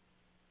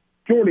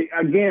 Jordy,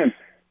 again,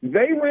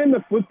 they ran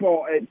the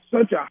football at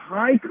such a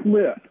high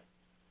clip.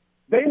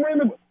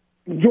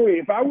 Jordy,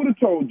 if I would have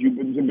told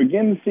you to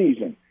begin the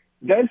season,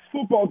 that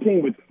football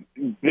team with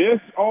this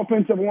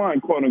offensive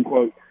line, quote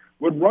unquote,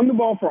 would run the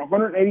ball for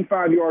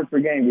 185 yards per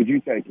game, would you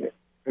take it?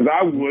 Because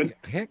I would.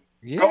 Heck,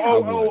 yeah.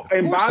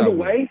 And by the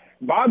way,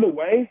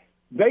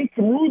 they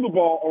threw the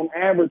ball on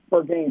average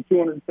per game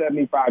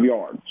 275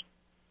 yards.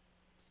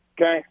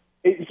 Okay?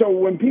 So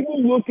when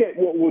people look at,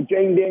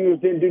 Jaden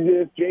Daniels didn't do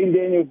this, Jaden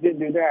Daniels didn't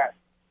do that,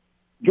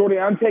 Jordy,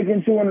 I'm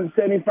taking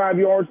 275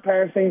 yards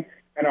passing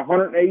and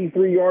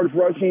 183 yards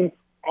rushing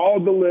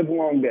all the live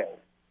long day.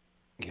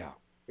 Yeah.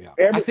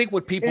 I think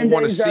what people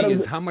want to see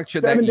is how much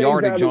of that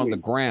yardage on the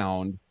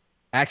ground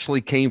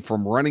actually came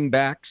from running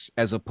backs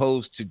as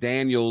opposed to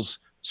Daniels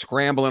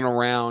scrambling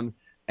around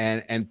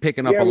and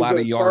picking up a lot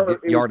of yardage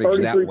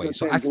that way.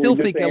 So I still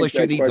think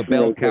LSU needs a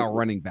bell cow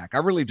running back. I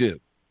really do.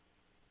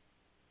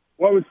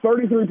 Well, it was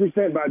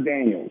 33% by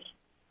Daniels.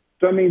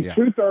 So, I mean,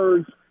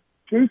 two-thirds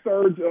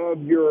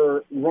of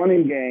your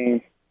running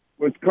game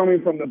was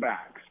coming from the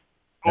backs.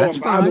 That's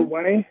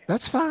fine.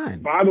 That's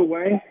fine. By the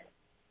way,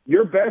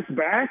 your best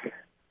back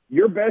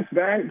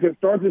to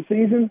start the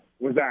season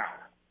was out.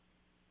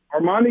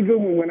 Armani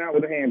Goodwin went out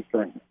with a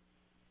hamstring.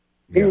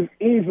 He was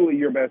easily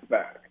your best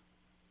back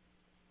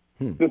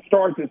to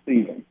start the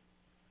season.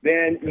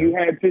 Then you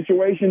had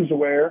situations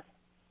where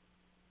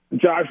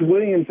Josh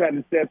Williams had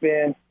to step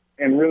in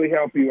and really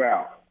help you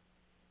out.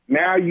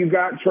 Now you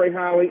got Trey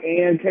Holly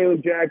and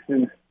Caleb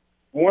Jackson.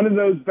 One of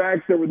those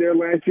backs that were there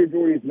last year,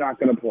 Jordy, is not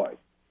going to play.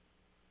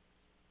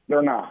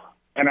 They're not.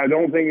 And I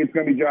don't think it's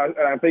going to be Josh.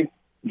 I think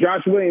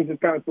Josh Williams has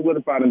kind of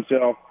solidified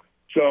himself.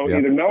 So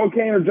either Noah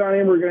Cain or John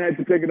Emery are going to have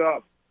to pick it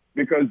up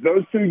because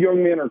those two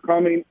young men are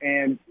coming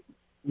and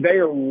they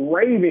are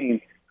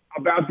raving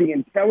about the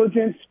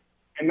intelligence,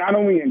 and not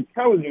only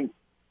intelligence,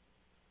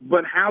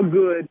 but how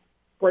good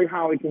Trey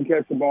Holly can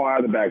catch the ball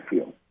out of the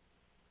backfield.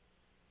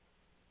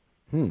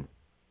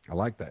 I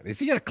like that. Is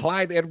he a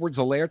Clyde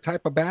Edwards-Helaire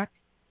type of back?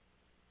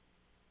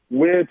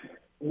 With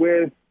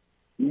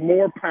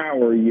more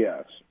power,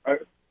 yes.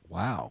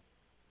 Wow.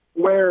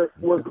 Where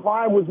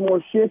Clyde was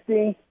more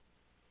shifty,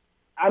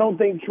 I don't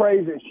think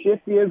Trey's as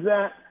shifty as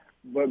that,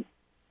 but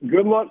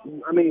good luck.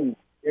 I mean,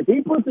 if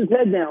he puts his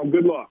head down,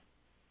 good luck.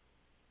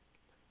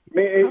 I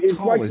mean, it's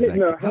like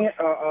hitting a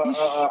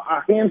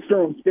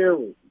hamster on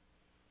steroids.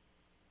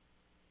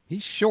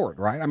 He's short,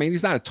 right? I mean,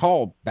 he's not a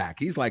tall back.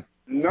 He's like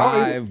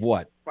 5'7",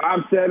 5'8".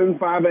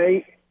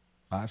 5'7",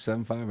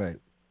 5'8".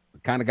 The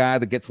kind of guy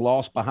that gets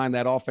lost behind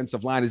that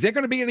offensive line. Is there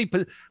going to be any?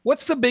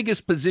 What's the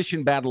biggest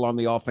position battle on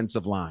the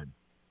offensive line?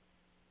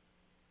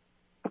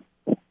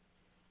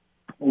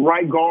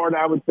 Right guard,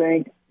 I would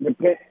think.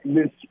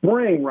 The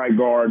spring right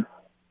guard.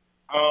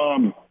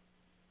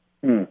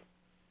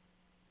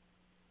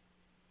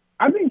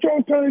 I think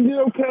Charles Turner did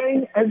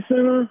okay at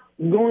center,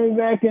 going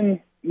back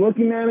and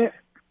looking at it.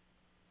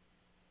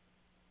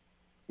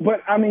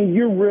 But, I mean,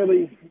 you're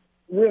really,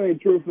 really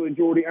truthfully,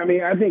 Jordy, I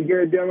mean, I think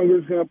Garrett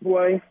Dellinger's going to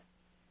play,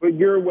 but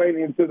you're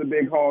waiting until the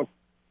big hoss,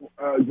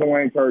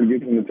 Dwayne Turner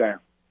gets into town.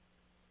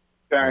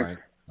 Okay? Right.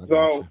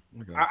 So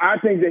I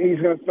think that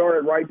he's going to start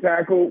at right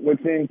tackle, which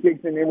then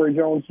kicks in Emory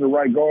Jones to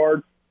right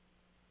guard.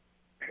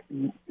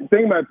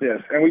 think about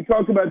this, and we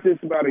talked about this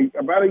about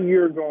a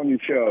year ago on your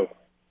show,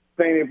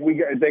 saying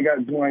if they got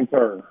Dwayne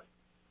Turner.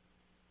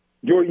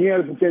 Jordan, you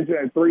had the potential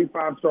to have 3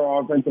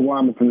 5-star offensive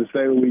linemen from the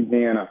state of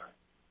Louisiana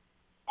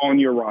on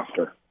your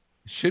roster.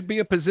 Should be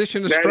a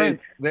position of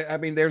strength. I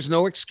mean, there's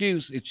no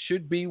excuse. It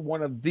should be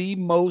one of the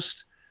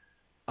most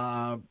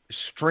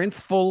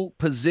strengthful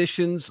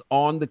positions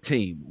on the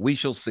team. We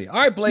shall see. All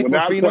right, Blake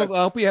Ruffino,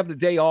 I hope you have the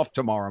day off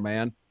tomorrow,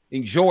 man.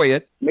 Enjoy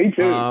it. Me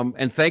too.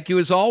 And thank you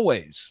as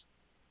always.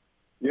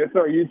 Yes,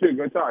 sir. You too.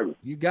 Go Tigers.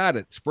 You got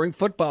it. Spring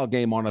football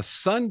game on a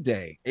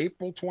Sunday,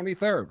 April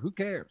 23rd. Who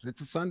cares?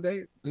 It's a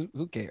Sunday.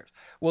 Who cares?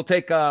 We'll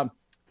take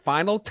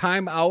final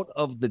timeout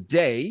of the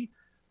day.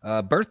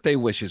 Birthday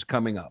wishes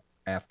coming up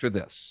after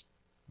this.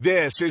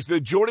 This is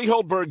the Jordy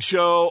Holtberg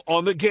Show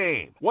on the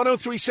Game.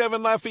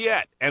 103.7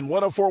 Lafayette and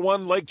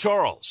 104.1 Lake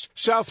Charles,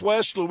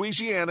 Southwest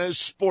Louisiana's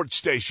sports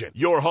station.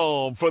 Your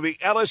home for the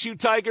LSU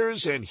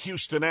Tigers and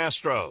Houston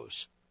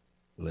Astros.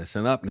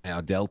 Listen up now.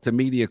 Delta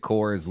Media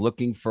Corps is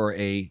looking for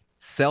a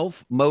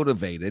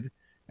self-motivated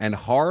and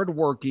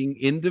hardworking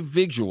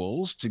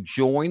individuals to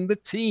join the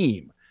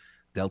team.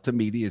 Delta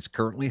Media is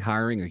currently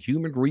hiring a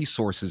human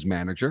resources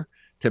manager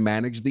to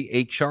manage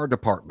the HR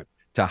department,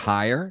 to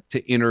hire,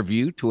 to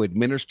interview, to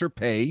administer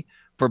pay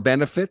for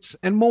benefits,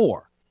 and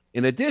more.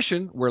 In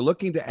addition, we're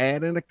looking to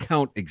add an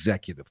account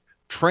executive.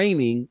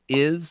 Training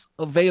is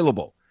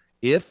available.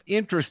 If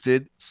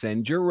interested,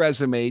 send your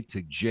resume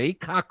to Jay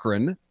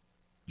Cochran,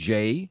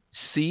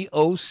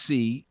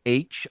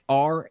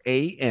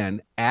 JCOCHRAN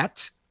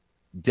at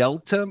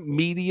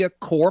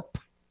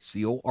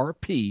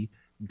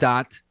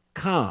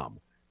deltamediacorp.com.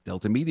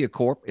 Delta Media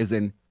Corp is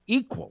an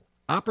equal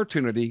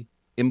opportunity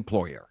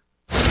employer.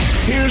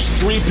 Here's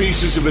 3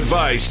 pieces of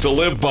advice to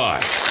live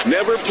by.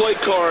 Never play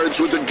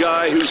cards with a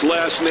guy whose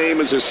last name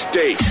is a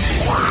state.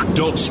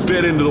 Don't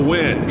spit into the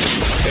wind.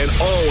 And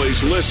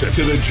always listen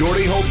to the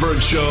Jordy Holtberg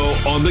Show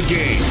on the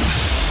Game.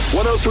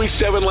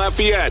 103.7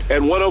 Lafayette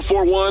and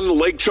 104.1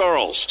 Lake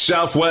Charles,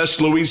 Southwest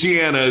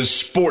Louisiana's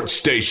sports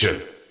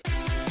station.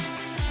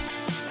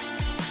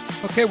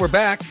 Okay, we're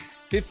back.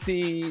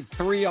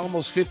 53,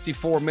 almost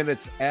 54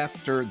 minutes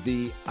after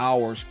the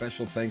hour.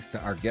 Special thanks to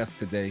our guest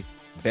today,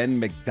 Ben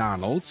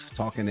McDonald,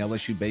 talking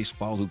LSU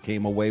baseball, who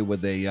came away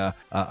with a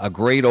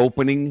great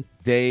opening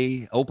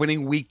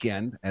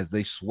weekend as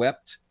they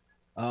swept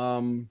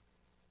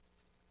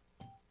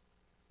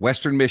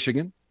Western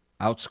Michigan,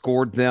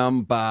 outscored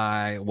them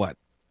by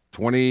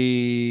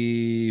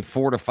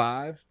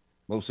 24-5.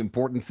 Most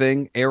important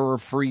thing,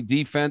 error-free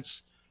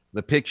defense.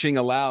 The pitching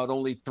allowed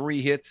only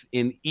 3 hits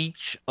in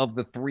each of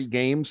the 3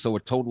 games, so a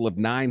total of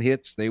 9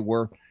 hits.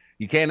 You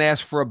can't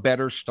ask for a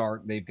better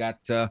start. They've got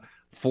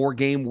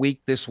 4-game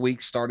week this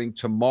week, starting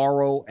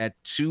tomorrow at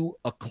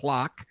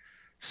 2:00.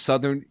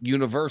 Southern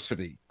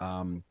University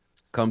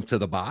comes to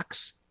the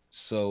box,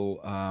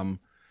 so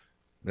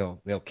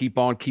they'll keep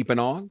on keeping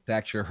on.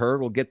 Thatcher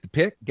Hurd will get the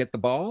pick, get the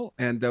ball,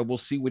 and we'll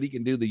see what he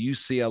can do. The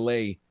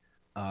UCLA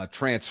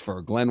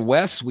transfer. Glenn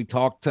West, we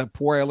talked to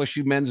poor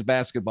LSU men's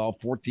basketball,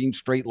 14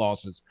 straight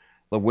losses.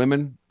 The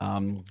women,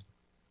 25-1,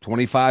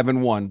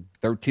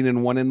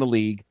 13-1 in the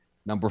league,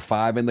 number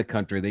 5 in the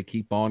country. They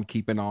keep on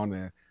keeping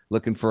on,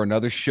 looking for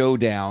another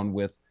showdown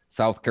with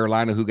South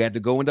Carolina, who had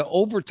to go into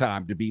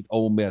overtime to beat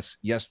Ole Miss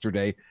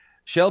yesterday.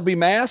 Shelby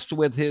Mast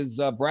with his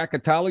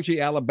bracketology,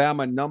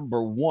 Alabama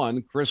number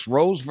 1. Chris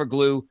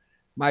Roseverglue,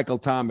 Michael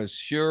Thomas,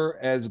 sure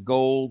as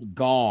gold,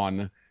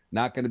 gone.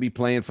 Not going to be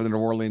playing for the New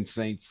Orleans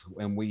Saints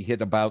when we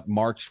hit about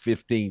March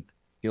 15th.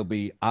 He'll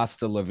be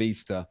hasta la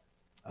vista.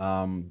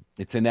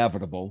 It's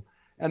inevitable.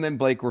 And then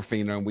Blake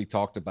Ruffino, and we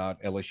talked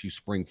about LSU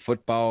spring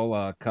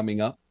football coming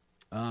up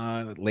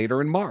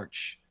later in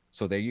March.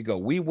 So there you go.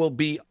 We will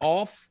be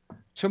off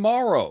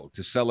tomorrow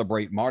to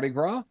celebrate Mardi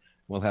Gras.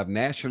 We'll have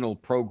national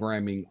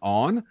programming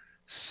on.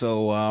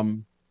 So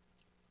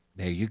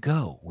there you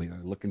go. We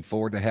are looking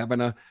forward to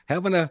having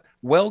a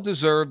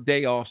well-deserved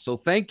day off. So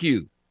thank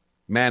you,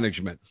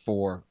 management,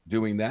 for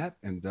doing that,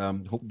 and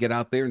hope to get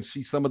out there and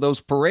see some of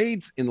those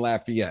parades in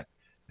Lafayette.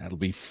 That'll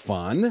be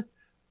fun.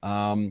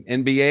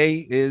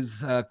 NBA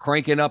is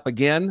cranking up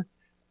again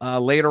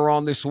later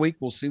on this week.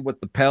 We'll see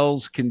what the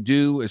Pels can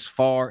do as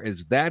far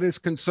as that is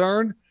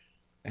concerned,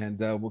 and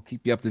we'll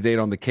keep you up to date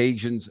on the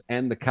Cajuns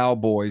and the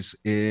Cowboys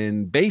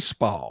in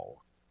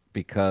baseball,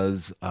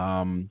 because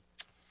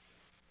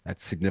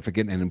that's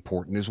significant and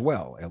important as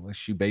well.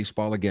 LSU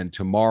baseball again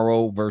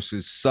tomorrow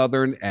versus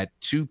Southern at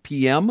 2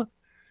 p.m.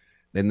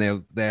 Then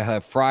they'll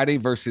have Friday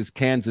versus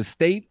Kansas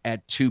State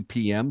at 2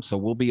 p.m. So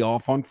we'll be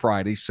off on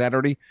Friday.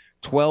 Saturday,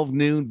 12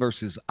 noon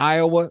versus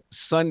Iowa.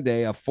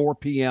 Sunday at 4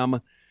 p.m.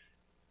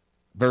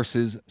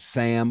 versus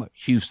Sam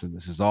Houston.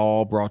 This is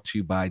all brought to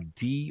you by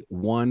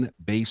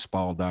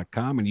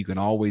D1Baseball.com. And you can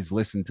always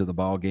listen to the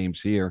ball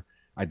games here,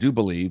 I do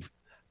believe,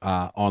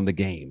 on the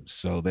game.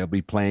 So they'll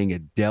be playing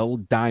at Dell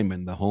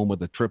Diamond, the home of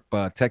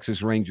the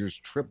Texas Rangers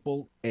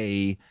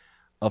AAA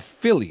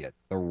affiliate,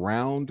 the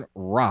Round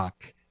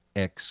Rock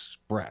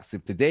Express.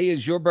 If today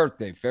is your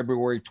birthday,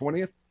 February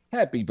 20th,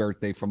 happy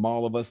birthday from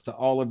all of us to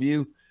all of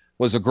you.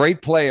 Was a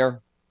great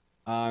player,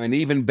 and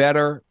even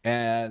better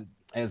as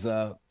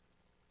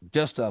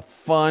just a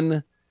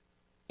fun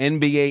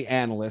NBA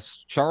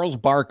analyst, Charles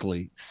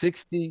Barkley,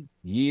 60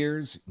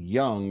 years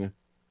young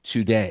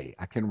today.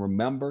 I can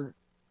remember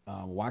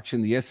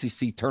watching the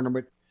SEC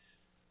tournament,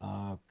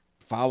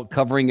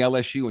 covering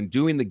LSU and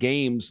doing the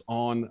games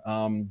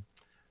on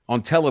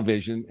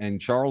television.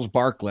 And Charles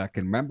Barkley, I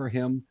can remember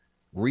him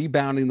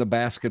rebounding the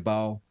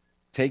basketball,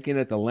 taking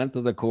it the length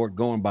of the court,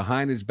 going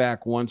behind his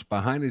back once,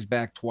 behind his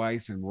back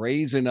twice, and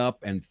raising up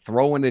and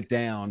throwing it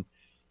down.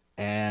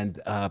 And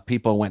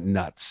people went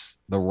nuts.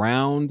 The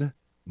round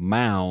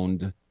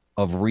mound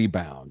of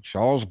rebound.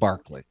 Charles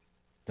Barkley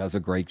does a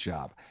great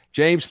job.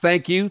 James,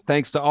 thank you.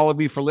 Thanks to all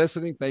of you for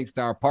listening. Thanks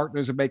to our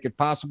partners who make it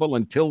possible.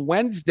 Until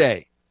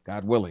Wednesday,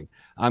 God willing,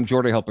 I'm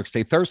Jordy Hultberg.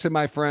 Stay thirsty,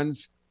 my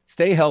friends.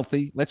 Stay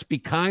healthy. Let's be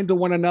kind to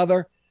one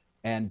another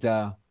and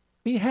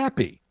be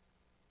happy.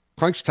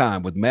 Crunch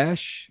time with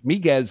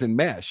Miguez and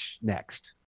Mesh next.